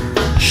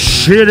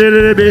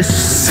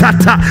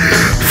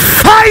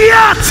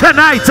 Fire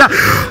tonight.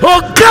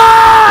 Oh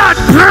God,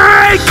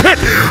 break it.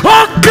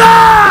 Oh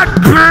God,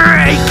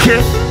 break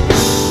it.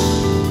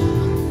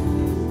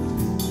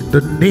 In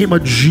the name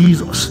of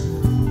Jesus.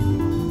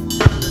 In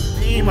the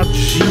name of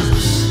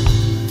Jesus.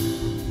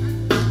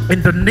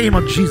 In the name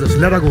of Jesus.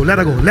 Let her go, let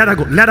her go, let her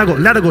go, let her go,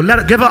 let her go, let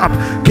her give her up,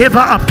 give her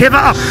up, give her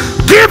up,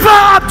 give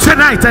her up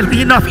tonight. And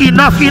enough,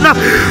 enough, enough,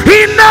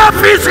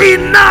 enough is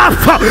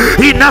enough.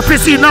 Enough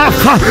is enough.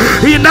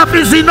 Enough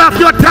is enough.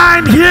 Your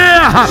time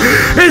here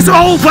is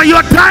over.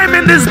 Your time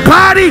in this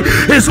body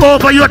is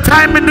over. Your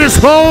time in this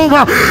home,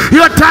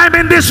 your time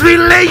in this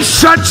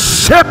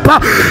relationship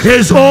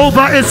is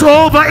over. It's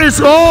over. It's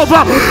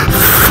over.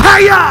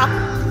 Fire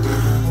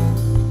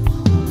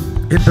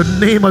in the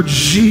name of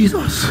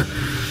Jesus.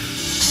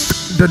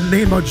 In the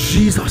name of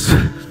Jesus.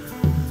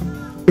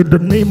 In the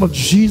name of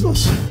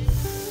Jesus.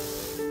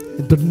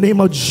 In the name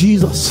of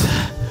Jesus.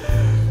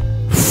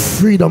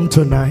 freedom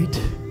tonight.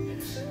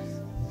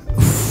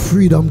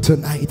 Freedom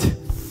tonight.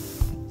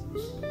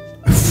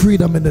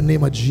 Freedom in the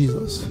name of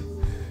Jesus.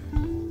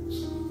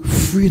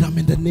 Freedom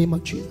in the name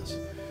of Jesus.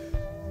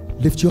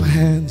 Lift your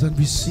hands and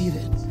receive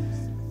it.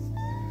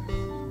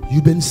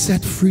 You've been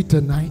set free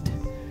tonight.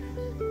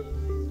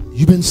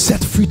 You've been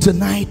set free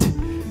tonight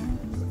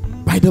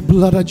by the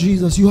blood of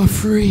Jesus. You are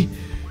free.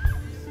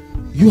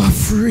 You are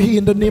free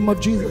in the name of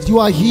Jesus. You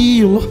are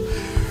healed.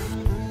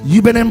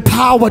 You've been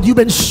empowered. You've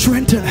been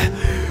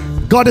strengthened.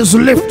 God is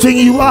lifting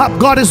you up.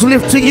 God is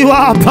lifting you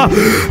up.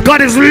 God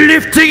is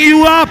lifting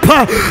you up.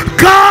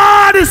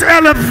 God is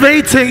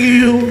elevating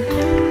you.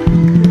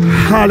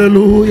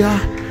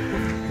 Hallelujah.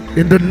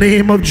 In the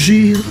name of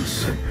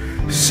Jesus.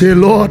 Say,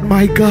 Lord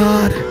my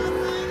God.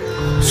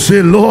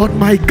 Say, Lord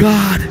my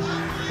God.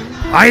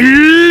 I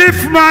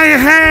lift my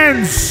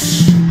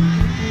hands,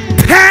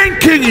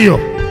 thanking you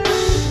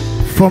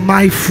for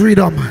my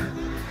freedom,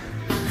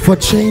 for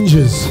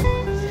changes,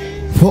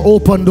 for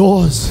open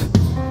doors.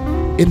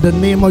 In the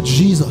name of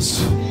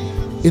Jesus.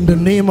 In the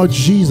name of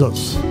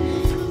Jesus.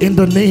 In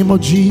the name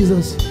of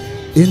Jesus.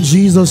 In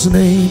Jesus'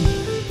 name.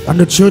 And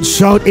the church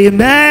shout,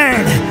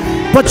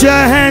 amen. Put your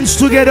hands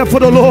together for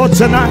the Lord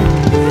tonight.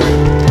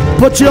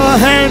 Put your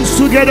hands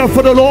together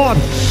for the Lord.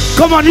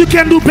 Come on, you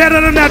can do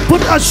better than that.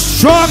 Put a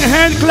strong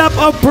hand clap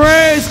of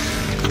praise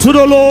to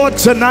the Lord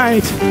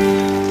tonight.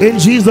 In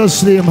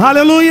Jesus' name.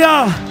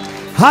 Hallelujah.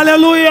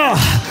 Hallelujah.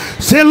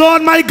 Say,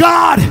 Lord my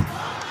God,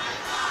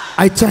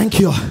 I thank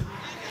you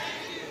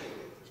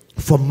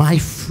for my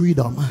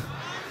freedom.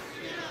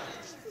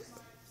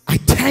 I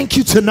thank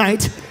you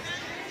tonight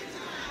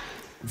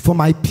for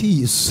my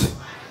peace,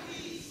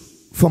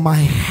 for my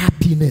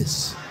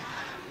happiness.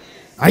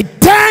 I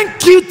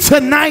thank you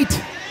tonight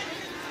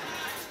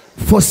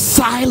for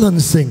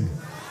silencing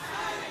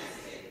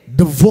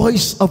the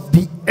voice of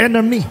the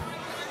enemy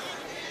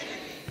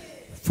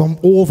from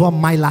over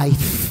my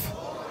life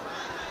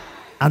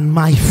and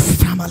my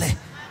family.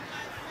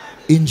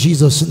 In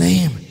Jesus'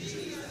 name.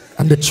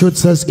 And the church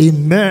says,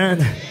 amen.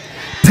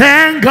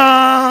 Thank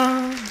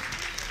God.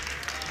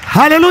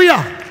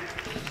 Hallelujah.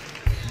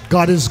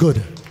 God is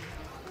good.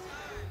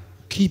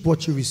 Keep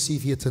what you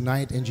receive here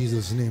tonight in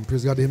Jesus' name.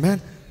 Praise God.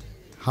 Amen.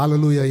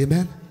 Hallelujah.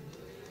 Amen.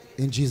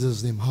 In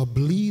Jesus' name. Her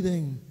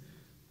bleeding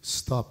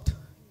stopped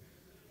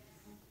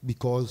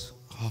because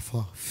of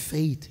her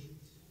faith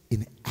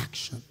in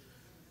action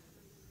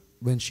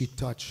when she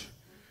touched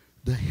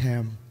the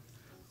hem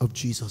of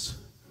Jesus'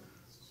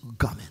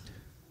 garment.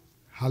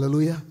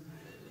 Hallelujah.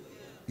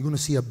 You're going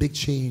to see a big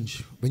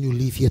change when you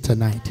leave here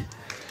tonight.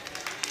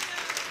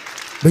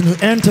 When you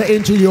enter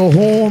into your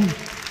home,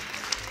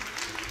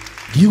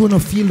 you're going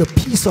to feel the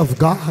peace of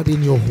God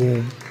in your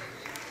home.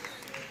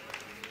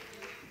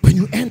 When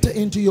you enter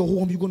into your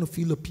home, you're going to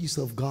feel the peace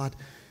of God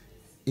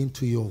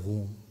into your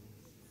home.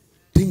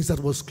 Things that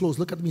was closed.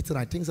 Look at me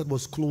tonight. Things that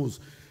was closed.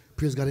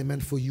 Praise God, amen,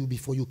 for you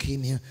before you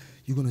came here.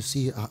 You're going to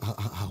see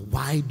a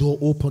wide door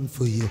open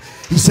for you.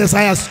 He says,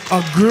 I have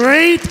a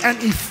great and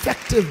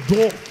effective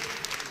door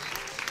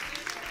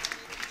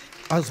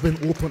has been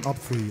opened up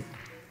for you.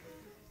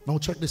 Now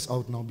check this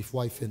out now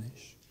before I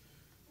finish.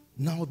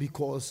 Now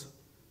because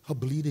her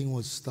bleeding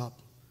was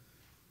stopped,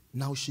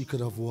 now she could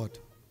have what?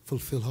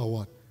 Fulfill her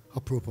what? Her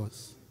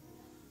purpose.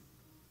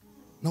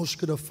 Now she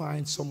could have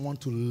found someone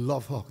to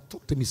love her.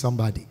 Talk to me,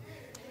 somebody.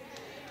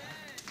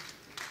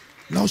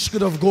 Now she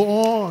could have go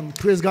on,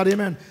 praise God,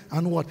 amen,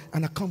 and what?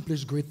 And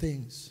accomplish great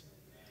things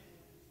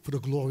for the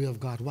glory of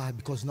God. Why?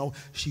 Because now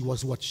she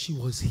was what? She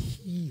was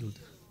healed.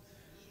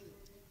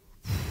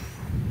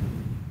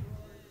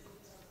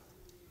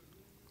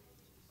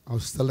 I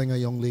was telling a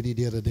young lady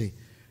the other day,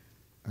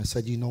 I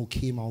said, you know,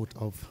 came out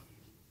of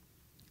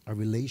a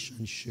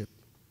relationship.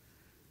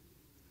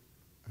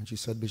 And she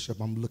said, Bishop,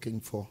 I'm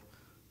looking for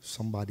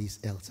somebody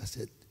else. I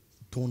said,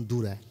 don't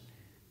do that.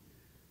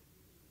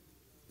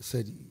 I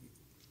said,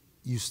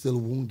 you're still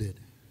wounded.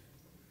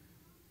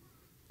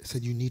 I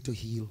said, you need to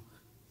heal.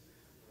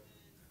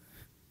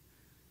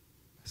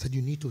 I said,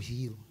 you need to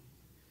heal.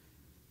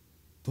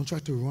 Don't try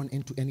to run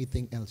into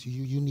anything else.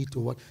 You need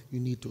to what? You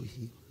need to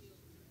heal.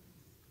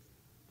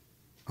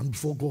 And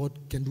before God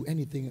can do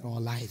anything in our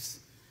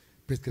lives,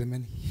 praise God,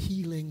 amen,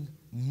 healing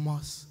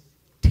must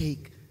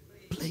take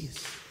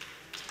place.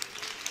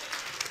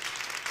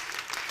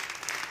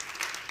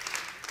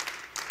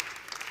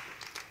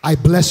 I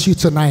bless you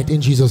tonight in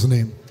Jesus'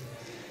 name.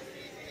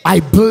 I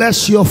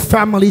bless your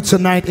family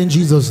tonight in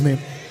Jesus' name.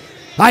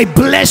 I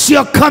bless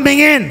your coming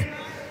in.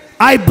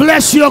 I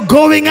bless your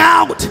going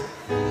out.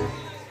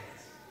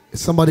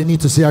 Somebody need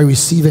to say, I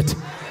receive it.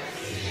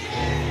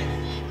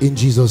 In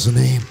Jesus'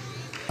 name.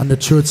 And the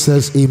church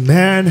says,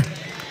 amen.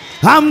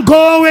 I'm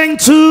going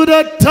to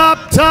the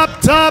top,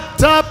 top, top,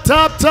 top,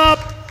 top, top.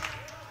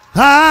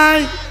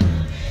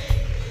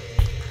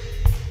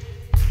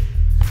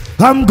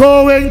 I'm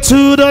going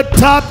to the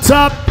top,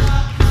 top.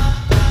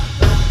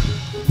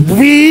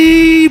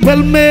 We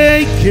will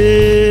make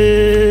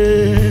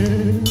it.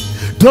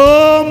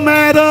 Don't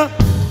matter.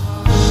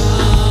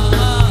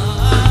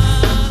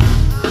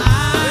 We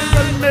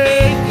will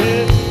make it.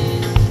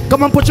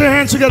 Come on, put your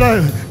hands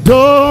together.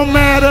 Don't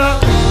matter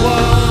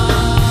what.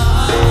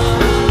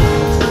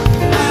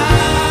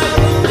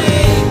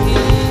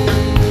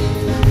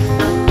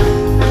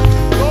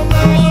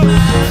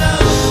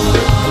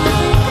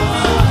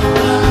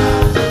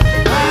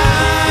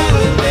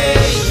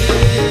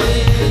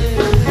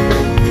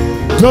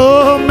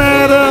 Don't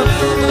matter.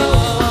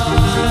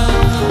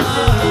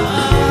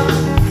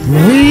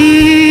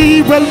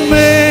 We will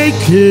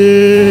make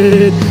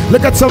it.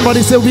 Look at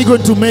somebody, say, we're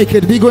going to make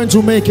it. We're going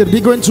to make it. We're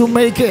going to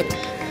make it.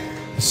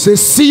 Say,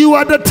 see you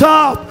at the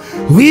top.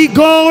 We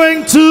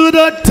going to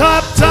the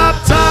top,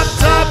 top, top,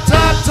 top,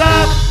 top,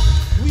 top.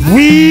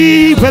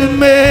 We will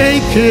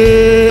make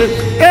it.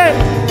 Hey.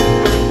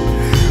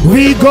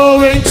 We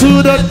going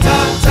to the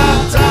top,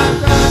 top, top,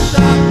 top,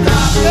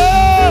 top,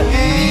 top.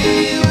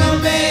 Hey. We will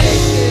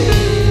make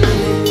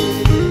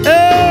it.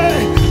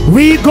 Hey.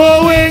 We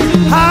going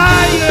higher.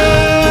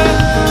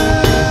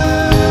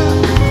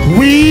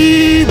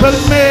 We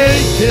will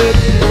make it.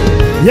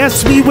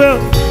 Yes, we will.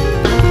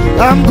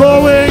 I'm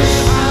going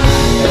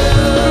higher.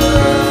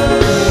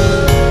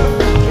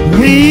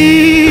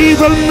 We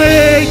will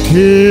make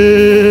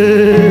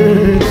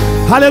it.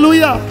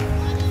 Hallelujah.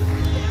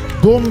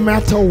 Don't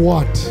matter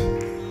what,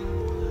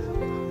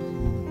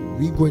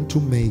 we're going to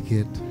make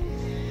it.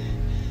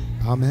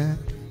 Amen.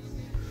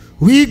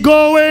 We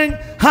going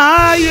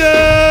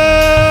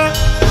higher.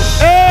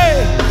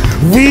 Hey,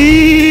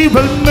 we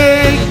will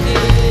make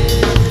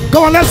it.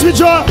 Come on, let's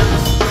rejoice.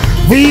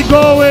 We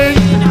going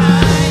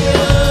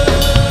higher.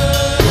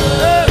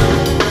 Hey,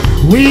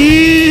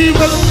 we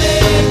will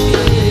make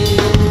it.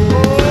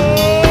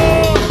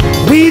 Oh,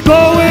 we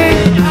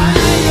going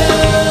higher.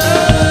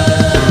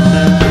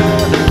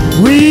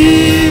 We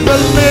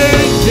will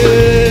make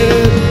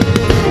it.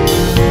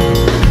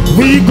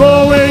 We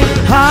going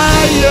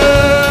higher.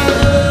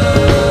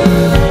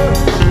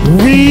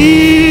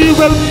 We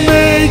will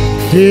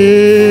make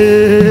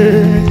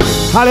it.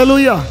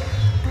 Hallelujah.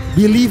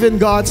 We live in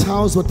God's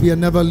house, but we are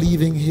never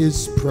leaving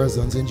his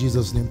presence. In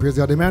Jesus' name. Praise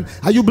God. Amen.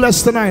 Are you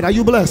blessed tonight? Are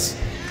you blessed?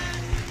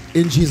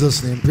 In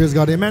Jesus' name. Praise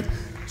God. Amen.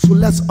 So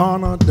let's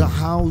honor the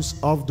house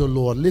of the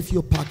Lord. Lift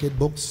your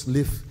pocketbooks.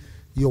 Lift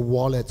your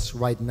wallets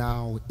right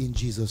now in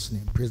Jesus'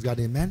 name. Praise God.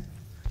 Amen.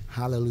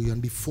 Hallelujah.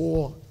 And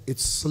before it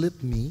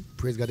slipped me,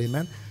 praise God.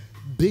 Amen,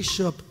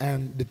 Bishop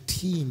and the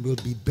team will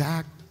be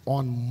back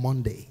on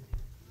Monday.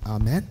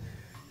 Amen.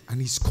 And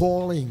he's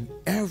calling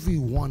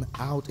everyone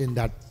out in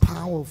that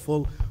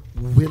powerful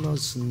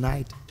winners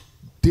night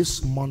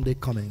this Monday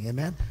coming.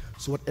 Amen.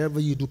 So whatever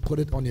you do, put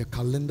it on your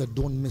calendar.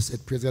 Don't miss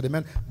it. Praise God.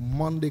 Amen.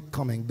 Monday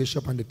coming,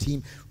 Bishop and the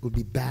team will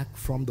be back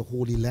from the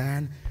Holy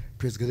Land.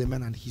 Praise God.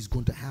 Amen. And he's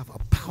going to have a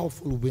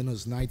powerful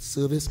winners night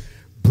service.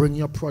 Bring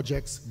your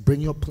projects, bring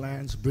your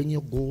plans, bring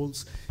your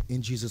goals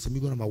in Jesus. And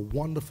we're going to have a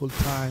wonderful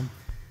time,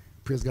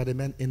 praise God,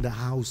 amen, in the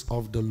house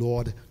of the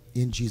Lord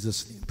in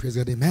Jesus' name. Praise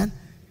God, amen.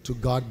 To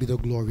God be the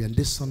glory. And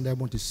this Sunday, I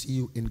want to see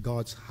you in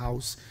God's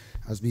house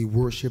as we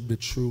worship the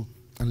true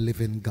and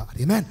living God.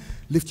 Amen.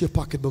 Lift your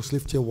pocketbooks,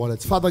 lift your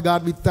wallets. Father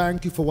God, we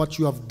thank you for what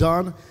you have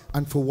done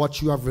and for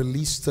what you have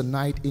released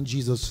tonight in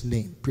Jesus'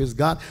 name. Praise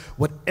God.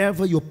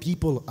 Whatever your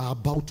people are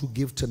about to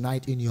give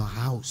tonight in your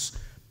house,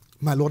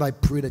 my Lord, I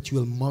pray that you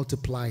will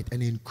multiply it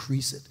and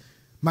increase it.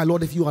 My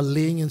Lord, if you are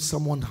laying in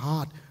someone's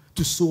heart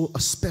to sow a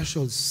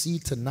special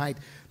seed tonight,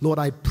 Lord,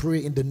 I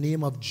pray in the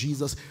name of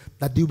Jesus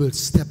that you will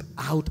step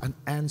out and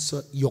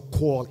answer your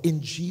call. In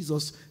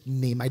Jesus'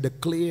 name, I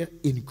declare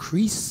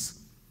increase.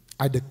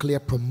 I declare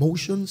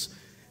promotions.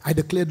 I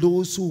declare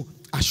those who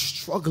are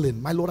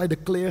struggling. My Lord, I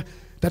declare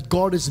that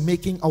God is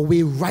making a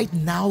way right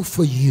now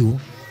for you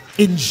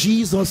in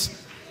Jesus'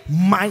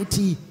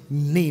 mighty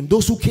name.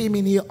 Those who came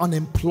in here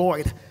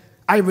unemployed,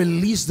 I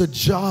release the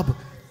job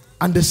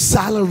and the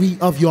salary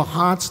of your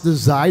heart's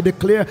desire. I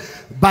declare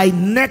by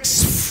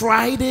next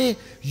Friday,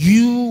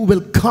 you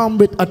will come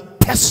with a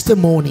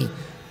testimony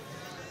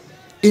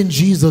in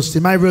Jesus'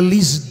 name. I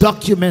release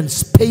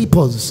documents,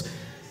 papers.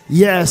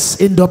 Yes,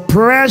 in the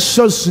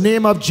precious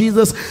name of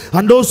Jesus.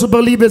 And those who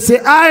believe it, say,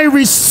 I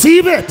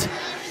receive it.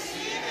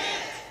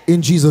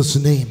 In Jesus'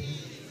 name.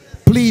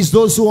 Please,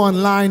 those who are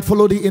online,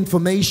 follow the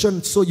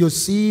information, sow your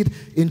seed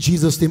in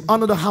Jesus' name.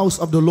 Honor the house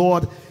of the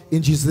Lord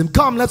in Jesus' name.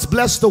 Come, let's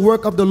bless the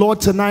work of the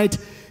Lord tonight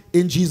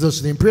in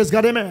Jesus' name. Praise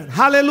God, amen.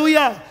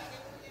 Hallelujah.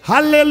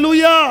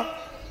 Hallelujah.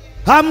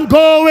 I'm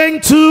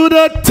going to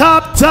the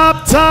top,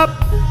 top, top.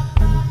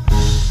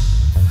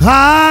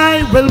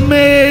 I will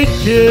make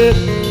it.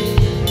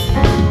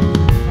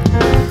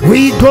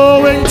 We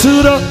going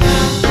to the.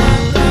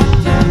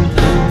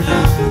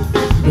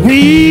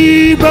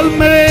 We will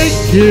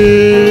make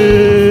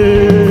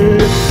it.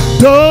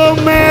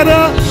 Don't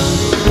matter.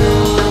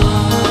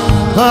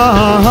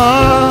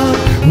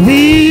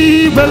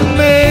 We will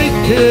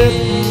make it.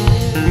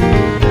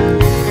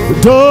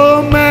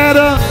 Don't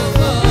matter.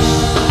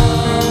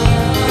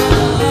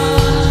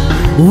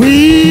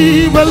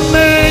 We will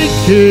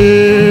make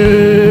it.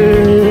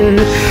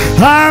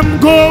 I'm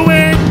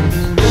going.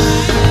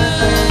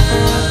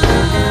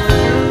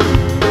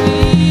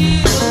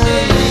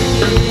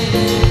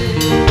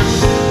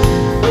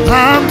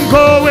 I'm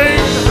going.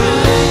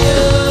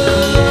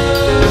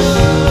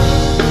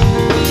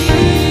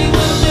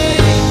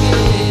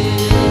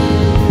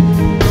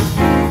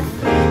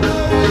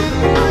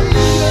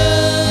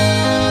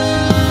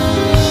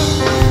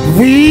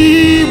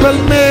 We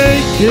will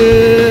make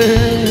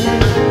it.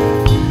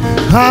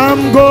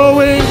 I'm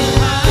going.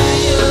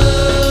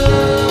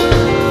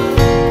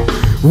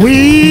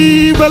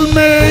 We will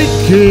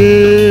make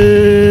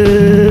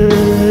it.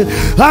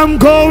 I'm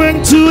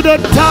going to the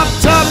top,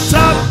 top,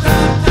 top.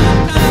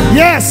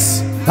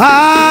 Yes,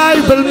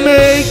 I will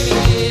make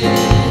it.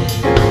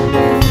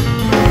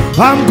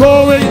 I'm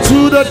going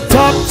to the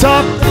top,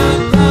 top.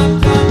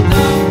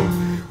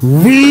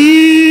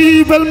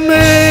 We will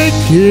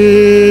make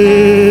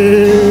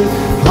it.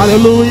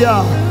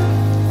 Hallelujah.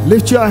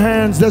 Lift your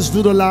hands. Let's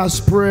do the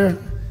last prayer.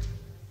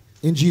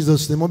 In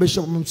Jesus' name.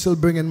 Bishop, I'm still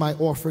bringing my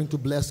offering to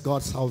bless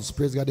God's house.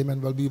 Praise God.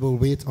 Amen. Well, we will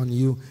wait on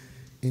you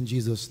in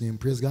Jesus' name.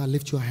 Praise God.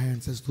 Lift your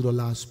hands. Let's do the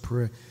last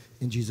prayer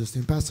in Jesus'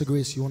 name. Pastor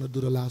Grace, you want to do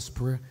the last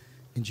prayer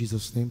in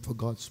Jesus' name for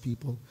God's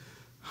people?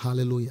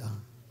 Hallelujah.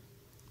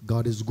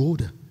 God is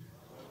good.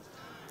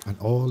 And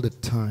all the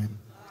time.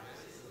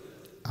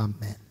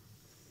 Amen.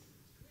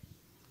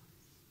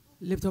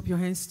 Lift up your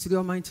hands to the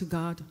Almighty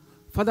God.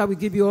 Father, we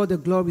give you all the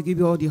glory. We give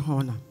you all the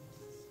honor.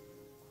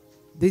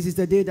 This is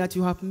the day that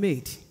you have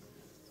made.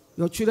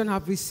 Your children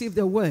have received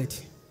the word,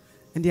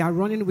 and they are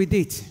running with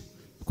it,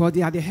 because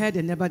they are the head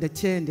and never the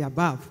tail, and they are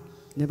above,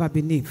 never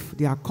beneath.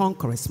 They are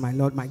conquerors, my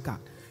Lord, my God.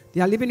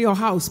 They are leaving your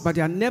house, but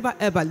they are never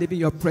ever leaving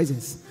your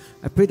presence.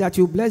 I pray that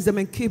you bless them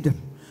and keep them.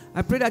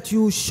 I pray that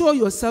you show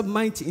yourself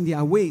mighty in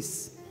their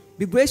ways.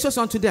 Be gracious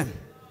unto them.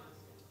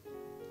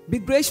 Be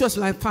gracious,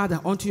 my Father,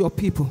 unto your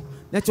people.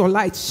 Let your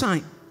light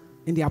shine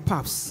in their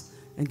paths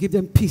and give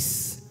them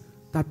peace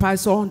that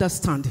passes all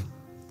understanding.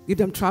 Give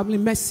them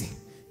traveling mercy.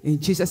 In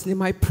Jesus'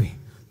 name I pray.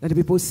 Let the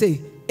people say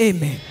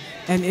amen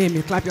and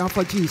amen. Clap your hands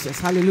for Jesus.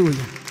 Hallelujah.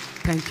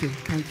 Thank you.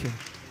 Thank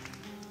you.